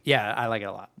 Yeah, I like it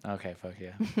a lot. Okay, fuck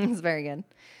yeah. it's very good.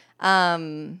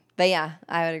 But yeah,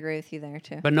 I would agree with you there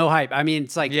too. But no hype. I mean,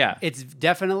 it's like, Yeah. it's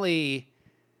definitely,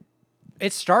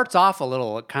 it starts off a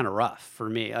little kind of rough for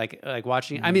me. Like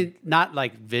watching, I mean, not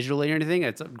like visually or anything.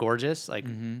 It's gorgeous. Like,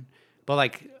 but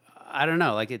like, I don't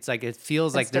know. Like, it's like, it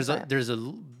feels like there's different. there's a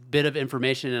bit of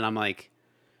information and I'm like,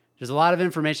 there's a lot of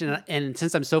information. And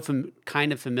since I'm so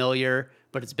kind of familiar,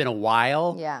 but it's been a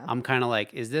while. Yeah. I'm kind of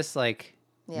like, is this like,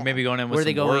 Yeah. Maybe going in with where are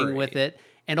they some going worry. with it?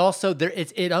 And also,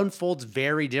 it unfolds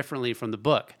very differently from the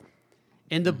book.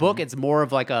 In the book, it's more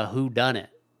of like a whodunit,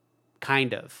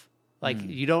 kind of. Like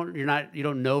you don't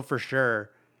know for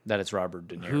sure That it's Robert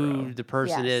De Niro. who the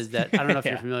person Yes. is. That I don't know if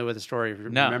Yeah. you're familiar with the story.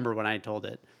 No. Remember when I told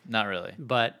it, Not really.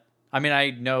 but I mean, I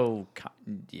know.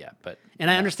 Yeah, but and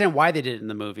I understand why they did it in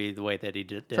the movie the way that he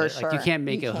did. For it. Like you sure. can't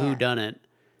make You a can't. whodunit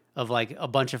of like a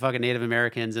bunch of fucking Native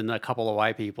Americans and a couple of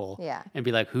white people. Yeah. and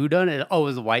be like, who done it? Oh, it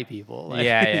was the white people. Like,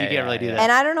 Yeah, you yeah, can't really yeah, do yeah. that.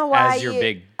 And I don't know why As your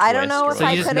big I don't twist know or if so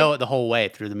I you just could. know it the whole way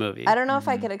through the movie. I don't know if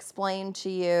I could explain to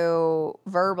you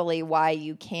verbally why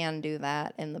you can do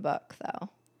that in the book, though.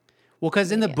 Well,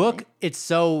 because in the Immediately. book, it's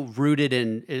so rooted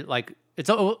in like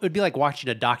it'd be like watching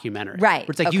a documentary, Right,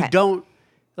 Where it's like you okay. don't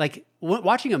like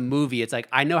watching a movie. It's like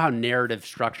I know how narrative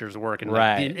structures work and like,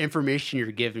 Right. the information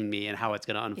you're giving me and how it's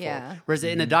going to unfold. Yeah. Whereas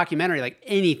in a documentary, like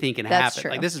anything can That's happen.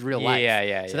 true. Like this is real life. Yeah,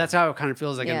 yeah, So yeah. that's how it kind of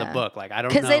feels like in the Yeah. book. Like I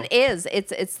don't know. Because it is.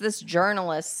 It's this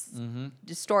journalist's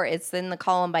story. It's in the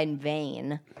Columbine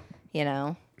vein, you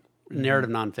know? narrative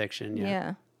nonfiction.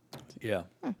 Yeah. Yeah.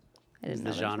 yeah. I didn't the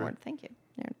know that genre. word. Thank you.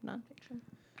 Narrative nonfiction.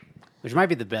 Which might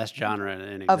be the best genre in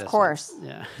existence. Of course.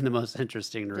 Yeah, the most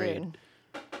interesting to read. Dude.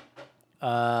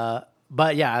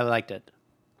 But yeah, I liked it.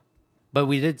 But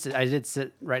I did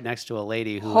sit right next to a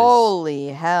lady who was Holy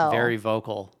hell. very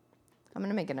vocal. I'm going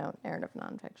to make a note. Narrative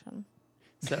nonfiction.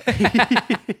 So,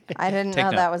 I didn't know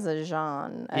note. that was a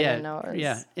genre. I didn't know it was.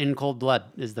 yeah. In Cold Blood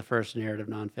is the first narrative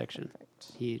nonfiction.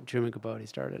 Truman Capote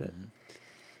started it.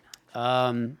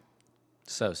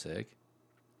 So sick.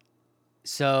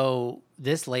 So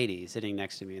this lady sitting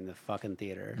next to me in the fucking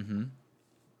theater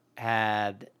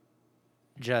had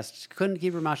just couldn't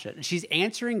keep her mouth shut. She's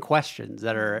answering questions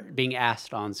that are being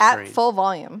asked on screen. At full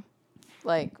volume.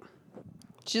 Like,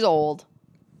 she's old.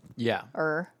 Yeah.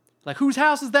 Like, whose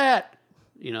house is that?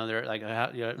 You know, they're like,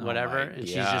 whatever. my And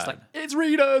she's just like, God. it's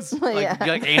Rita's. Like, Yeah.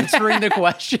 like answering the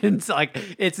questions. Like,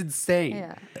 it's insane.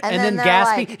 Yeah. And, And then then they're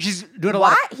gasping. like, She's doing a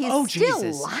lot What? of, He's oh, still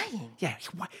Jesus. lying. Yeah,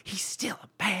 he's still a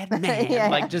bad man. Yeah.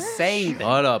 Like, just saying things.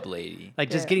 Shut up, lady. Like,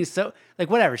 just Yeah. getting so,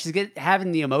 like, whatever. She's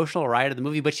having the emotional ride of the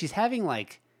movie, but she's having,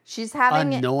 like, She's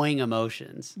having annoying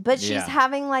emotions. But she's Yeah.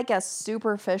 having like a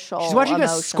superficial. She's watching a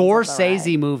emotions of the Scorsese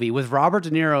right. movie with Robert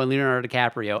De Niro and Leonardo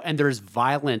DiCaprio, and there's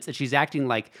violence, and she's acting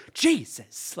like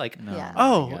Jesus, like Yeah.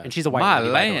 oh, God. and she's a white My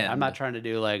lady. By the way. I'm land. not trying to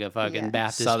do like a fucking Yeah.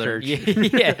 Baptist Southern-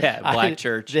 church, yeah, black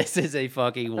church. This is a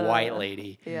fucking white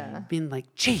lady, Yeah. being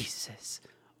like Jesus,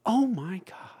 oh my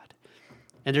God,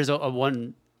 and there's a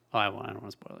one. Oh, I don't want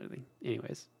to spoil anything.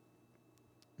 Anyways,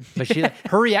 but she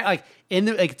her react like in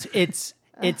the like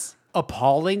it's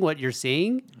appalling what you're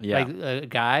seeing. Yeah. Like a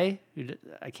guy who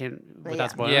I can't without Yeah.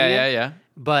 spoiling Yeah, it. yeah.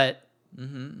 But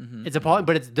it's appalling.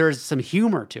 But there's some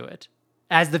humor to it,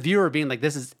 as the viewer being like,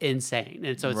 "This is insane,"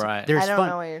 and so it's, Right. there's I don't fun.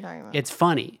 know what you're talking about. It's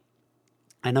funny.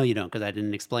 I know you don't because I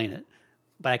didn't explain it,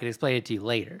 but I can explain it to you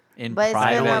later. In but it's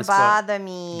private. gonna wanna spoil- bother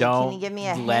me. Don't Can you give me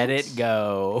a let hint? it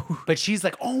go. But she's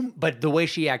like, "Oh," but the way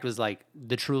she acted was like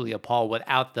the truly appalled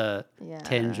without the Yeah.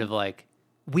 tinge of like.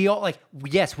 We all like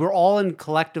yes, we're all in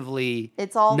collectively.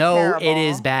 It's all no, terrible. it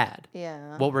is bad.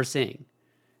 Yeah. What we're seeing,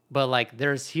 but like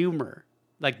there's humor.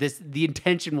 Like this, the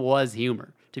intention was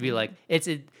humor to be like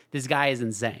this guy is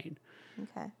insane.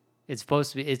 Okay. It's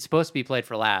supposed to be played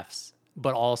for laughs,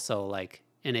 but also like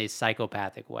in a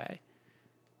psychopathic way.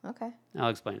 Okay. I'll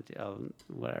explain it to you.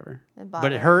 Whatever. It But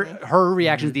bothered her me. her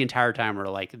reactions the entire time were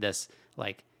like this,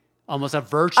 like almost a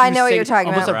virtue. I know what you're talking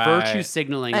almost about. a virtue Right.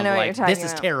 signaling I of know what like you're talking this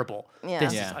is about. terrible. Yeah.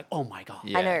 This Yeah. is like oh my God.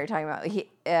 Yeah. I know what you're talking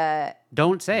about.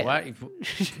 Don't say it. What?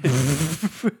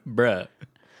 Bruh.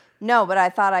 No, but I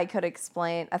thought I could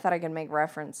explain. I thought I could make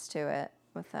reference to it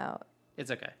without. It's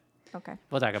okay. Okay.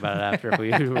 We'll talk about it after if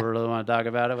we really want to talk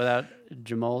about it without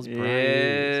Jamal's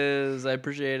brains. Yes, I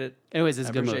appreciate it. Anyways, it's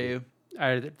I a good appreciate movie.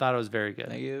 I thought it was very good.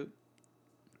 Thank you.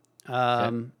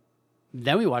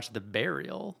 Then we watched The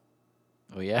Burial.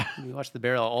 Oh yeah. We watched The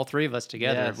Burial, all three of us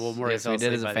together. Yes, Well, Maury yes, fell we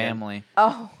did asleep as a by the end. family.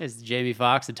 Oh, It's Jamie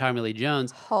Foxx and Tommy Lee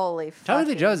Jones. holy fuck. Tommy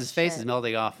Lee Jones' face is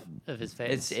melting off of his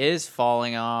face. It is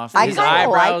falling off. I His kinda like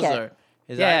eyebrows it. are.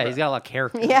 His yeah, eyebrow- he's got a lot of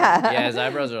character. Yeah. Yeah, his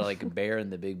eyebrows are like a bear in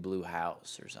the big blue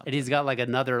house or something. And he's got like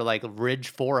another like ridge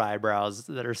 4 eyebrows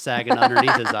that are sagging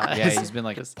underneath his eyes. Yeah, he's been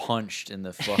like punched in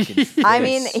the fucking face. I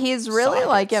mean, he's really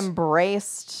like Sockets.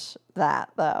 embraced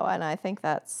that though, and I think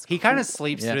that's He kind of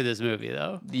sleeps Yeah. through this movie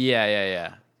though.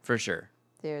 Yeah, for sure.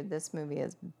 dude. This movie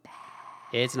is.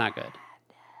 It's not good.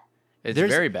 It's There's-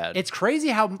 very bad. It's crazy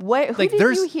how Wait, who like did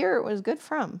there's you hear it was good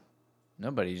from?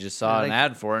 Nobody just saw Yeah, an like-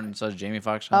 ad for it and saw Jamie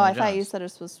Foxx. Oh, I thought you said it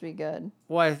was supposed to be good.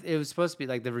 well, it was supposed to be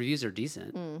like the reviews are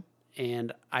decent,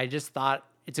 and I just thought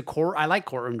it's a core. I like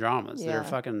courtroom dramas. They're Yeah.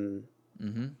 fucking.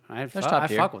 I That's top I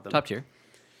tier. fuck with them. Top tier.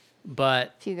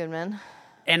 But Few good men.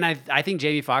 and I think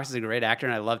Jamie Foxx is a great actor,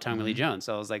 and I love Tommy Lee Jones.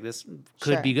 So I was like, this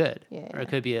could Sure. be good, Yeah, or yeah. it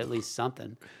could be at least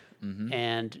something.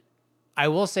 And I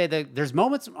will say that there's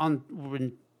moments on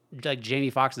when like Jamie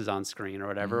Foxx is on screen or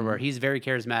whatever, where he's very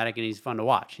charismatic and he's fun to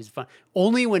watch. He's fun.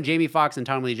 Only when Jamie Foxx and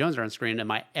Tommy Lee Jones are on screen am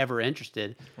I ever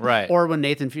interested. Right. Or when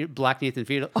Black Nathan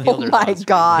Fielder. Oh my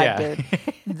god, Yeah. dude!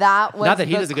 That was Not that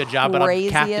he the does a good job, but I'm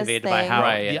craziest captivated by thing. how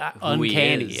Right. Who he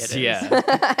uncanny is. it is.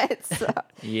 Yeah. It's,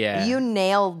 Yeah. You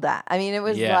nailed that. I mean, it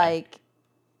was Yeah. like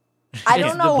I It's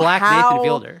don't the know Black how. Nathan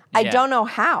Fielder. I Yeah. don't know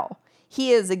how.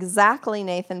 He is exactly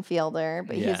Nathan Fielder,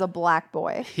 but he's Yeah. a black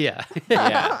boy. Yeah.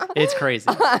 Yeah. It's crazy.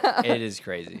 It is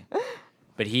crazy.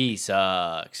 But he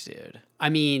sucks, dude. I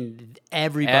mean,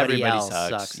 everybody else sucks,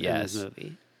 sucks in yes. this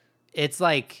movie. It's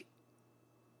like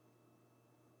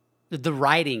the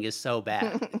writing is so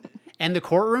bad. And the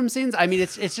courtroom scenes, I mean,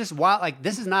 it's just wild. Like,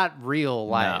 this is not real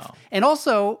life. No. And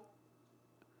also,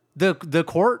 the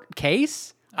court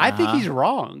case, I think he's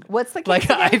wrong. What's the case Like,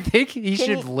 I again? think he Can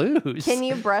should you- lose. Can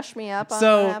you brush me up on what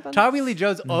So happened? Tommy Lee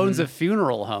Jones owns a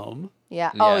funeral home,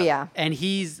 Yeah. Oh Yeah. yeah. and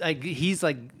he's like he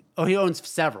owns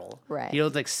several. Right. He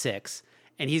owns like 6,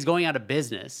 and he's going out of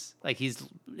business. Like, he's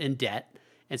in debt,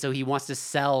 and so he wants to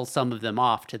sell some of them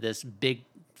off to this big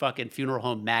fucking funeral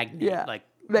home magnate, Yeah. like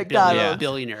McDonald's.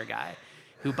 billionaire guy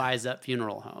who buys up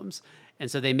funeral homes. And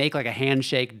so they make like a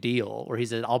handshake deal where he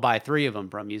said, "I'll buy 3 of them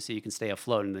from you so you can stay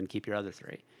afloat and then keep your other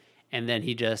 3." And then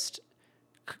he just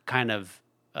kind of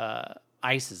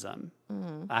ices them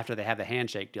after they have the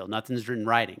handshake deal. Nothing's written in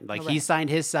writing. Like, he Right. signed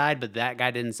his side, but that guy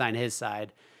didn't sign his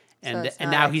side. And it's and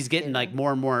not now he's getting executed. like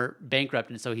more and more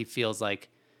bankrupted. So he feels like,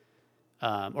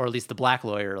 or at least the black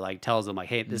lawyer like tells him like,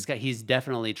 "Hey, this guy, he's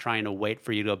definitely trying to wait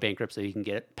for you to go bankrupt so he can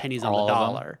get pennies on All the of them?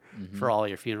 dollar for all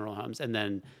your funeral homes." And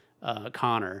then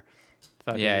Connor,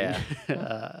 fucking, Yeah,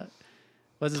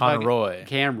 what's his Connor fucking- Roy.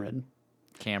 Cameron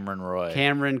Roy.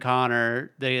 Cameron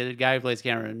Connor, the guy who plays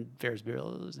Cameron, Ferris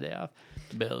Bueller's Day Off.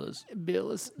 Bills.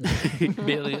 Billions.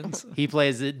 Billions. He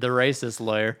plays the racist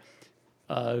lawyer,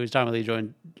 who's Tommy Lee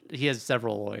Jones. He has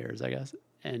several lawyers, I guess.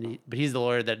 but he's the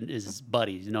lawyer that is his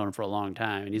buddy. He's known him for a long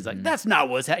time, and he's like, "That's not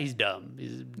what's he's dumb.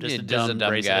 He's just a dumb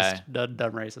racist, guy.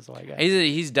 dumb racist white guy.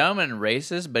 He's dumb and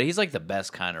racist, but he's like the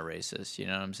best kind of racist. You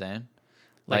know what I'm saying?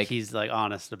 Like he's like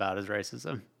honest about his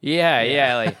racism.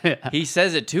 Yeah. Like he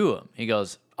says it to him. He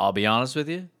goes, "I'll be honest with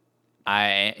you.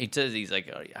 He says he's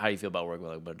like, how do you feel about working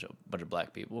with like a bunch of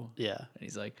black people?" Yeah, and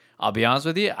he's like, "I'll be honest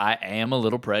with you. I am a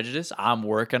little prejudiced. I'm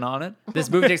working on it." this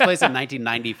movie takes place in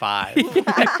 1995.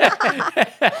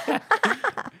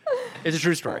 It's a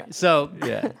true story. So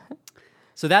Yeah.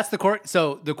 So that's the court.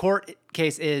 So the court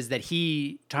case is that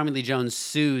Tommy Lee Jones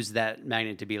sues that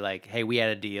magnate to be like, "Hey, we had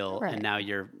a deal, Right. and now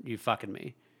you fucking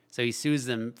me." So he sues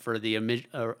them for the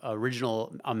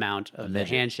original amount of the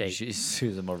handshake. She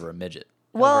sues him over a midget.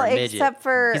 Well, over a midget. except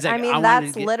for, He's like, I "I mean, wanted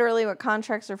that's to get-" literally what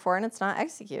contracts are for, and it's not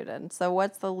executed. So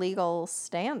what's the legal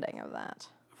standing of that?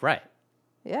 Right.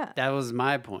 Yeah. That was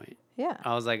my point. Yeah.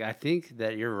 I was like, I think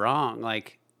that you're wrong.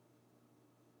 Like,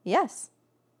 Yes.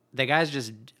 the guy's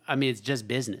just, I mean, it's just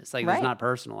business. Like, Right. it's not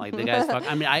personal. Like, the guy's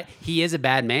I mean, he is a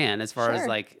bad man as far as Sure.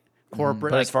 like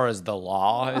corporate. But like, as far as the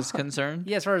law is concerned,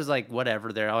 yeah, as far as like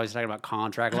whatever, they're always talking about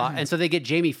contract law. And so they get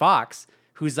Jamie Foxx,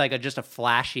 who's like just a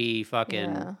flashy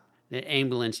fucking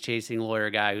ambulance chasing lawyer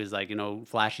guy who's like,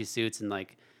 flashy suits and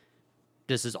like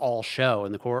this is all show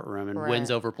in the courtroom and wins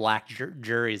Right. over black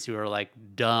juries who are like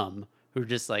dumb, who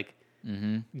just like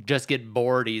just get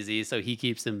bored easy. So he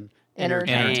keeps them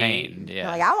entertained. Yeah.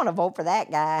 Like, I want to vote for that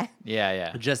guy.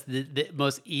 Yeah. Just the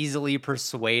most easily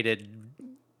persuaded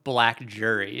black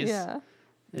juries. Yeah.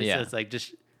 So it's like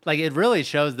just like it really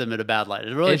shows them in a bad light.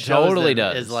 It really shows totally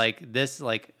them does. as like this,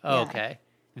 like Yeah.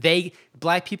 okay,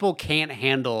 black people can't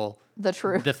handle The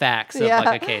truth. the facts of Yeah.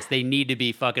 like a case. They need to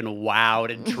be fucking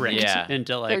wowed and tricked Yeah.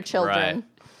 into like Their children. right.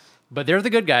 But they're the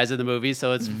good guys in the movie,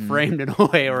 so it's framed in a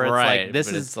way where it's Right, like this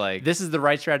but is it's like- this is the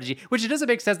right strategy. Which it doesn't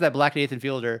make sense that Black Nathan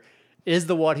Fielder is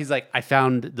the one. He's like, I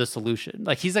found the solution.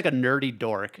 Like he's like a nerdy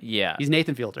dork. Yeah. he's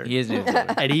Nathan Fielder. He is an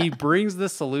influencer. And he brings the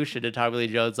solution to Tommy Lee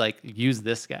Jones, like, use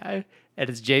this guy. And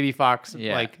it's Jamie Foxx,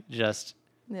 Yeah. like, just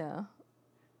Yeah.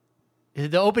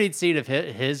 the opening scene of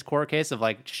his court case of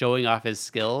like showing off his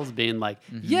skills, being like,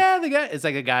 yeah, the guy. It's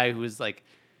like a guy who was like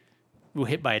who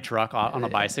hit by a truck on a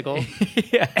bicycle.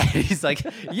 Yeah. And he's like,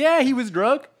 yeah, he was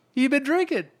drunk. He'd been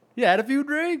drinking. He had a few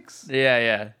drinks.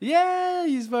 Yeah. Yeah,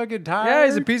 he's fucking tired. Yeah,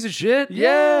 he's a piece of shit.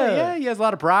 Yeah, he has a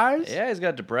lot of priors. Yeah, he's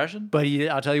got depression. But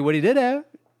I'll tell you what he did have.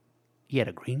 He had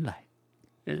a green light.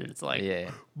 And it's like,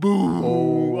 Yeah. boom.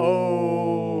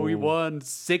 Oh, he won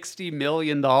 $60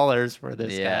 million for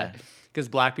this Yeah. guy. Because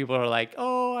black people are like,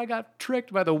 oh, I got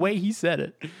tricked by the way he said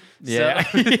it. Yeah.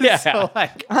 So, Yeah. so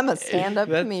like, I'm a stand-up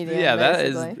comedian. Yeah, that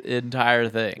is basically. the entire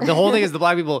thing. the whole thing is the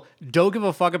black people don't give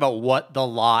a fuck about what the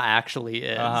law actually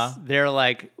is. Uh-huh. They're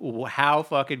like,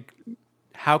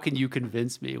 how can you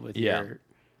convince me with Yeah. your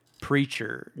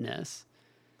preacherness?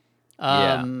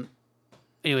 Yeah.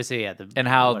 Anyway, so yeah. And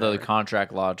how whatever. the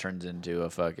contract law turns into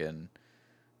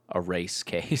a race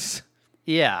case.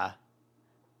 Yeah.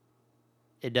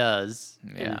 It does.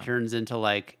 And Yeah. it turns into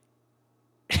like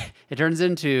it turns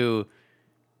into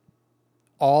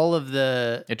all of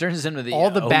the It turns into the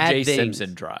All the bad O.J. things.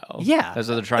 Simpson trial. Yeah. That's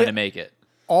what they're trying to make it.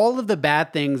 all of the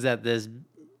bad things that this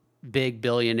big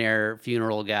billionaire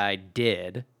funeral guy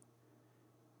did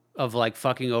of like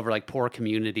fucking over like poor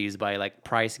communities by like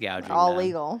price gouging all them.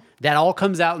 legal. That all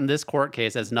comes out in this court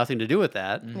case, has nothing to do with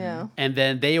that. Yeah. And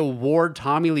then they award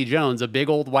Tommy Lee Jones, a big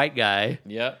old white guy,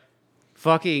 Yep.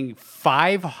 fucking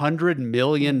 $500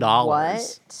 million. What?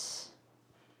 Is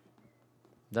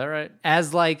that right?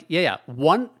 As like,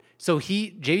 so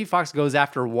Jamie Foxx goes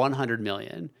after 100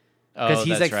 million. Because Oh,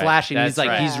 he's that's like right. flashing. That's He's like,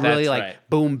 right. he's really That's like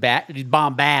right. he's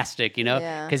bombastic, you know?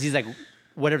 Yeah. Because he's like,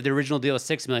 whatever the original deal was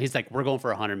 6 million. He's like, we're going for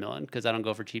 100 million because I don't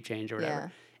go for cheap change or whatever. Yeah.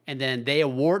 And then they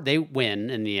win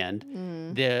in the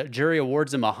end. The jury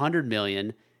awards them 100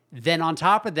 million. Then on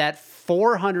top of that,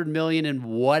 400 million in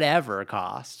whatever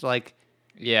cost. Like,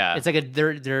 Yeah. it's like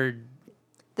they're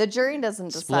The jury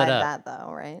doesn't Split decide up. that,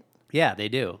 though, right? yeah, they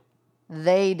do.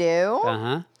 They do?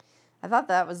 Uh-huh. I thought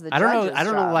that was the I don't know. judge's I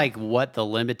don't know job. like what the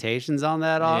limitations on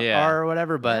that are, Yeah. or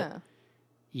whatever, but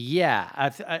Yeah.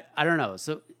 I don't know.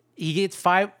 So he gets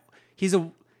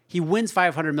he wins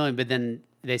 500 million, but then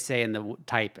they say in the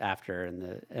type after in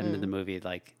the end of the movie,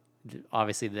 like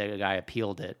obviously the guy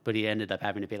appealed it, but he ended up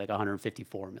having to pay like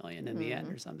 154 million in the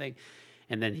end or something,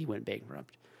 and then he went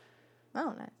bankrupt.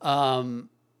 Oh, nice.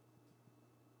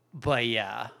 But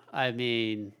yeah, I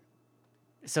mean,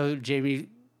 so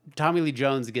Tommy Lee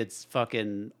Jones gets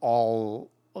fucking all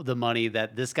the money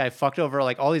that this guy fucked over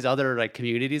like all these other like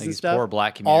communities Like and these stuff. poor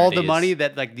black All the communities. money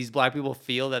that like these black people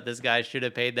feel that this guy should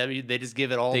have paid them, they just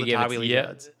give it all to Tommy Lee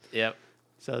Jones. Yep.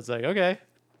 So it's like, okay.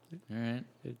 All right.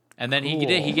 And then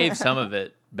he gave some of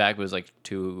it back. It was like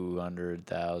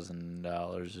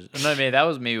 $200,000. No, I mean that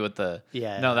was me with the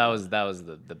that was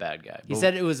the bad guy. He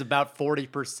said it was about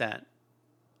 40%.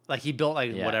 Like he built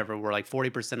like Yeah. whatever were like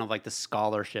 40% of like the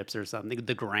scholarships or something,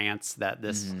 the grants that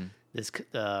this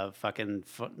fucking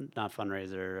not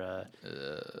fundraiser,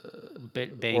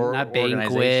 not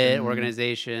banquet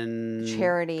organization,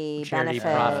 Charity benefit.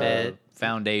 profit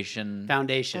foundation.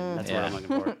 That's Yeah. what I'm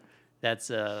looking for. That's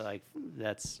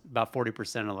about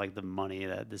 40% of like the money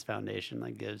that this foundation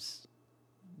like gives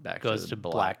Back goes the to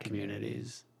black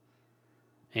communities.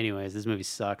 Anyways, this movie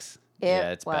sucks.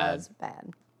 It's was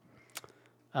bad.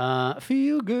 bad.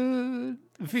 Feel good.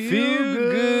 Feel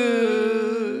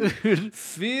good.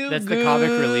 Feel That's good. the comic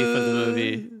relief of the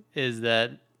movie is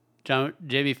that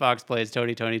Jamie Foxx plays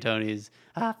Tony's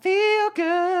I feel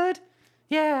good.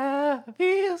 Yeah, it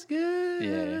feels good.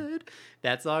 Yeah.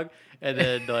 That song. And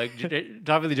then like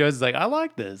Tommy Lee Jones is like, I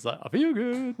like this. Like, I feel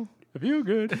good. I feel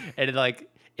good. And it, like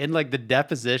in like the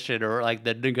deposition or like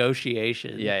the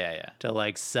negotiation to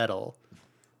like settle,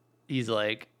 he's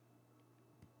like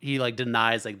he like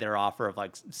denies like their offer of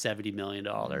like $70 million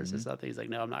or something. He's like,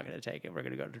 no, I'm not going to take it. We're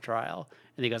going to go to trial.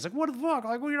 And he goes like, what the fuck?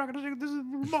 Like, well, you're not going to take it. This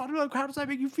is like, how does that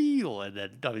make you feel? And then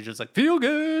Tommy's just like, feel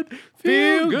good,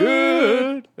 feel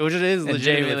good. Which it is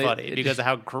legitimately funny because of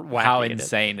how wacky how it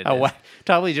insane is. it is.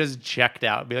 Tommy just checked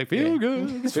out and be like, feel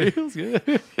good, feels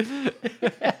good.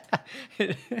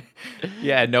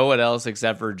 Yeah, no one else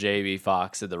except for Jamie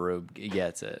Foxx in the room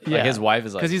gets it. Like his wife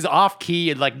is like, because he's off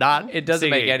key and like not. it doesn't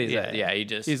make singing. any sense. Yeah, he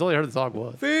just He's only heard the song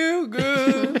once. feel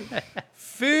good,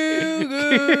 feel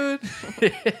good.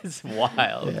 It's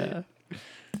wild. Yeah.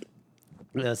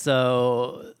 Yeah,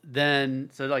 so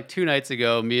like 2 nights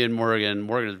ago, me and Morgan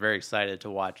was very excited to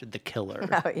watch The Killer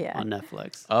Oh, yeah. on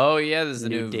Netflix. Oh yeah, this is the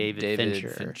New new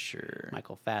David Fincher.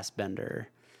 Michael Fassbender.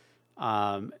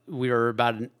 We were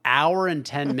about an hour and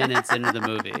 10 minutes into the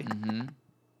movie.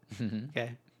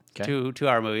 Okay.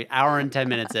 2-hour movie, hour and 10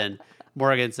 minutes in.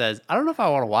 Morgan says, I don't know if I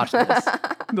want to watch this.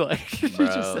 Like, she just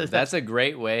Bro, says that's a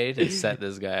great way to set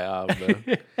this guy up, bro.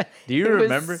 Do you He was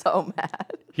remember? so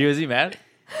mad. Was he mad?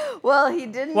 Well, he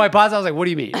didn't. Well, I paused. I was like, what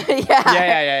do you mean?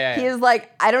 Yeah. He was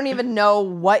like, I don't even know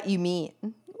what you mean.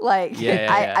 Like,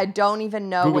 Yeah. I don't even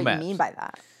know Google what Maps. you mean by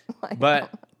that. Like,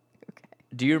 But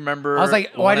do you remember? I was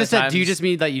like, one I of just the said, do you times- just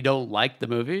mean that you don't like the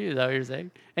movie? Is that what you're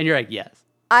saying? And you're like, yes.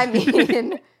 I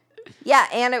mean, yeah,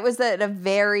 and it was at a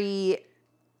very It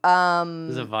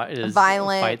was a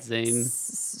violent fight scene.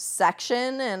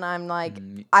 section, and I'm like,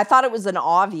 I thought it was an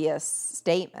obvious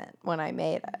statement when I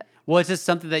made it. Well, it's just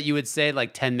something that you would say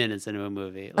like 10 minutes into a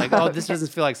movie. Like, oh, this doesn't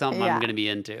feel like something Yeah. I'm going to be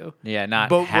into. Yeah, not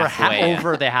But halfway. we're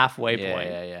over the halfway Yeah, point.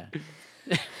 yeah.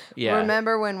 Yeah.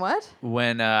 Remember when what?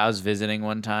 When I was visiting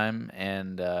one time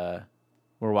and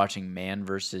we're watching Man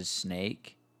versus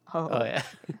Snake, Oh, yeah.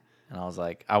 and I was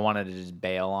like, I wanted to just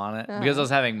bail on it because I was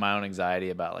having my own anxiety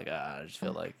about like, I just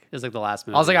feel like It was like the last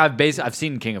movie. I was like, I've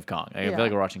seen King of Kong. I Yeah. feel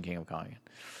like we're watching King of Kong again.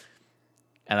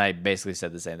 And I basically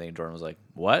said the same thing. Jordan was like,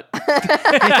 "What?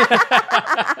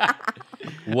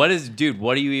 What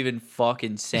are you even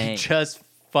fucking saying?" just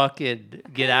fucking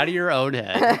get out of your own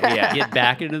head. Yeah. Get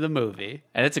back into the movie.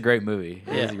 And it's a great movie.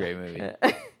 It is Yeah. a great movie.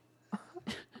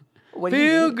 What do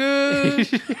you mean?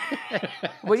 good.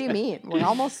 What do you mean? We're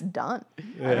almost done.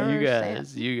 I don't understand.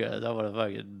 You guys, I want to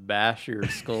fucking bash your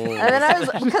skull. And then I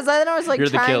was like You're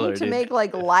the trying killer, to dude. make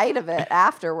like light of it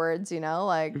afterwards, you know,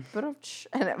 like,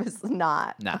 and it was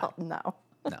not. Nah. No.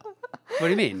 No. What do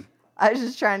you mean? I was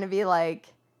just trying to be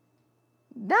like,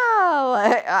 no,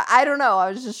 I don't know. I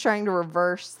was just trying to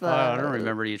reverse the. I don't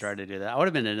remember you tried to do that. I would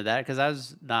have been into that because I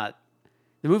was not.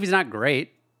 The movie's not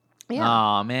great. Yeah.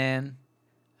 Aw, man.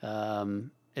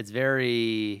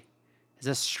 It's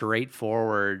a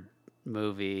straightforward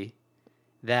movie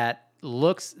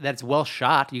that's well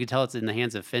shot. You can tell it's in the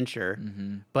hands of Fincher,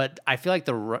 but I feel like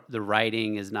the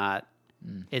writing is not.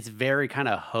 It's very kind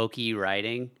of hokey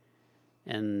writing,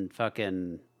 and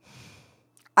fucking.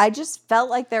 I just felt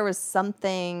like there was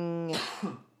something.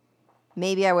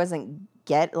 Maybe I wasn't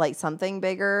something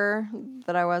bigger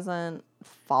that I wasn't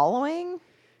following.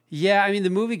 Yeah, I mean the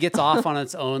movie gets off on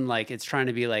its own, like it's trying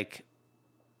to be like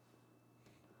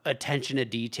attention to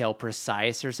detail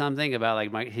precise or something about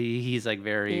like he's like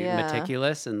very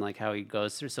meticulous and like how he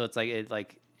goes through. So it's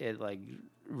like it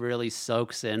really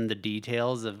soaks in the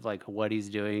details of like what he's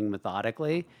doing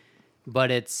methodically,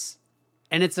 but it's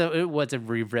a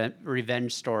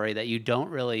revenge story that you don't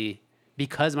really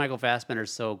because Michael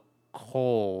Fassbender's so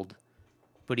cold,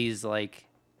 but he's like,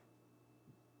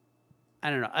 I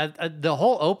don't know. The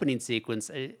whole opening sequence,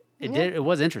 it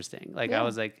was interesting. Like I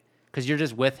was like, because you're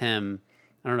just with him.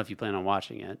 I don't know if you plan on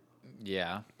watching it.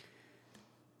 Yeah.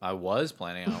 I was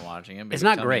planning on watching it. But It's you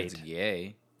not tell me great. It's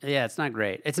yay. Yeah, it's not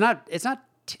great. It's not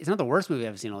the worst movie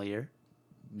I've seen all year.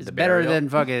 It's The better Burial? than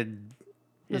fucking.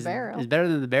 Burial. It's better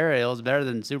than The Burial. It's better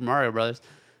than Super Mario Brothers.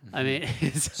 I mean,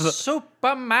 it's,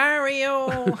 Super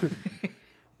Mario.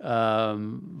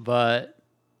 but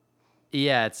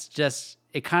yeah, it's just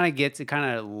it kind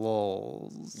of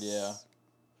lulls. Yeah.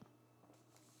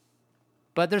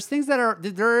 But there's things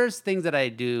that I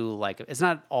do like. It's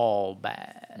not all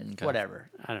bad. Okay. Whatever.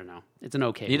 I don't know. It's an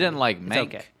okay. You didn't movie. like It's Mank.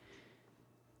 okay.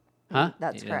 Huh?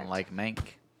 That's You correct. didn't like Mank.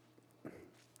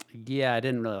 Yeah, I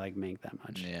didn't really like Mank that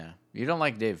much. Yeah. You don't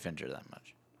like Dave Fincher that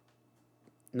much.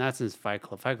 Not since Fight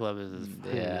Club. Fight Club is his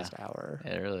finest hour.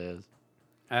 It really is.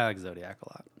 I like Zodiac a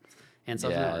lot. And so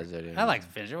Yeah, Zodiac. I like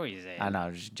Fincher. What are you saying? I know,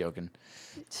 I'm just joking.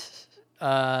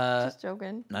 Just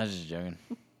joking. I was just joking.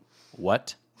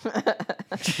 What?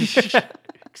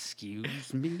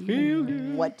 Excuse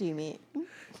me. What do you mean?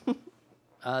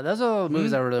 Those are all the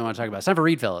movies I really want to talk about. It's time for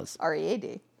Read, fellas.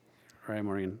 READ. All right,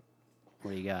 Morgan.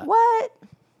 What do you got? What?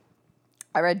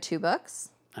 I read 2 books.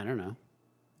 I don't know.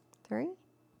 3?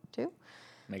 2?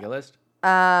 Make a list.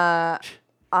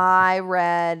 I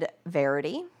read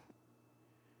Verity.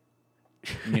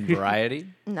 You mean Variety?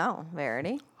 No,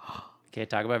 Verity. Okay,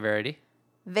 talk about Verity.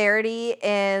 Verity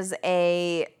is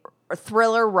a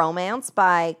thriller romance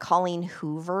by Colleen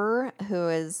Hoover, who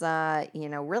is,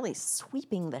 really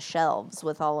sweeping the shelves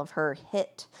with all of her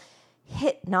hit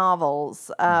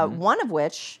novels. One of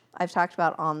which I've talked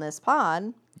about on this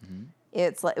pod.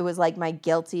 It was like my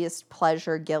guiltiest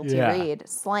pleasure, read.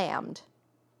 Slammed.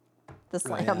 The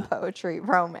slam poetry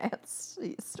romance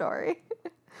story.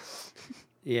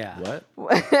 Yeah. What?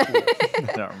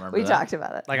 I don't remember. We that. talked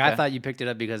about it. Like, I thought you picked it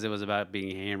up because it was about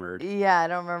being hammered, Yeah, I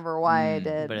don't remember why I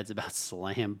did. but it's about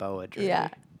slam poetry. Yeah.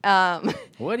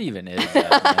 What even is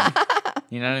that? Man?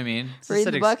 You know what I mean? It's Read just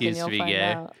an the book and excuse you'll to be find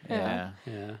gay. out. Yeah.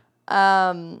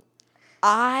 Yeah.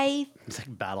 I It's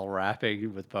like battle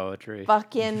rapping with poetry.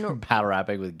 fucking Battle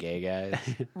rapping with gay guys.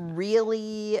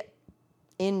 really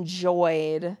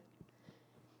enjoyed.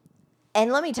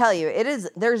 And let me tell you,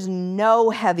 there's no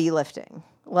heavy lifting.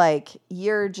 Like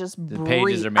you're just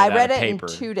pages are made I out read of it paper.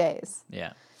 in 2 days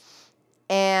Yeah.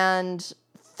 and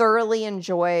thoroughly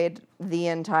enjoyed the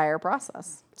entire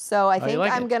process. So I think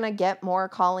like I'm it. going to get more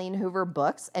Colleen Hoover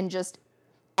books and just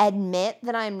admit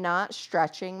that I'm not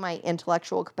stretching my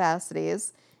intellectual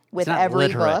capacities with It's not every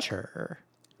book. literature.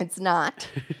 It's not.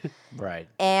 Right.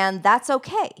 And that's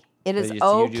okay. It is you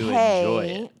do enjoy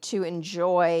okay it. to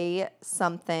enjoy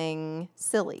something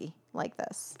silly like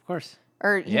this. Of course.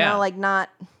 Or, Yeah. like not.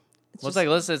 Well, it's like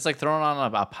listen, it's like throwing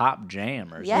on a pop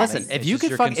jam or Yeah. something. Listen, if It's you just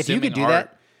could you're if you could do consuming art.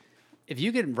 that, if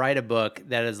you could write a book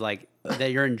that is like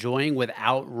that you're enjoying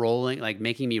without rolling, like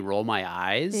making me roll my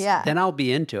eyes, Yeah. then I'll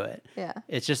be into it. Yeah.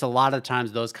 It's just a lot of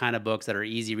times those kind of books that are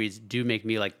easy reads do make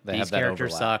me like They these have that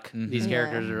characters overlap. suck. These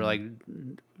characters are like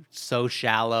so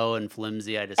shallow and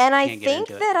flimsy. I just And I can't think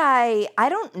get into that I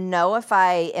don't know if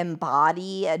I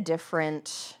embody a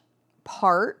different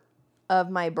part of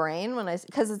my brain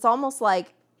because it's almost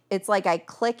like I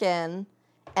click in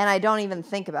and I don't even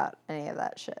think about any of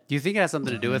that shit. Do you think it has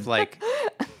something to do with like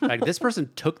this person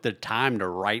took the time to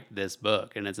write this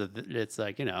book, and it's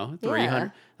like 300 Yeah.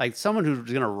 like someone who's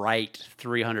gonna write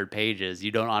 300 pages,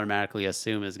 you don't automatically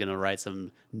assume is gonna write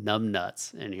some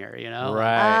numbnuts in here, Right.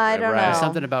 I don't right. know. There's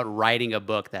something about writing a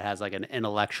book that has like an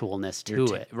intellectualness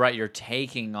to it. Right, you're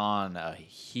taking on a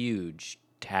huge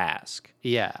task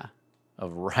Yeah,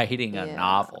 of writing a Yeah.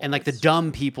 novel. and like the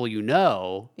dumb people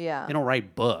Yeah. they don't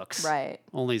write books. Right.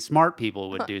 Only smart people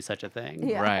would do such a thing.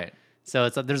 Yeah. Right. So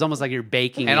it's there's almost like you're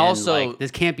baking And in, also- like,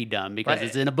 this can't be dumb because Right.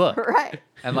 it's in a book. Right.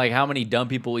 And like how many dumb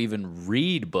people even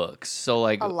read books? So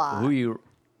like A lot.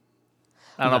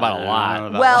 I don't know about a lot. I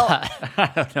don't know about Well, a lot.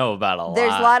 I don't know about a lot.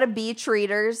 There's a lot of beach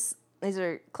readers. These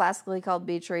are classically called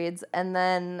beach reads. And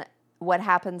then what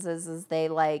happens is they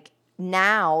like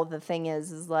now the thing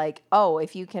is like, oh,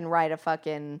 if you can write a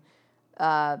fucking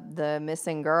the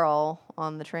missing girl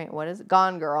on the train, what is it?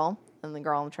 Gone Girl and the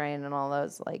girl on the train and all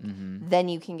those like then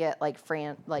you can get like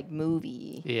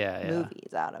movies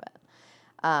out of it.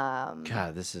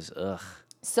 God, this is ugh.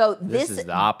 So This is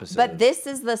the opposite But of- this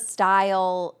is the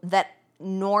style that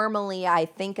normally I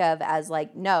think of as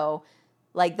like, no,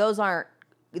 like those are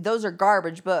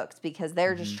garbage books because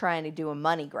they're just trying to do a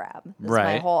money grab. That's my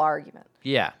Right. whole argument.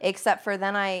 Yeah. Except for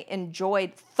then I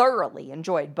thoroughly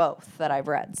enjoyed both that I've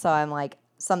read. So I'm like,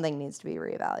 something needs to be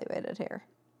reevaluated here.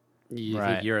 You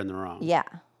Right. think you're in the wrong? Yeah,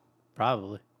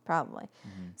 Probably. probably.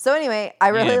 So anyway, I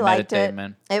really to liked meditate, it.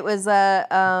 man. It was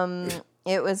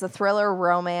a thriller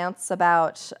romance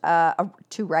about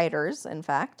two writers, in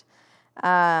fact.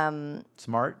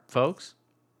 Smart folks.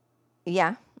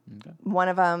 Yeah. Okay. One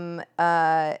of them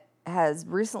has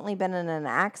recently been in an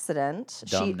accident.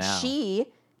 Dumb now. She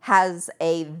has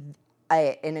an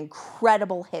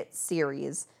incredible hit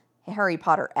series, Harry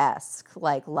Potter-esque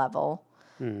like level.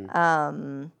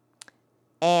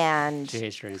 And She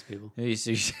hates trans people. You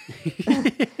see-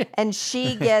 and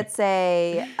she gets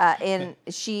it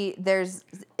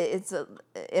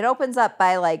opens up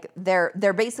by like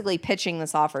they're basically pitching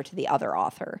this offer to the other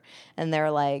author, and they're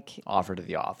like, Offer to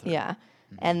the author. yeah,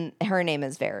 and her name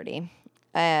is Verity.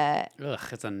 Ugh,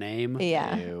 it's a name.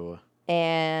 Yeah, Ew.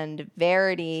 and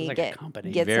Verity Sounds like a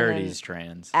company. gets Verity's in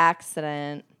trans. an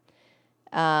accident.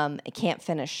 It can't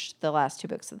finish the last two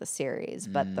books of the series,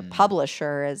 but the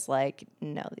publisher is like,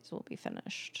 no, these will be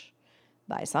finished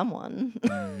by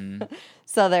someone.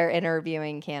 So they're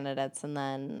interviewing candidates, and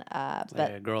then, Like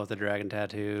but a girl with a dragon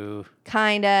tattoo.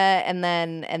 kinda, and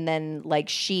then like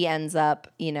she ends up,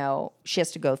 she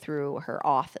has to go through her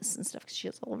office and stuff because she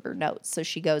has all of her notes. So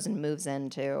she goes and moves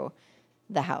into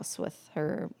the house with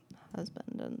her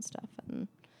husband and stuff, and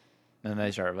And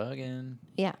they start fucking.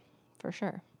 yeah, for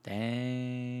sure. Is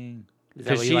Dang. that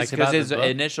Because what you liked about his the book?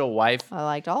 initial wife, I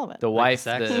liked all of it. the wife,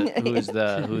 sex? who is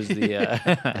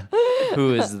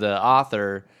the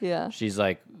author. Yeah. She's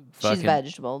like fucking. She's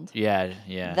vegetable. Yeah,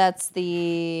 yeah. That's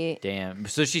the Damn.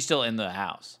 So she's still in the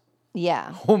house.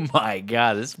 yeah. Oh my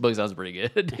god, this book sounds pretty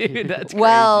good, dude. That's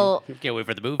Well, Can't wait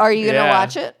for the movie. are you gonna Yeah.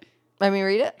 watch it? I mean,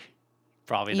 read it.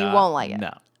 Probably You not. won't like crazy.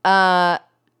 it. No.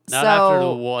 Not after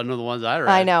So one of the ones I read.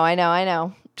 I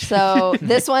know. So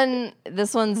this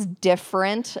one's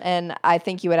different, and I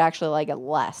think you would actually like it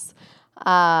less,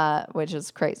 which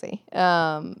is crazy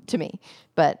to me,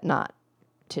 but not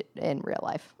in real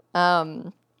life.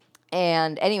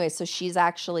 And anyway, so she's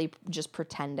actually just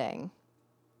pretending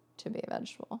to be a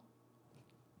vegetable.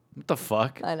 What the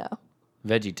fuck? I know.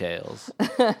 Veggie Tales.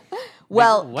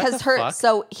 Well, what the because her. fuck?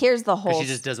 So here's the 'Cause whole. she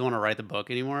just doesn't want to write the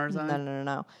book anymore or something?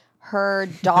 No. Her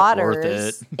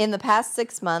daughters it. in the past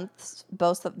 6 months,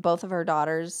 both of her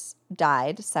daughters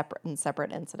died in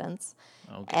separate incidents,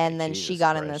 Okay, and then she Jesus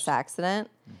got in Christ. this accident,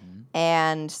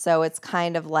 and so it's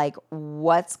kind of like,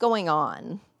 what's going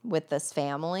on with this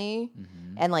family,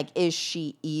 and like, is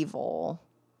she evil,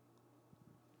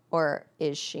 or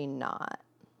is she not?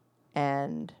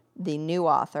 And the new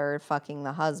author, fucking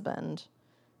the husband,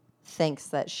 thinks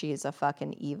that she's a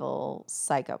fucking evil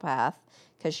psychopath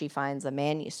because she finds a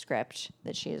manuscript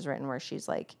that she has written where she's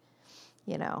like,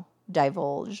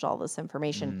 divulged all this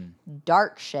information.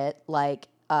 Dark shit, like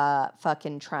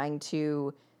fucking trying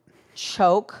to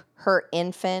choke her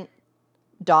infant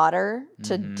daughter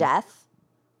to death.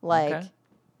 Like, Okay.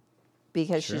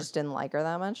 because she just didn't like her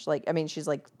that much. Like, I mean, she's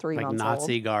like 3 Like months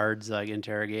Nazi old. guards like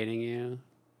interrogating you,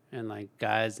 and like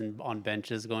guys on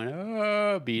benches going,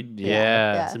 "Oh, beat."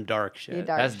 Yeah. Some dark shit.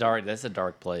 Dark That's shit. dark. That's a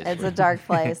dark place. It's a dark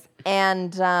place.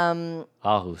 And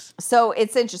Aarhus. so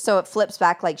it's interesting. So it flips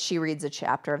back, like she reads a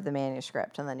chapter of the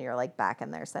manuscript, and then you're like back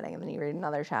in there sitting, and then you read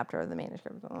another chapter of the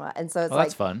manuscript. And so it's Well, like,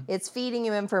 that's fun. it's feeding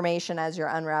you information as you're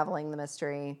unraveling the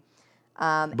mystery. Book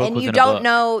And you within a don't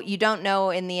book. know,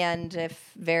 in the end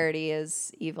if Verity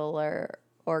is evil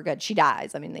or good. She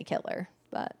dies. I mean, they kill her,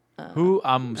 but Who?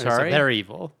 I'm So sorry. they're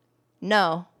evil,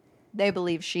 no, they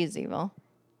believe she's evil.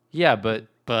 Yeah, but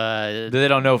but they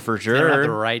don't know for they don't have the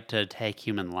sure. right to take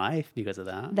human life because of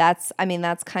that. That's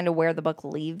kind of where the book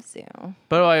leaves you.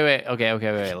 But wait. Okay.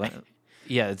 Wait.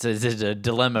 Yeah, it's a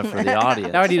dilemma for the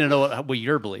audience. Now I need to know what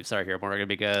your beliefs are here, Morgan,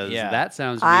 because Yeah. that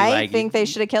sounds to me I like think they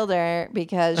should have killed her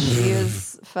because she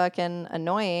was fucking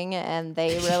annoying and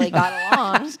they really got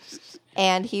along.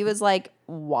 And he was like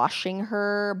washing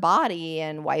her body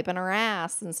and wiping her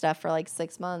ass and stuff for like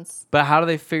 6 months. But how do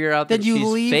they figure out that Then you she's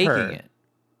leave faking her. it?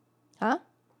 Huh?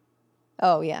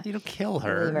 Oh, yeah. you don't kill Leave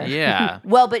her. her. Yeah.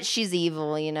 Well, but she's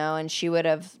evil, and she would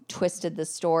have twisted the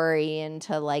story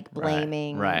into like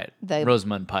blaming Right. the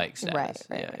Rosamund Pike status.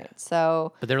 right. Yeah.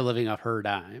 So But they're living off her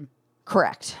dime.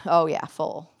 correct. Oh yeah,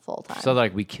 full time. So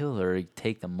like we kill her, we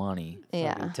take the money.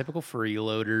 yeah. Fucking typical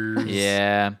freeloaders.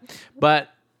 Yeah. But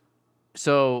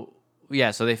so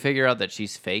they figure out that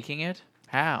she's faking it.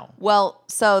 How? Well,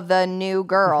 so the new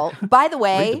girl. By the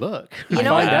way, Read the book. You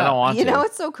know, I don't want you to. know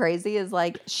what's so crazy is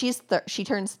like she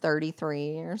turns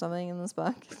 33 or something in this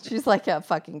book. She's like a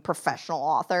fucking professional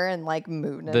author and like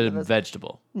moved The into this.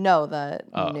 vegetable. No, the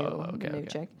Oh, new okay, the new okay.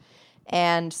 chick.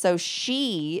 And so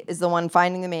she is the one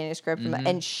finding the manuscript,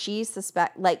 and she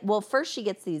first she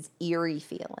gets these eerie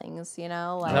feelings, you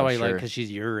know, Is that why you like? sure. Because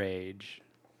she's your age.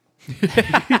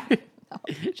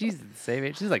 She's the same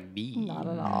age. She's like me. not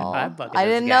at all. I'm fucking I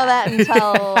this didn't know guy. that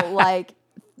until like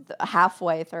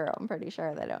halfway through. I'm pretty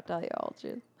sure they don't tell you how old she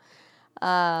is.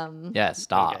 Yeah,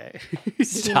 stop. Okay. He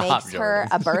Stop, makes her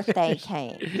Jordan. a birthday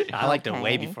cake. I liked it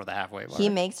way Okay. before the halfway mark. He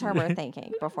makes her a birthday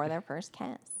cake before their first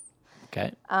kiss.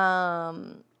 Okay.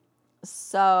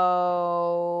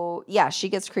 So yeah, she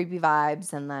gets creepy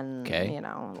vibes, and then Okay. you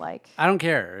know, like I don't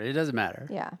care. It doesn't matter.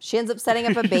 yeah, she ends up setting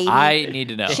up a baby. I need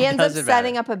to know. she ends up doesn't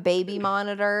setting matter. up a baby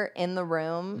monitor in the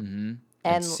room,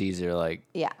 and and Caesar like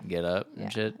yeah, get up and yeah,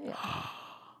 shit. yeah.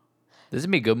 This is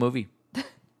gonna be a good movie.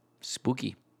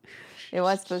 Spooky. It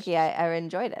was spooky. I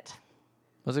enjoyed it.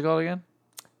 What's it called again?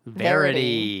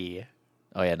 Verity.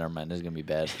 Oh yeah, never mind. This is gonna be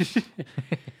bad.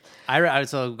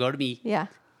 So go to me. Yeah.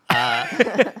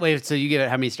 Wait, so you give it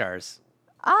how many stars?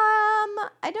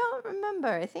 I don't remember.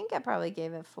 I think I probably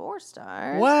gave it 4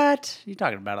 stars. What? You're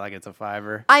talking about it like it's a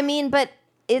 5-er. I mean, but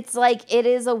it's like it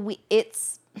is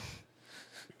it's.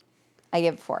 I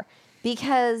give it 4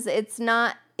 because it's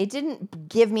not. It didn't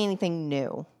give me anything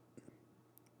new.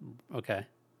 Okay.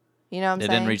 You know what I'm It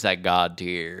saying? didn't reach that god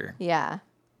tier. Yeah,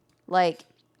 like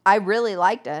I really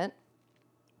liked it.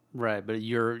 Right, but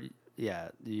you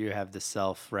have the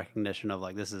self-recognition of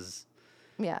like, this is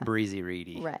Yeah. breezy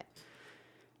reedy. Right.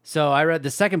 So I read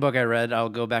the second book I read. I'll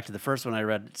go back to the first one I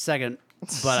read second,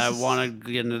 but I want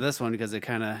to get into this one because it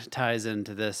kind of ties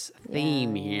into this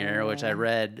theme here, which I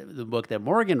read the book that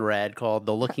Morgan read called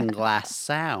The Looking Glass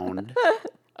Sound,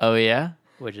 Oh yeah.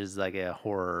 which is like a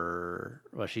horror.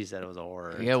 Well, she said it was a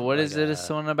horror. Yeah. What is it? This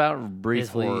one about? It's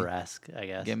Briefly, horror-esque, I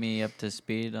guess. get me up to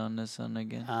speed on this one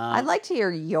again. I'd like to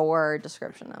hear your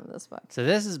description of this book. So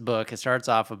this is book. It starts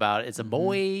off about it's a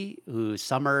boy who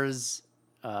summers.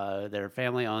 Their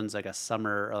family owns like a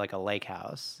summer or like a lake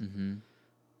house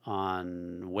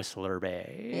on Whistler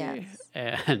Bay. Yes.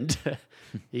 And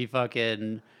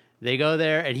they go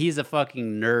there and he's a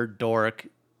fucking nerd dork.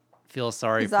 Feels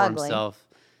sorry He's for ugly. himself.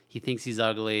 He thinks he's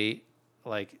ugly.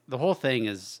 Like the whole thing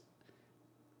is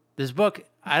this book.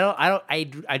 I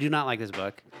do not like this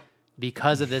book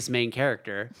because of this main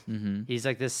character. He's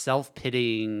like this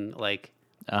self-pitying like.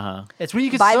 It's where you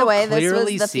can By so the way, this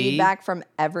clearly was the see. feedback from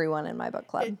everyone in my book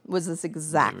club. Was this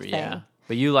exact Yeah. thing?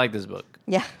 But you like this book.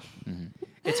 Yeah.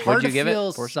 It's hard What'd to you give it?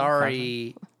 feel 4 stars?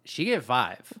 sorry. She gave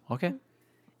 5. Okay.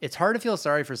 It's hard to feel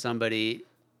sorry for somebody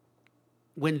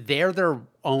when they're their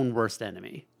own worst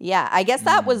enemy. Yeah, I guess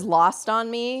that was lost on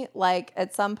me, like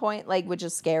at some point, like which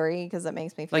is scary because it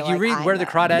makes me feel Like like you read I'm Where the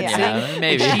that- Crawdads yeah. Sing.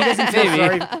 Maybe. She doesn't feel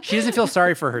sorry. She doesn't feel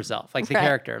sorry for herself, like the Right,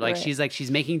 character. Like right.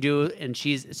 she's making do, and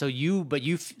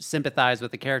you sympathize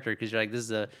with the character because you're like, this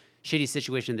is a shitty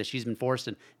situation that she's been forced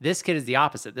in. This kid is the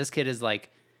opposite. This kid is like,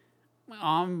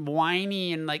 I'm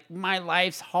whiny and like my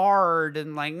life's hard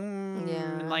and like,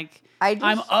 Yeah. like I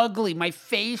I'm just- ugly. My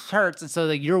face hurts, and so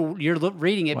like you're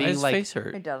reading it Why being his like, face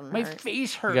hurt? It doesn't my hurt.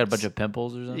 face hurts. You got a bunch of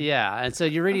pimples or something? yeah, and so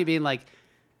you're reading it being like,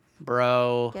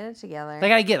 bro. Get it together.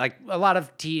 Like I get like a lot of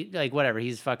like whatever,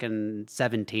 he's fucking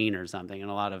 17 or something,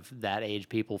 and a lot of that age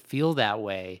people feel that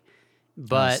way.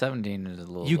 But 17 is a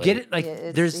little. you late. get it like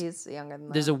Yeah, he's younger than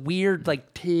there's that. a weird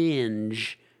like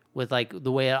tinge with like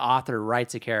the way an author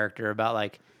writes a character about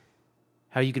like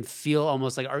how you can feel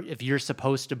almost like if you're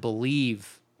supposed to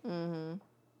believe,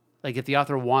 like if the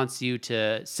author wants you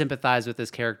to sympathize with this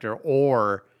character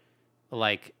or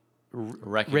like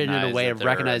written in a way that of they're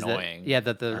recognize annoying.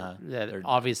 that They're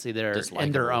obviously they're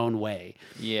in their dislikable. own way.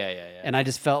 Yeah. And I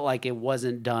just felt like it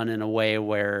wasn't done in a way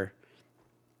where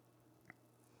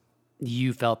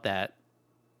you felt that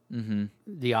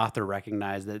the author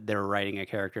recognized that they're writing a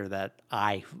character that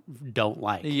I don't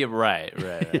like. Yeah,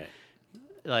 right.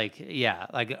 Like, yeah,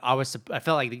 like I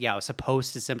felt like, yeah, I was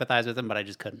supposed to sympathize with him, but I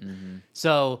just couldn't.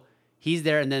 So he's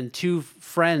there, and then 2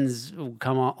 friends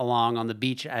come along on the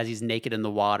beach as he's naked in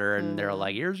the water, and they're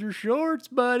like, "Here's your shorts,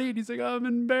 buddy." And he's like, "I'm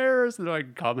embarrassed." And they're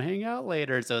like, "Come hang out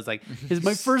later." So it's like, he's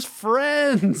my first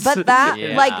friends. But that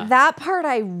Yeah. like that part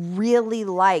I really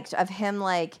liked of him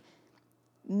like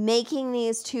making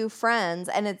these 2 friends,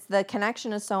 and it's the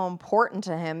connection is so important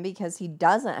to him because he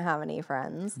doesn't have any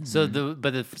friends. So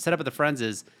the setup of the friends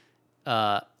is,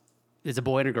 it's a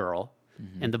boy and a girl,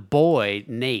 and the boy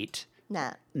Nathaniel,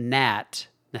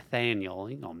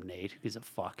 you know him Nate, who's a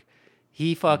fuck.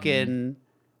 He fucking,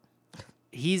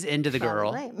 he's into the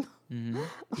girl. Name.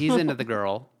 He's into the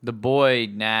girl The boy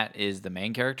Nat is the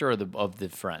main character, or of the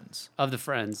friends. of the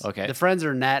friends. Okay. The friends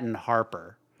are Nat and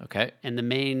Harper, Okay. and the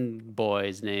main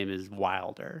boy's name is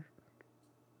Wilder.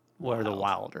 where the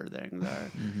wilder things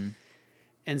are.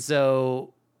 And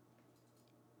so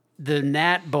the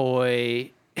Nat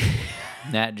boy,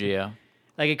 Nat Geo.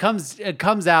 like it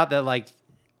comes out that like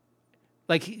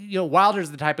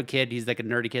Wilder's the type of kid, he's like a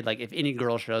nerdy kid. Like if any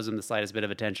girl shows him the slightest bit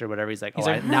of attention or whatever, he's like,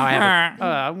 now I have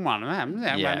I want to have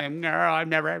my name girl. I've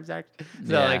never had sex.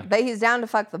 So like, But he's down to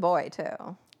fuck the boy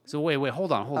too. so wait,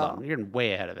 hold on. You're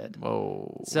way ahead of it.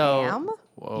 Whoa. So Damn.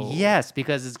 Whoa. yes,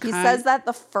 because it's He says that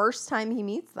the first time he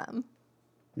meets them.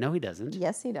 No, he doesn't.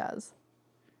 Yes, he does.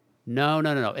 No.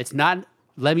 It's not.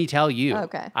 Let me tell you.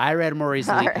 Okay. I read more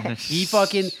recently. All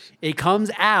right. It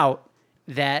comes out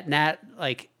that Nat's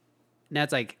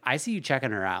like, I see you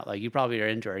checking her out. Like, you probably are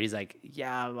into her. He's like,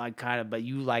 yeah, like kind of, but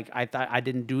you like, I thought I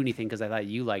didn't do anything because I thought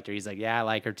you liked her. He's like, yeah, I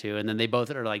like her too. And then they both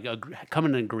are like, come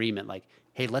in an agreement. Like,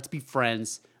 hey, let's be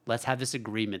friends. Let's have this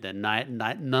agreement that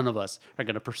none of us are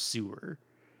going to pursue her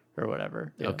or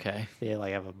whatever. Okay. They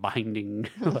like have a binding,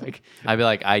 like, I'd be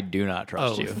like, I do not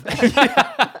trust Oh. you.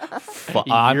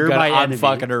 I'm enemy.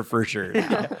 fucking her for sure.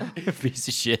 Piece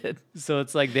of shit. so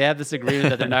it's like they have this agreement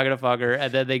that they're not going to fuck her,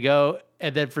 and then they go,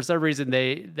 and then for some reason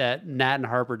that Nat and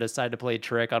Harper decide to play a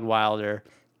trick on Wilder.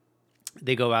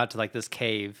 They go out to like this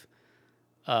cave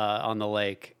on the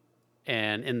lake,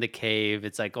 and in the cave,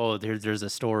 it's like, oh, there's a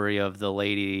story of the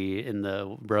lady in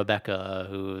the Rebecca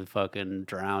who fucking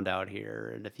drowned out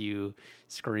here, and if you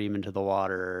scream into the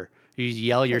water, you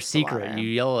yell your Kiss the secret, water. you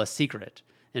yell a secret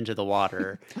into the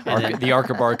water, and then, The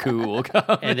Arkabarku will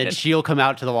come. and then she'll come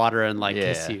out to the water and like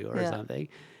kiss Yeah. you or Yeah. something.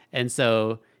 And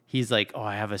so he's like, oh,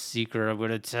 I have a secret I'm going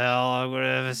to tell. I'm going to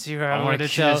have a secret I'm going to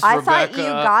tell. kiss I thought you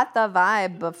Rebecca. got the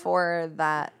vibe before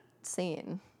that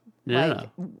scene. No.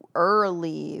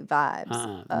 Early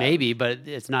vibes. Maybe, but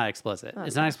it's not explicit.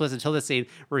 It's not explicit until the scene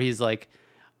where he's like,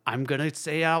 I'm going to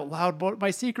say out loud what my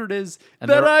secret is, And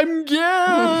that they're- I'm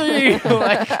gay.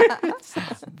 Like,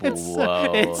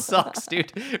 Whoa. it sucks,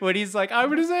 dude. When he's like, I'm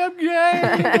going to say I'm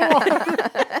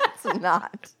gay. It's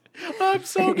not. I'm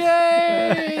so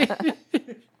gay.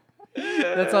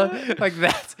 That's all. Like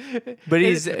that's. But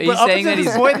he's up saying until that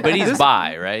this point, but he's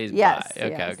bi, right? He's Yes, bi. Okay,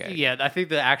 yes. okay. Yeah, I think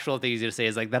the actual thing he's gonna say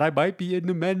is like that I might be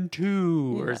into men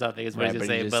too, or something. Is what Right, he's but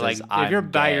gonna he say. just But like, says, if you're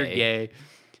 "I'm bi, you're gay." gay.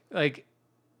 Like,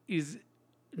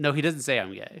 no, he doesn't say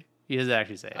I'm gay. He doesn't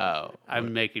actually say it. Oh.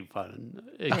 I'm making fun.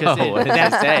 Oh, what did he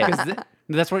say?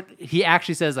 That's what he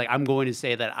actually says. Like, I'm going to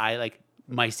say that I like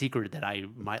my secret that I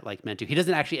might like men too. He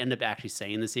doesn't actually end up actually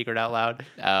saying the secret out loud.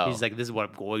 Oh. He's like, this is what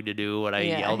I'm going to do when I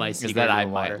Yeah. yell my Is secret. Is that into I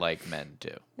the might water. like men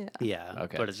too. Yeah.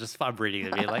 Okay. But it's just fun reading it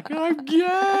and being like, I'm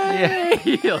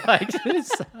gay. Like,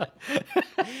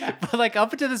 but like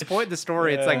up to this point in the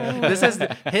story, it's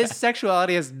like his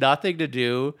sexuality has nothing to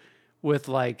do with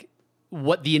like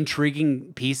what the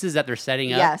intriguing pieces that they're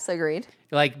setting up. Yes, agreed.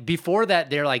 Like before that,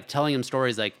 they're like telling him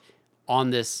stories like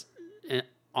on this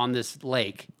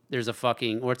lake. There's a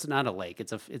fucking, or it's not a lake.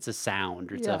 It's a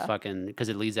sound. Or it's a Yeah. fucking, because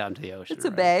it leads out into the ocean. It's a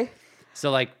right? bay.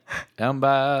 So like, Down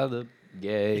by the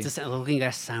gay. it's a sound, looking at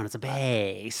a sound. It's a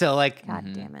bay. So like, God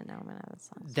damn it. No, I'm going to have this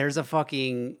song. there's a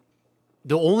fucking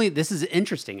this is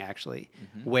interesting actually,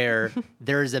 where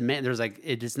there's a man, there's like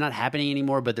it's not happening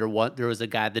anymore, but there was a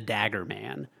guy, the Dagger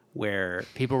Man, where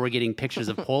people were getting pictures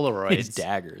of Polaroids. His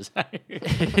daggers.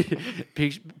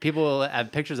 People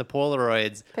have pictures of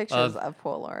Polaroids. Pictures of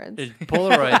Polaroids.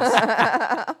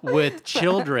 Polaroids with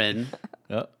children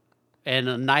Oh, and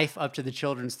a knife up to the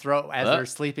children's throat as they're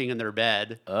sleeping in their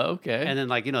bed. okay. And then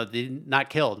like, they're not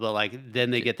killed, but like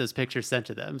then they get those pictures sent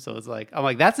to them. So it's like, I'm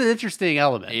like, that's an interesting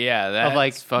element. yeah, that's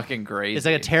like- fucking crazy. It's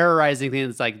like a terrorizing thing.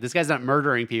 It's like, this guy's not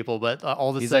murdering people, but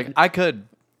all of a He's sudden, like, I could.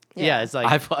 yeah, it's I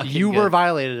like fucking you were could.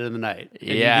 violated in the night. And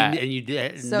Yeah. you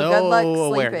did So no good luck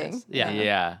awareness. sleeping. Yeah.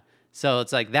 Yeah. So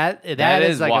it's like that That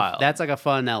is is like wild. that's like a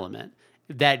fun element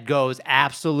that goes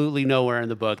absolutely nowhere in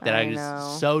the book. That I I just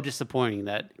know. so disappointing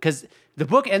that because the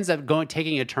book ends up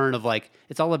taking a turn of like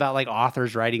it's all about like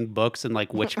authors writing books and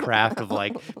like witchcraft of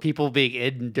like people being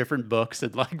in different books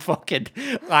and like fucking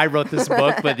I wrote this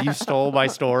book but you stole my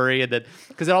story, and then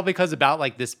because it all becomes about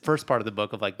like this first part of the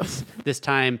book of like this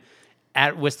time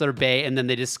at Whistler Bay, and then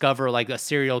they discover like a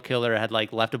serial killer had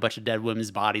like left a bunch of dead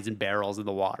women's bodies in barrels in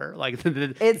the water. Like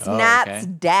It's Oh, Nat's okay.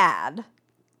 dad.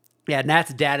 yeah,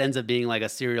 Nat's dad ends up being like a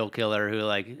serial killer who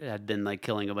like had been like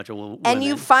killing a bunch of women. And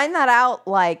you find that out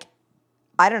like,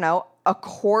 I don't know, a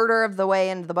quarter of the way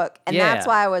into the book. And Yeah. that's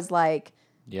why I was like,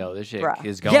 Yo, this shit Bruh.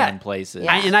 is going Yeah. places.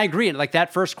 Yeah. And I agree. Like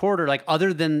that first quarter, like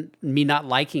other than me not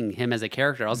liking him as a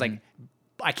character, I was like,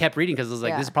 I kept reading because I was like,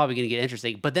 Yeah. this is probably going to get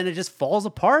interesting. But then it just falls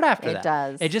apart after It that.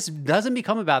 does. It just doesn't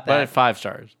become about But that. at 5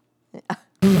 stars.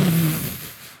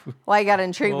 why you got to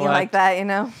intrigue me What? like that, you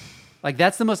know? Like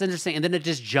that's the most interesting, and then it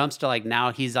just jumps to like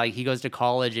now he's like he goes to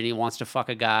college and he wants to fuck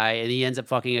a guy and he ends up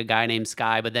fucking a guy named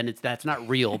Sky, but then that's not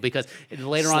real because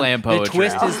later Slam on poetry. the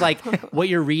twist is like what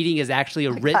you're reading is actually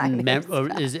a written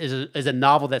is a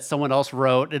novel that someone else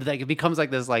wrote. And like it becomes like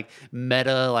this like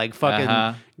meta like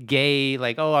fucking gay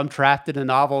like oh I'm trapped in a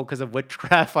novel because of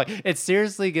witchcraft. Like it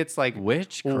seriously gets like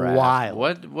Witchcraft.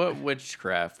 wild. What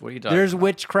witchcraft? What are you talking There's about?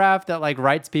 witchcraft that like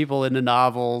writes people into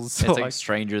novels. It's So, like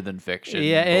stranger than fiction.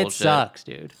 yeah, it bullshit. sucks,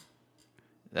 dude.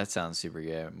 That sounds super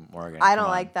gay, Morgan. I come don't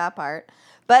on. like that part.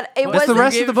 But it What's wasn't. the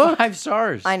rest of the book? 5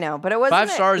 stars. I know, but it wasn't.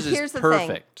 5 stars is here's the thing.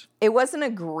 perfect. It wasn't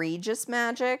egregious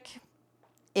magic.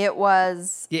 It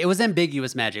was. Yeah, it was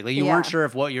ambiguous magic. Like you Yeah. weren't sure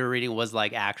if what you were reading was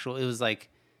like actual. It was like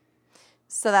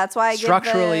So that's why I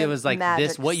structurally give it was like magic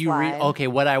this. What you read? slide. Okay,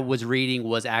 what I was reading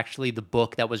was actually the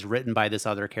book that was written by this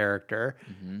other character,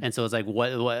 and so it's like what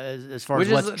as far Which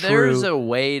as what's is true. there's a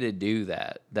way to do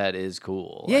that. That is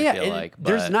cool. Yeah, I yeah. feel like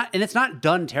there's but- not, and it's not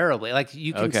done terribly. Like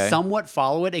you can Okay. somewhat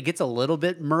follow it. It gets a little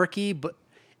bit murky, but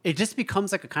it just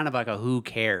becomes like a kind of like a who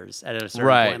cares at a certain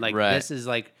Right, point. Like right. this is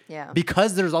like Yeah.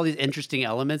 because there's all these interesting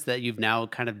elements that you've now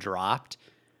kind of dropped.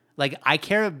 Like I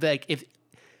care like if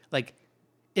like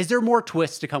is there more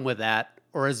twists to come with that,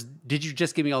 or did you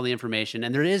just give me all the information?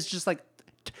 And there is just like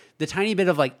the tiny bit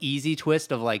of like easy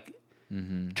twist of like.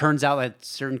 Turns out that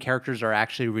certain characters are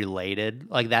actually related.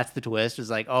 Like that's the twist. Is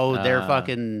like, oh, they're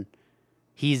fucking.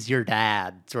 He's your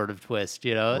dad, sort of twist.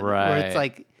 You know, Where Right. it's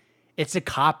like, it's a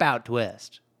cop out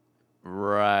twist.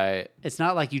 right. It's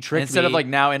not like you tricked Instead me. of like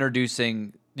now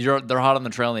introducing, they're hot on the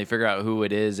trail and they figure out who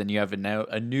it is, and you have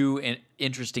a new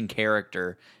interesting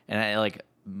character, and I like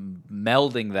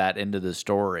melding that into the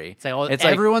story. It's like, oh,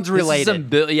 everyone's this is related.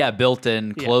 some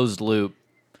built-in closed loop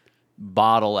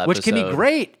bottle episode, which can be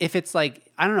great if it's like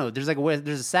I don't know. There's like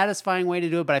there's a satisfying way to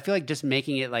do it, but I feel like just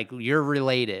making it like you're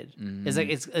related is like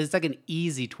it's like an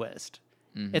easy twist.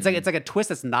 It's like a twist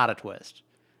that's not a twist.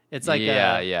 It's like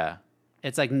yeah.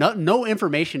 It's like no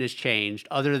information has changed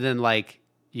other than like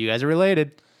you guys are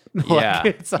related. Like, Yeah,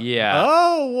 it's like, yeah.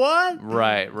 Oh, what?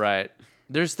 Right.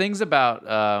 There's things about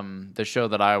the show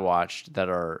that I watched that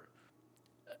are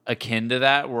akin to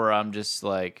that, where I'm just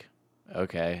like,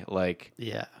 okay, like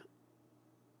Yeah.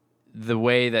 the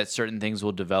way that certain things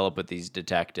will develop with these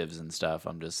detectives and stuff.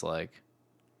 I'm just like,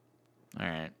 all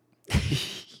right,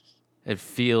 it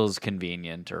feels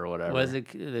convenient or whatever. Was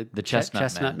it the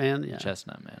Chestnut Man? Yeah.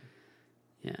 Chestnut Man.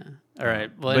 Yeah. All right.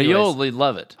 Well, But anyways, you'll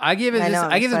love it. I give it. I This, know,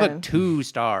 I'm I give this book excited. 2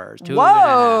 stars. 2.5.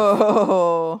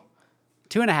 Whoa.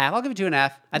 2.5. I'll give it 2.5.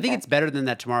 I think Okay. it's better than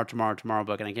that Tomorrow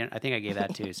book, and I think I gave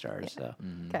that 2 stars. So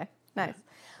Okay. Nice.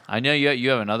 I know you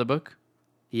have another book.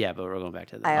 yeah, but we're going back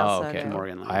to I that. also Oh, okay. do.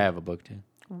 Morgan. I have a book too.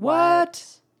 What?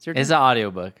 It's your It's turn. an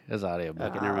audiobook. It's an audiobook.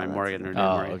 Okay, never mind. that's Morgan. Or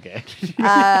Oh, Morgan. okay.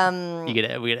 We get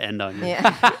to end on you.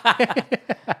 Yeah.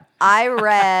 I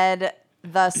read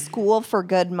The School for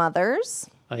Good Mothers.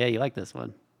 Oh yeah, you like this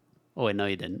one. Oh wait, no,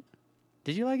 you didn't.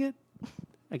 Did you like it?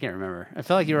 I can't remember. I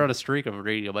felt like you were on a streak of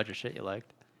reading a bunch of shit you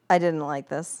liked. I didn't like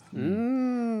this. I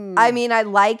mean, I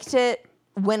liked it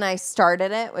when I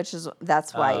started it,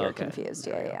 that's why Oh, you're okay. confused.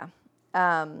 There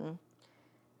Yeah.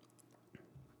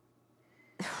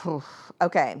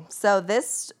 Okay, so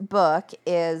this book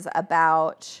is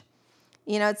about,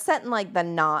 it's set in like the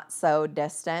not so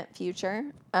distant future.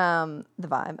 The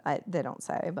vibe, they don't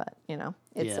say, but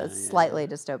it's Yeah, slightly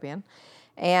dystopian.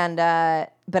 And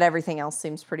but everything else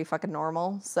seems pretty fucking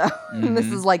normal. So this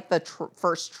is like the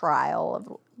first trial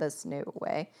of this new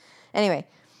way. Anyway,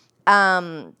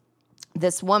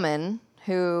 this woman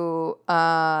who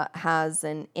has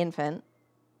an infant.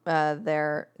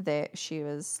 She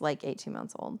was like 18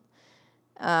 months old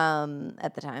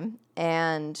at the time,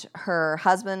 and her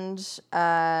husband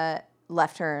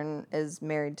left her and is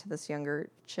married to this younger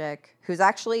chick who's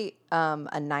actually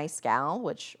a nice gal,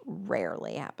 which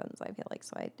rarely happens, I feel like.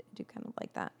 So I do kind of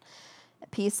like that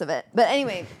piece of it. But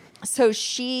anyway, so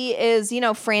she is,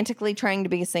 frantically trying to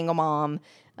be a single mom.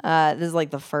 This is like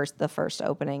the first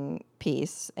opening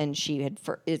piece, and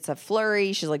it's a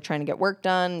flurry. She's like trying to get work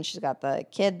done. She's got the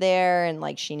kid there, and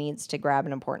like she needs to grab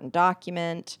an important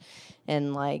document,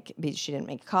 and like she didn't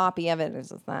make a copy of it.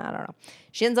 I don't know.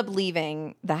 She ends up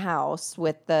leaving the house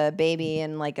with the baby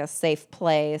in like a safe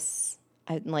place,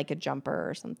 like a jumper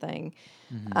or something,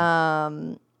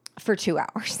 for 2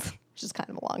 hours, which is kind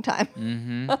of a long time.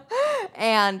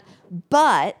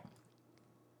 But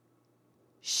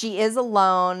she is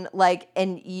alone, like,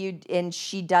 and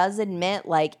she does admit,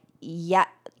 like,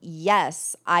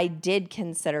 yes, I did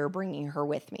consider bringing her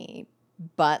with me,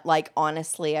 but like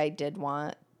honestly, I did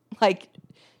want like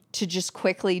to just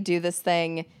quickly do this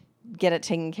thing get it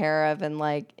taken care of and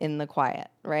like in the quiet,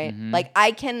 right? Mm-hmm. Like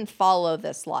I can follow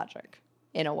this logic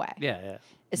in a way. Yeah.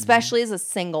 Especially as a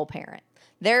single parent.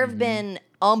 There have been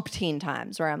umpteen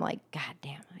times where I'm like, God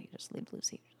damn, I just leave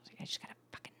Lucy. I just gotta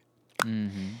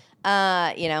fucking,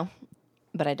 you know,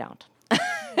 but I don't.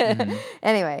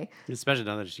 Anyway, Especially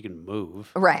now that she can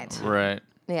move. right, Right.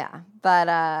 yeah, but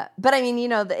I mean, you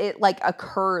know, it like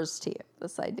occurs to you,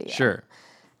 this idea, Sure.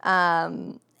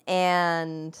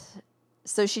 and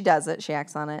so she does it. She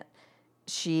acts on it.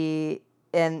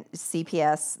 And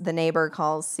CPS, the neighbor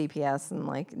calls CPS, and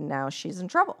like now she's in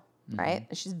trouble, right?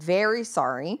 And she's very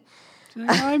sorry. She's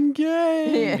like, I'm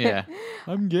gay. Yeah.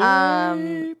 I'm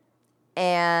gay.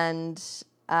 And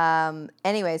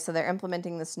anyway, so they're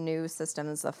implementing this new system.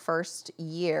 It's the first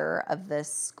year of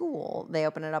this school. They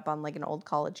open it up on like an old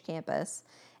college campus,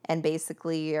 and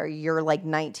basically you're like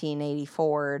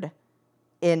 1984'd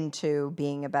into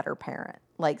being a better parent.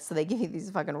 Like, so they give you these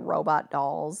fucking robot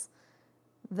dolls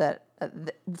that,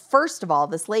 first of all,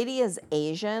 this lady is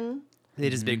Asian. They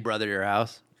just big brother your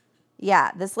house.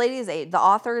 Yeah, this lady is the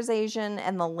author is Asian,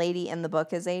 and the lady in the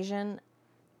book is Asian.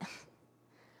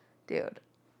 Dude,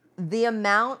 the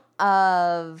amount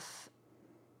of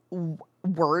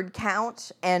word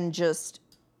count and just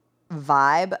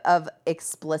vibe of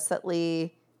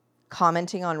explicitly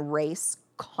commenting on race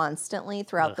constantly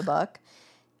throughout the book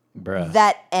Bruh.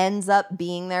 that ends up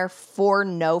being there for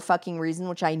no fucking reason,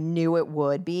 which I knew it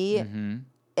would be.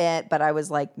 But I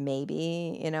was like,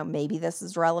 maybe this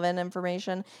is relevant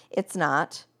information. It's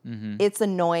not. It's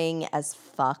annoying as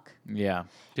fuck. Yeah.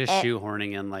 Just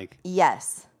shoehorning in like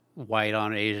Yes. white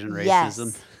on Asian Yes.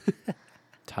 racism.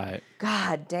 Tight.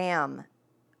 God damn.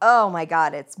 Oh my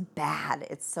God, it's bad.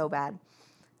 It's so bad.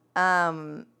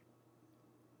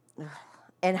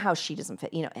 And how she doesn't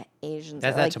fit. You know, Asians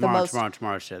That's are that like the most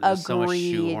tomorrow shit. There's so much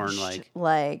shoehorn egregied,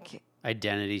 like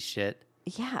identity shit.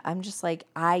 yeah, I'm just like,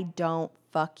 I don't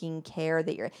fucking care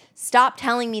that you're. Stop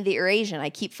telling me that you're Asian.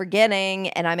 I keep forgetting,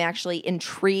 and I'm actually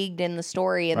intrigued in the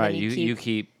story. And Right. then You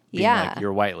keep being Yeah. like, you're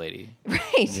a white lady.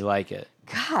 right. You like it.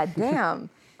 God damn.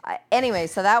 Anyway,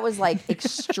 so that was like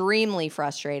extremely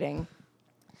frustrating.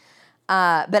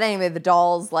 But anyway, the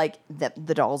dolls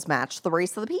the dolls match the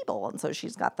race of the people, and so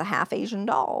she's got the half Asian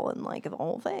doll and like the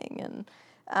whole thing.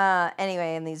 And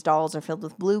anyway, and these dolls are filled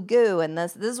with blue goo, and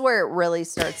this is where it really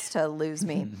starts to lose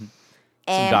me.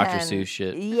 Some Dr. Seuss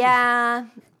shit. Yeah,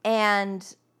 and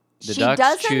The she ducks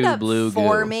does chew end up blue goo.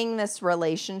 forming this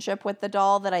relationship with the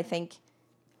doll that I think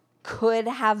could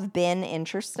have been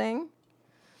interesting.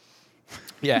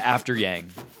 Yeah, after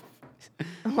Yang.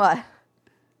 What?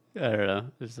 I don't know.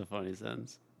 It's a funny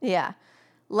sentence. Yeah.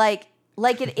 Like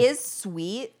it is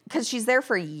sweet because she's there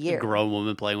for a A year. grown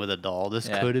woman playing with a doll. This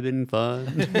Yeah. could have been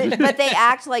fun. But they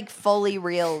act like fully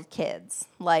real kids.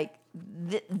 Like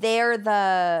they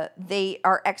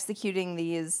are executing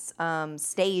these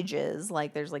stages.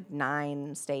 Like there's like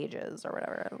 9 stages or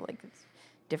whatever. Like it's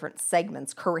different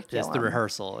segments, curriculum. Just the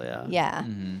rehearsal, yeah. Yeah.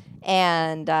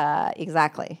 And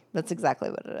exactly. That's exactly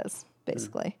what it is,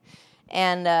 basically.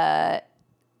 And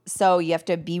so you have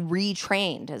to be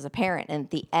retrained as a parent. And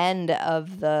at the end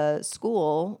of the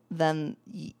school, then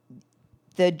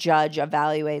the judge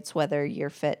evaluates whether you're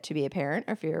fit to be a parent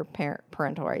or if your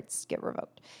parental rights get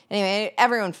revoked. Anyway,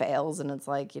 everyone fails. And it's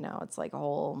like, it's like a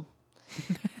whole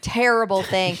terrible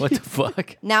thing. What the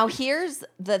fuck? Now, here's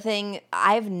the thing.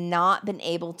 I've not been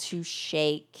able to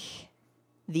shake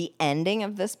the ending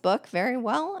of this book very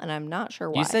well, and I'm not sure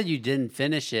why. You said you didn't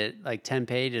finish it, like 10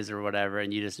 pages or whatever,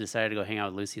 and you just decided to go hang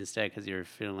out with Lucy instead because you're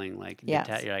feeling like,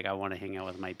 Yes. you're like, I want to hang out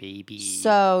with my baby.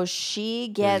 So she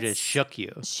It gets just shook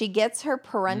you. she gets her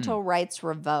parental rights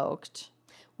revoked,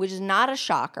 which is not a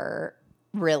shocker,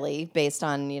 really, based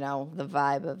on, the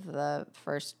vibe of the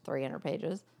first 300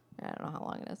 pages. I don't know how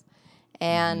long it is.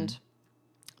 And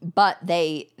but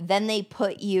they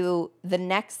put you the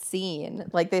next scene,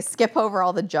 like they skip over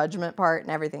all the judgment part and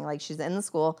everything. Like she's in the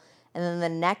school, and then the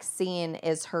next scene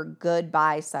is her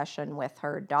goodbye session with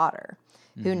her daughter,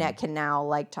 who can now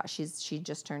like talk. She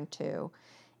just turned 2,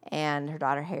 and her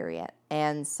daughter Harriet,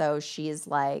 and so she's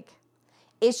like,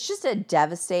 it's just a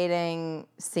devastating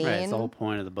scene. Right, it's the whole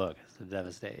point of the book. It's to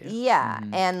devastate you. Yeah,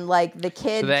 and like the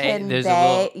kid So can there's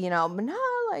a beg, but no,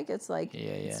 like it's like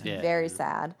it's Yeah. very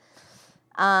sad.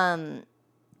 And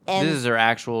This is her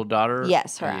actual daughter?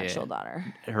 yes, her Yeah. actual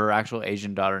daughter. Her actual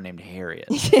Asian daughter named Harriet.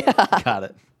 Got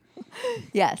it.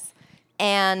 Yes,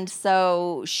 and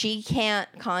so she can't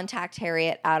contact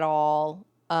Harriet at all.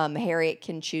 Harriet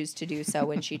can choose to do so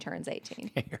when she turns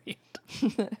 18.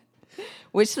 Harriet.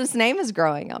 Which this name is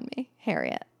growing on me,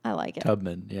 Harriet. I like it.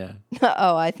 Tubman, yeah.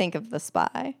 Oh, I think of The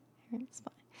Spy. Harriet the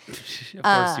Spy. Of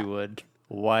course you would.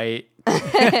 White.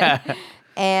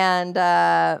 And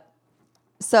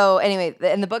so anyway,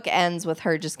 and the book ends with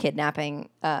her just kidnapping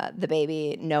the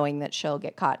baby, knowing that she'll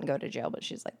get caught and go to jail. But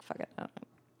she's like, fuck it.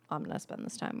 I'm going to spend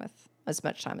this time with as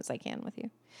much time as I can with you.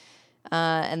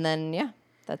 And then, yeah,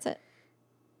 that's it.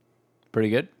 Pretty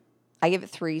good. I give it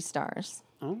 3 stars.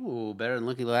 Oh, better than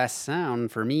Looking Glass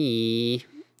Sound for me.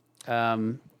 Yeah,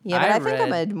 but I think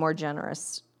I'm a more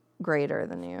generous grader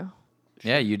than you.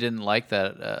 Yeah, you didn't like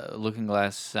that Looking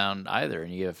Glass Sound either,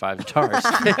 and you gave it 5 stars.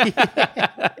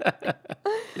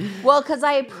 Well, because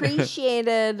I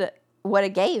appreciated what it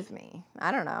gave me.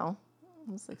 I don't know.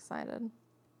 I was excited.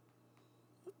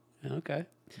 Okay.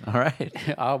 All right.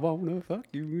 I wanna fuck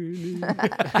you.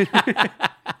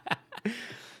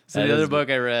 So That the other is book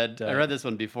I read this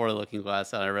one before Looking Glass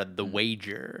Sound. I read The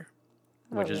Wager,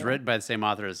 which is written by the same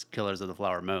author as Killers of the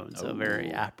Flower Moon. So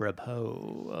very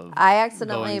apropos of I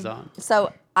accidentally. goings on.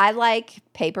 So I like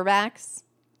paperbacks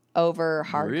over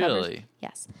hardcovers. Really?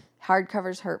 Yes.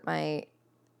 Hardcovers hurt my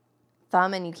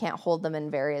thumb, and you can't hold them in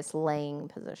various laying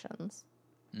positions.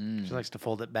 She likes to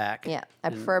fold it back. Yeah, I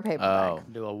prefer a paperback. Oh.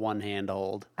 Do a one-hand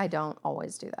hold. I don't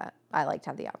always do that. I like to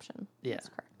have the option. Yeah. That's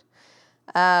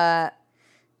correct.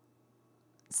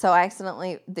 So I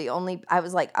accidentally, I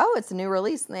was like, oh, it's a new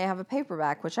release and they have a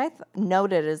paperback, which I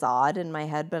noted as odd in my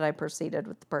head, but I proceeded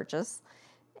with the purchase.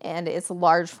 And it's a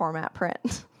large format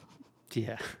print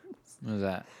Yeah. What is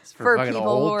that? It's for fucking people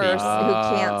old who people.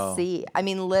 can't see. I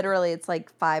mean, literally, it's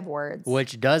like 5 words.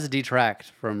 Which does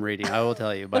detract from reading, I will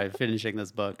tell you, by finishing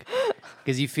this book.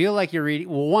 Because you feel like you're reading,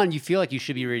 well, one, you feel like you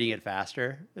should be reading it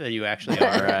faster than you actually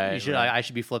are. Right, You should. right. I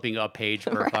should be flipping a page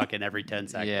per fucking every 10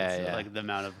 seconds. Yeah, So, yeah. like the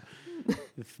amount of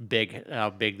how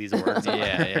big these words are.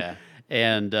 Yeah.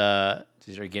 And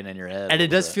These are getting in your head. and a it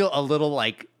does little feel a little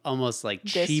like almost like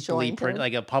cheaply Disjointed.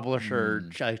 like a publisher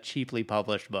cheaply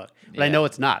published book. But I Yeah. know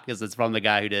it's not because it's from the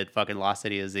guy who did fucking Lost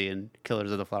City of Z and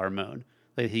Killers of the Flower Moon.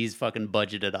 Like he's fucking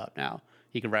budgeted up now.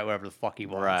 He can write whatever the fuck he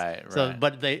wants. Right, So right.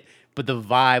 but the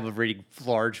vibe of reading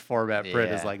large format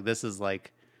print is Yeah. like this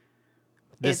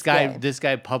It's guy good. this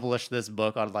guy published this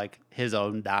book on like his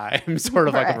own dime sort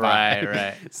of like a Right, vibe.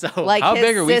 right. So Like How his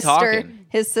big are we sister, talking?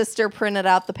 His sister printed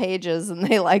out the pages and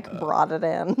they like brought it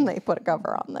in. And they put a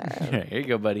cover on there. bit. Here you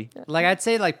go, buddy. like I'd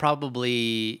say like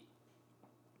probably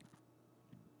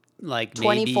like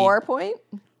maybe 24 point?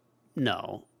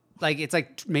 No, like it's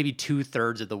like maybe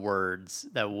 2/3 of the words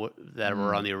that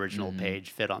were on the original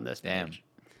page fit on this Damn. page.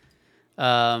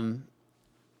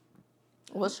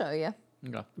 We'll show you.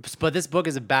 Okay. But this book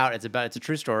is it's a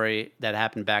true story that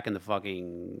happened back in the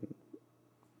fucking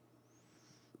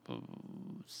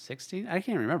 16. I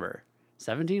can't remember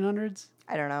 1700s.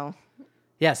 I don't know.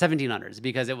 Yeah, 1700s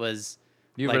because it was.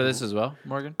 You like, read this as well,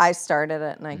 Morgan? I started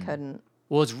it and I couldn't.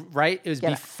 Well, it's right. It was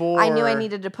get it. before. I knew I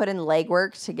needed to put in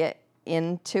legwork to get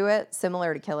into it,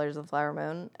 similar to Killers of the Flower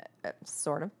Moon,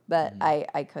 sort of. But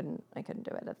I couldn't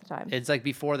do it at the time. It's like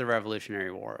before the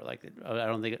Revolutionary War. Like I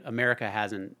don't think America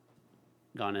hasn't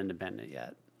gone independent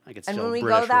yet. Like it's and still when we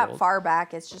British go that ruled. far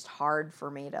back, it's just hard for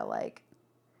me to like.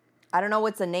 I don't know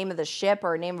what's the name of the ship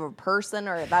or a name of a person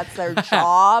or that's their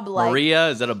job. Like Maria,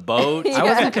 is that a boat? I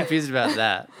wasn't confused about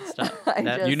that stuff. I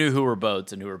That- just- You knew who were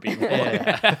boats and who were people.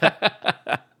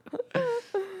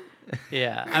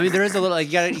 Yeah, I mean there is a little like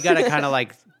you gotta kind of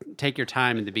like take your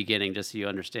time in the beginning just so you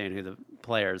understand who the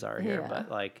players are here. Yeah.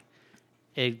 But like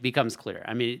it becomes clear.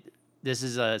 I mean this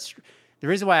is the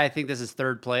reason why I think this is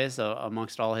third place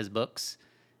amongst all his books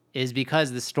is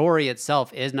because the story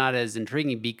itself is not as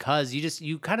intriguing because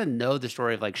you kind of know the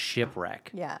story of like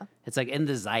shipwreck. Yeah. It's like in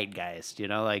the zeitgeist,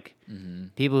 like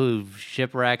people who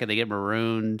shipwreck and they get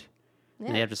marooned and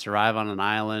they Yeah. have to survive on an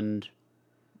island.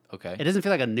 Okay. It doesn't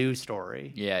feel like a new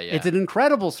story. Yeah, yeah. It's an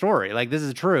incredible story. Like this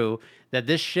is true that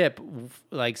this ship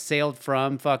like sailed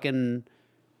from fucking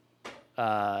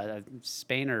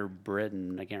Spain or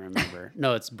Britain. I can't remember.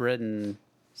 No, it's Britain.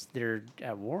 They're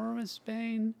at war with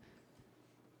Spain.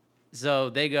 So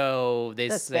they sail. The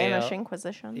Spanish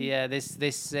Inquisition. Yeah, they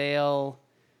sail.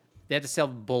 They have to sail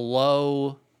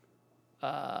below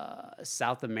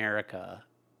South America,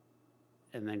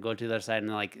 and then go to the other side,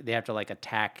 and like they have to like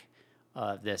attack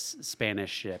this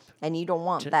Spanish ship And you don't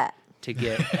want that. to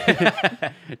get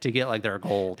to get like their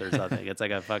gold or something. It's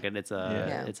like it's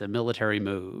a military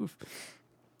move.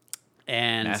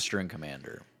 And Master and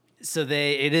Commander. so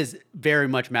it is very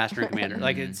much Master and Commander.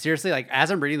 Like it's seriously, like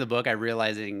as I'm reading the book, I'm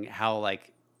realizing how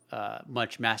like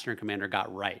much Master and Commander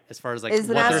got right as far as like Is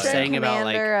the what they're Master and saying about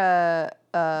like Commander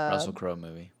a Russell Crowe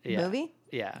movie. yeah, movie?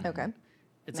 Yeah, Okay.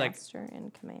 it's like Master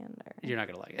and Commander. you're not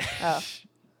gonna like it. Oh.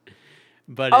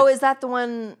 But Oh, is that the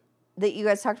one that you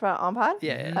guys talked about on pod?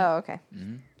 Yeah. Oh, okay.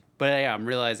 But yeah, I'm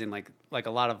realizing like a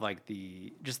lot of like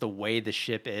the way the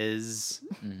ship is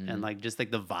and like just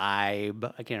like the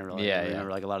vibe. I can't really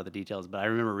remember like a lot of the details, but I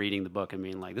remember reading the book and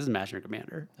being like, this is Master and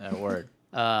Commander. Word.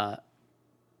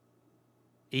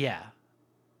 Yeah.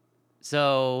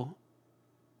 So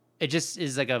it just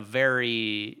is like a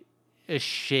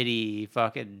shitty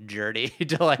fucking journey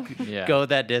to like go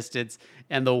that distance,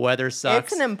 and the weather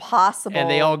sucks. It's an impossible and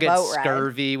they all get boat ride.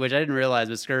 scurvy, which I didn't realize,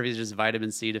 but scurvy is just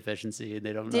vitamin C deficiency, and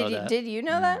they don't know that. Did you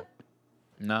know that?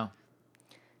 No.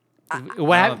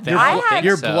 What happened?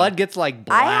 Your blood gets like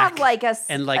black. I have like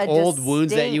and like old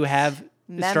wounds that you have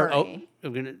start. memory.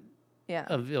 I'm gonna. Yeah.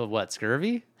 Of what,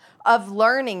 scurvy? Of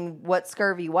learning what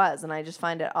scurvy was, and I just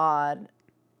find it odd.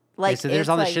 Like, so there's it's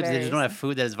on the like ships, they very- just don't have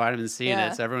food that has vitamin C in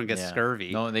it, so everyone gets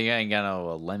scurvy. No, they ain't got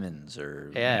no lemons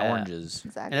or oranges.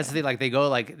 Exactly. And that's the thing,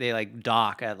 like they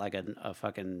dock at like a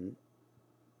fucking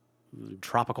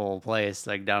tropical place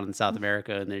like down in South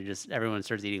America, and everyone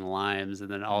starts eating limes,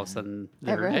 and then all of a sudden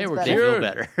they Everyone's feel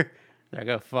better. better. They're like,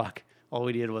 oh fuck, all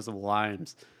we needed was some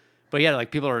limes. But yeah,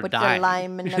 like people are Put the dying.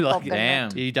 lime in the Like, coconut.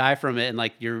 Damn. you die from it, and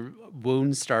like your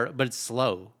wounds start, but it's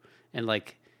slow, and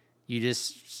like you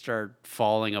just start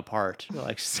falling apart.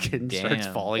 Like skin starts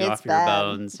Damn. falling It's off bad.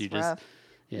 your bones. It's you just rough.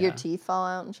 yeah. Your teeth fall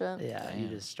out and shit. Yeah, you Damn.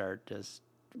 just start You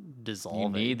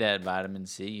dissolving. need that vitamin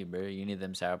C, bro. You need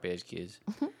them Sour Patch Kids.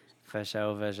 For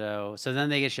sure. So then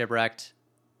they get shipwrecked.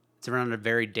 It's around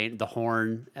the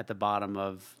Horn at the bottom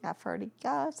of Africa,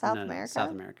 South No, America. South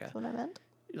America. That's what I meant.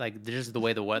 like just the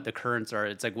way the currents are.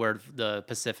 It's like where the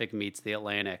Pacific meets the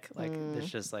Atlantic. Like it's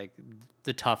just like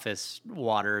the toughest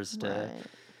waters to Right.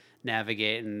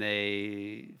 navigate, and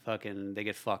they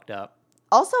get fucked up.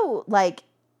 Also, like,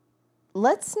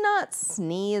 let's not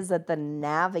sneeze at the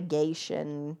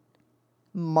navigation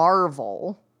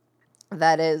marvel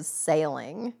that is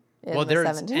sailing in the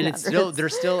 1700s. They're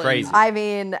still Crazy. I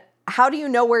mean, how do you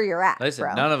know where you're at, Listen,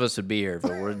 bro? none of us would be here if it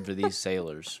weren't for these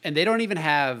sailors. and they don't even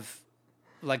have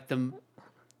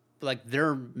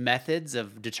their methods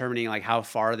of determining like how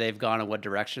far they've gone and what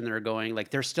direction they're going. Like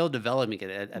they're still developing it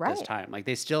at this Right. time. Like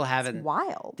they still haven't. It's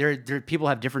wild. There people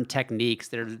have different techniques.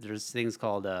 There's things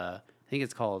called I think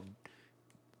it's called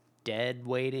dead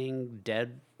weighting,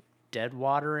 dead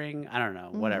watering. I don't know,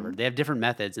 whatever. Mm-hmm. They have different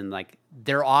methods, and like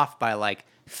they're off by like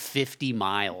 50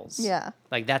 miles. Yeah.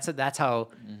 Like that's how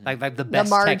like the best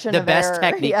margin the of best error.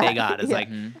 technique Yeah. they got is Yeah. like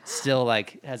still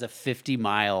like has a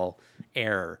 50-mile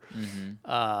error.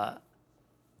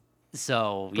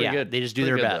 So Pretty yeah, good. they just do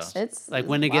Pretty their good, best. though. It's like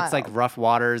when it gets like wild. rough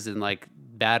waters and like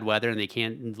bad weather and they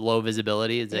can't low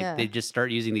visibility, it's like Yeah. they just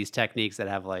start using these techniques that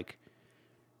have like,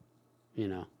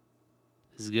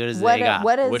 as good as What they got.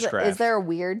 what is Witchcraft. there a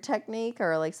weird technique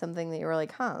or like something that you were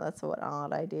like, that's an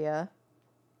odd idea?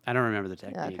 I don't remember the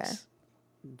techniques.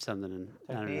 Okay. Something.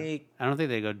 I don't know. Technique. I don't think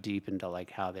they go deep into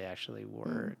like how they actually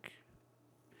work.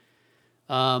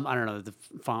 Hmm. I don't know. The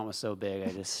font was so big, it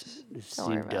Don't worry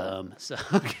seemed about it. dumb. So,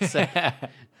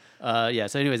 yeah.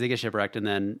 So, anyways, they get shipwrecked, and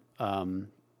then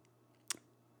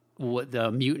what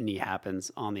the mutiny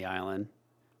happens on the island.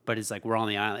 But it's like we're on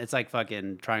the island. It's like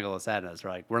fucking Triangle of Sadness.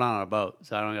 We're like we're not on a boat,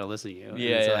 so I don't gotta listen to you. And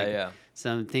it's like,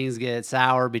 Some things get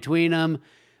sour between them.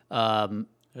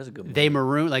 That's a good movie. They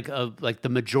maroon like the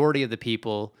majority of the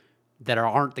people that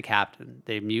aren't the captain.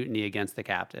 They mutiny against the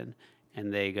captain,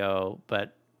 and they go.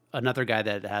 But another guy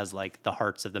that has like the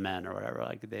hearts of the men or whatever,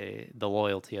 like the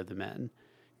loyalty of the men,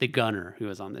 the gunner who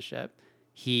was on the ship,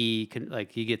 he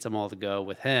gets them all to go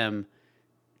with him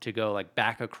to go like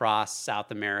back across South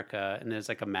America, and there's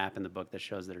like a map in the book that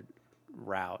shows their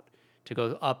route to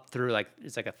go up through like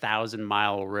it's like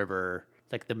 1,000-mile river,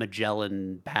 like the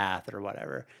Magellan Path or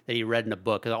whatever that he read in a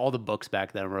book. 'Cause all the books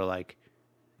back then were like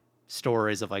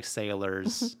stories of like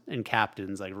sailors and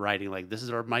captains like writing like this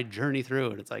is my journey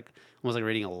through, and it's like almost like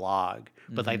reading a log.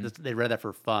 But like they read that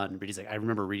for fun. But he's like, I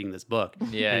remember reading this book.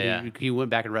 Yeah, And he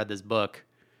went back and read this book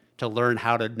to learn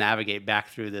how to navigate back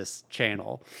through this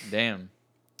channel, Damn.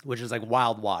 which is like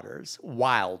wild waters.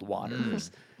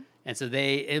 And so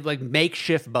they like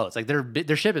makeshift boats. Like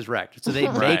their ship is wrecked, so they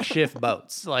makeshift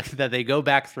boats like that they go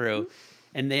back through,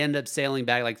 and they end up sailing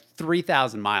back like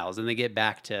 3,000 miles, and they get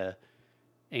back to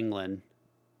England,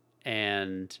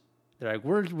 and they're like,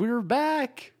 we're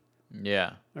back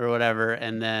Yeah. or whatever,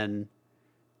 and then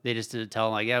they just tell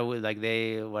them like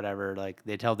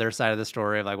they tell their side of the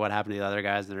story of like what happened to the other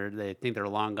guys. They think they're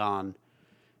long gone.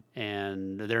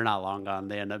 And they're not long gone.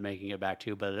 They end up making it back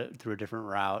too, but through a different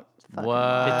route.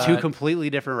 What? Two completely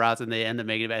different routes, and they end up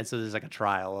making it back. And so there's like a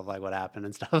trial of like what happened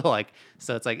and stuff. Like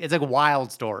so, it's like a wild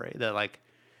story that like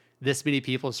this many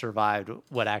people survived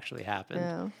what actually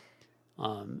happened.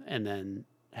 and then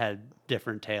had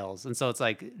different tales. And so it's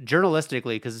like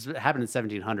journalistically, because it happened in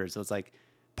 1700, so it's like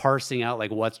parsing out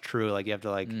like what's true. Like you have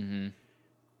to like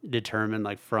determine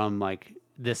like from like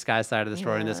this guy's side of the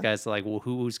story and this guy's like, well,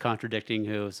 who's contradicting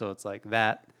who. So it's like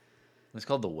that. It's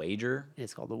called The Wager.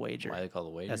 It's called The Wager. Why are they called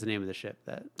The Wager? That's the name of the ship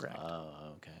that wrecked. Oh,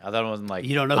 okay. I thought it wasn't like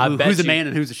You don't know who's the man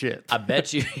and who's the ship. I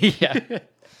bet you. Yeah.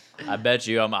 I bet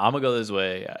you. I'm gonna go this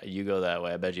way. You go that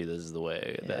way. I bet you this is the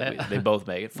way that they both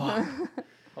make it. Fuck.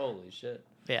 Holy shit.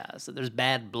 Yeah. So there's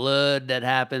bad blood that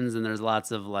happens, and there's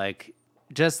lots of like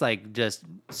just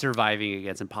surviving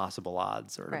against impossible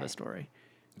odds sort of a story.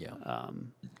 Yeah.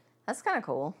 That's kind of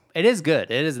cool. It is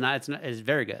good. It is not. It's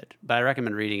very good. But I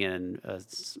recommend reading it in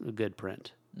a good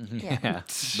print. Yeah.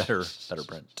 Better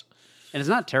print. And it's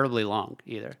not terribly long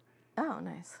either. Oh,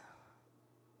 nice.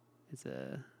 It's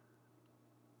a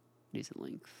decent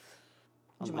length.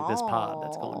 Unlike this pod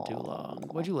that's going too long.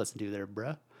 What'd you listen to there,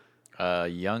 bruh?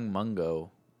 Young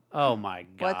Mungo. Oh my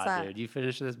What's god, that? dude! You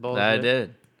finished this bullshit? I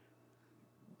did.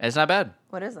 It's not bad.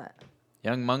 What is that?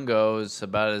 Young Mungo is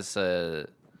about as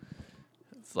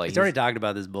like He's already talked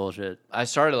about this bullshit. I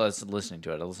started listening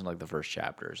to it. I listened to like the first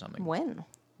chapter or something. When?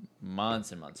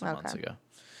 Months and months and months Okay. ago.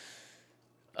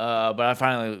 But I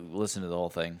finally listened to the whole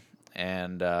thing,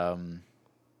 and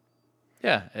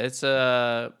yeah, it's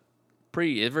a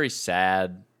very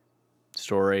sad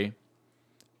story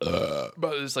about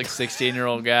this like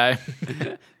 16-year-old guy,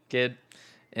 kid,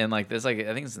 and like this, like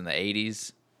I think it's in the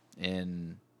 80s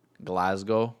in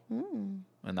Glasgow.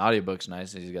 And the audiobook's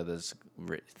nice. He's got this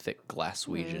thick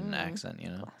Glaswegian accent, you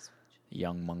know.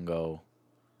 Young Mungo.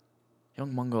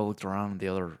 Young Mungo looked around at the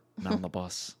other man on the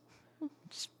bus,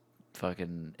 just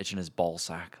fucking itching his ball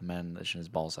sack. Man, itching his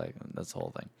ball sack. That's the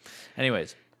whole thing.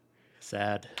 Anyways,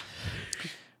 Sad.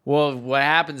 well, what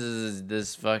happens is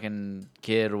this fucking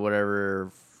kid or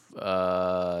whatever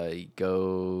he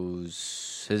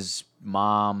goes. His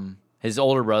mom, his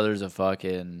older brother's a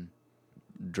fucking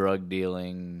drug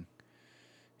dealing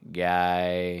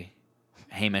guy.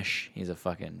 Hamish. He's a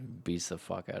fucking beats the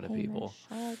fuck out of people.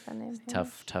 I like that name.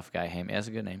 Tough guy. Hamish. That's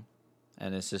a good name.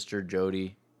 And his sister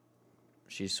Jody,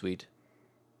 she's sweet.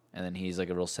 And then he's like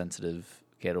a real sensitive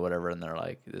kid or whatever. And they're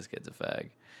like, this kid's a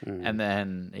fag. And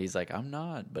then he's like, I'm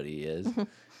not, but he is.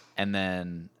 And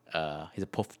then he's a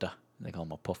pufta. They call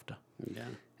him a pufta. Yeah.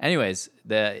 Anyways,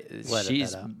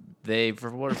 she's that out. they for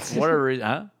whatever reason,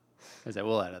 huh? I said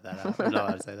we'll edit that out. I'm not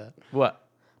allowed to say that. What?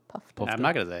 Puffed. I'm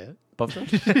not gonna say it.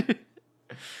 Pufta?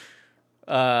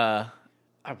 I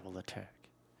will attack.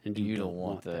 And You don't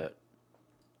want that.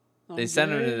 I'm They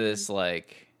send him to gay. this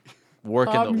like work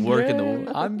in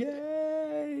the I'm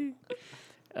gay.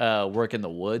 Work in the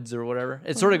woods or whatever.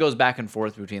 It sort of goes back and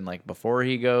forth between like before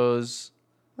he goes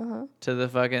to the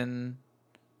fucking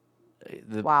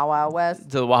Wow, Wow West.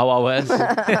 to the Wild Wild West,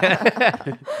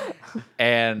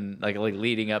 and like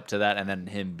leading up to that, and then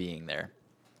him being there,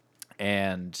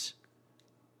 and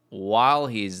while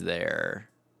he's there,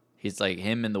 he's like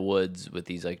him in the woods with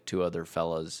these like two other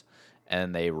fellas,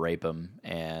 and they rape him,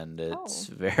 and it's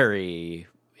very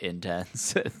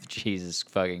intense. Jesus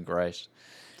fucking Christ!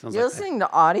 Sounds You're like listening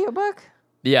to audiobook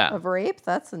Yeah. of rape?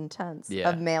 That's intense. Yeah.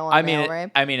 Of male on male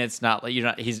rape? I mean, it's not like you're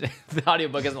not. He's the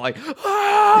audiobook isn't like.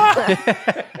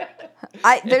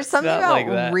 There's something not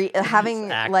about like that. having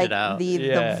It's acted like out.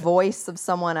 the voice of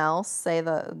someone else say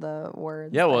the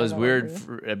words. Yeah, well, it that was are weird movie.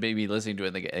 for maybe listening to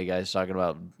it. The guy's talking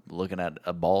about looking at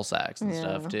ball sacks and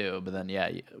stuff too. But then, yeah,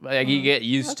 you get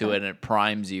used to it, and it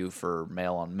primes you for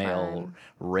male on male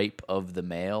rape of the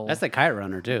male. That's the Kite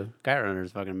Runner too. Kite Runner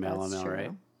is fucking male on That's male, true.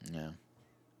 right? yeah.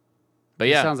 But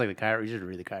It yeah, sounds like the Kite. You should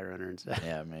read the Kite Runner instead.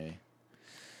 yeah, maybe.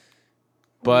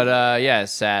 But yeah,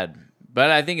 it's sad. But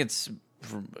I think it's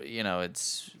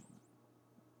it's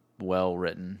well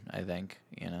written. I think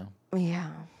Yeah.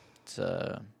 it's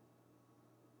Doesn't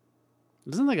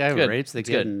the guy who good. rapes the It's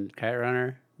kid good. in Kite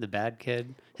Runner, the bad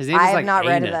kid? His name I is have like not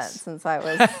read that Anus. since I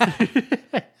was.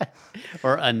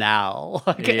 Or Anal.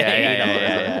 Like Yeah, yeah, anal or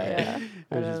yeah, something.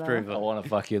 yeah. Which is pretty I funny. want to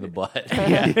fuck you in the butt.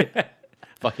 Yeah.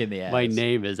 Fuck you in the ass. My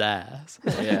name is Ass.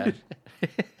 Yeah.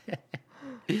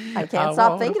 I can't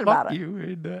stop thinking about it. You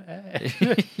in the ass.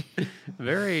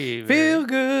 very, Feel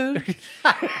good.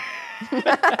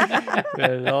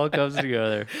 it all comes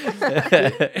together.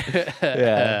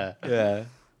 Yeah.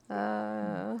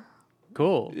 Yeah.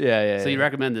 Cool. Yeah. So you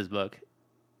recommend this book,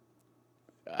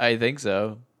 I think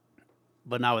so.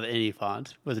 but not with any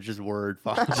font, with just word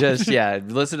font. Just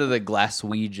listen to the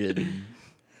Glaswegian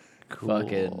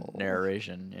fucking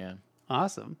narration. Yeah.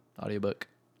 Awesome. Audiobook.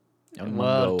 Young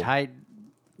Well, Mungo. tight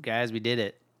guys, we did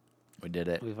it. We did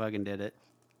it. We fucking did it.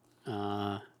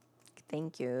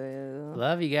 Thank you.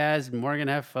 Love you guys. Morgan,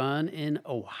 have fun in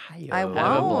Ohio. I a won't.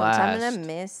 I'm blast. gonna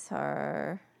miss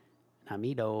her.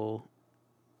 Namido.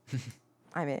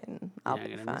 I mean, I'll You're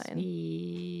be not gonna miss fine.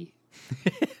 me.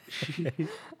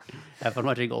 Have fun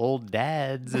watching old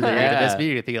dads. And then you're gonna miss me.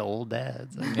 You're gonna think of old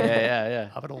dads. Like, Yeah.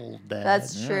 I'm an old dad.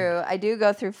 That's true. I do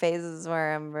go through phases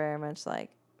where I'm very much like,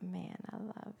 man, I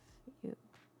love you.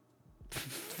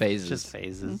 Phases. Just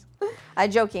phases.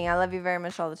 I'm joking. I love you very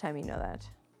much all the time. You know that.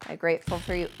 I'm grateful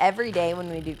for you every day when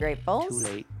we do Gratefuls. Too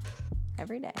late.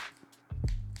 Every day.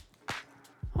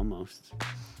 Almost.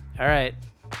 All right.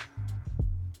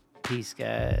 Peace,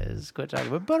 guys. Quit talking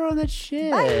about butter on that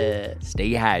shit.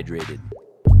 Stay hydrated.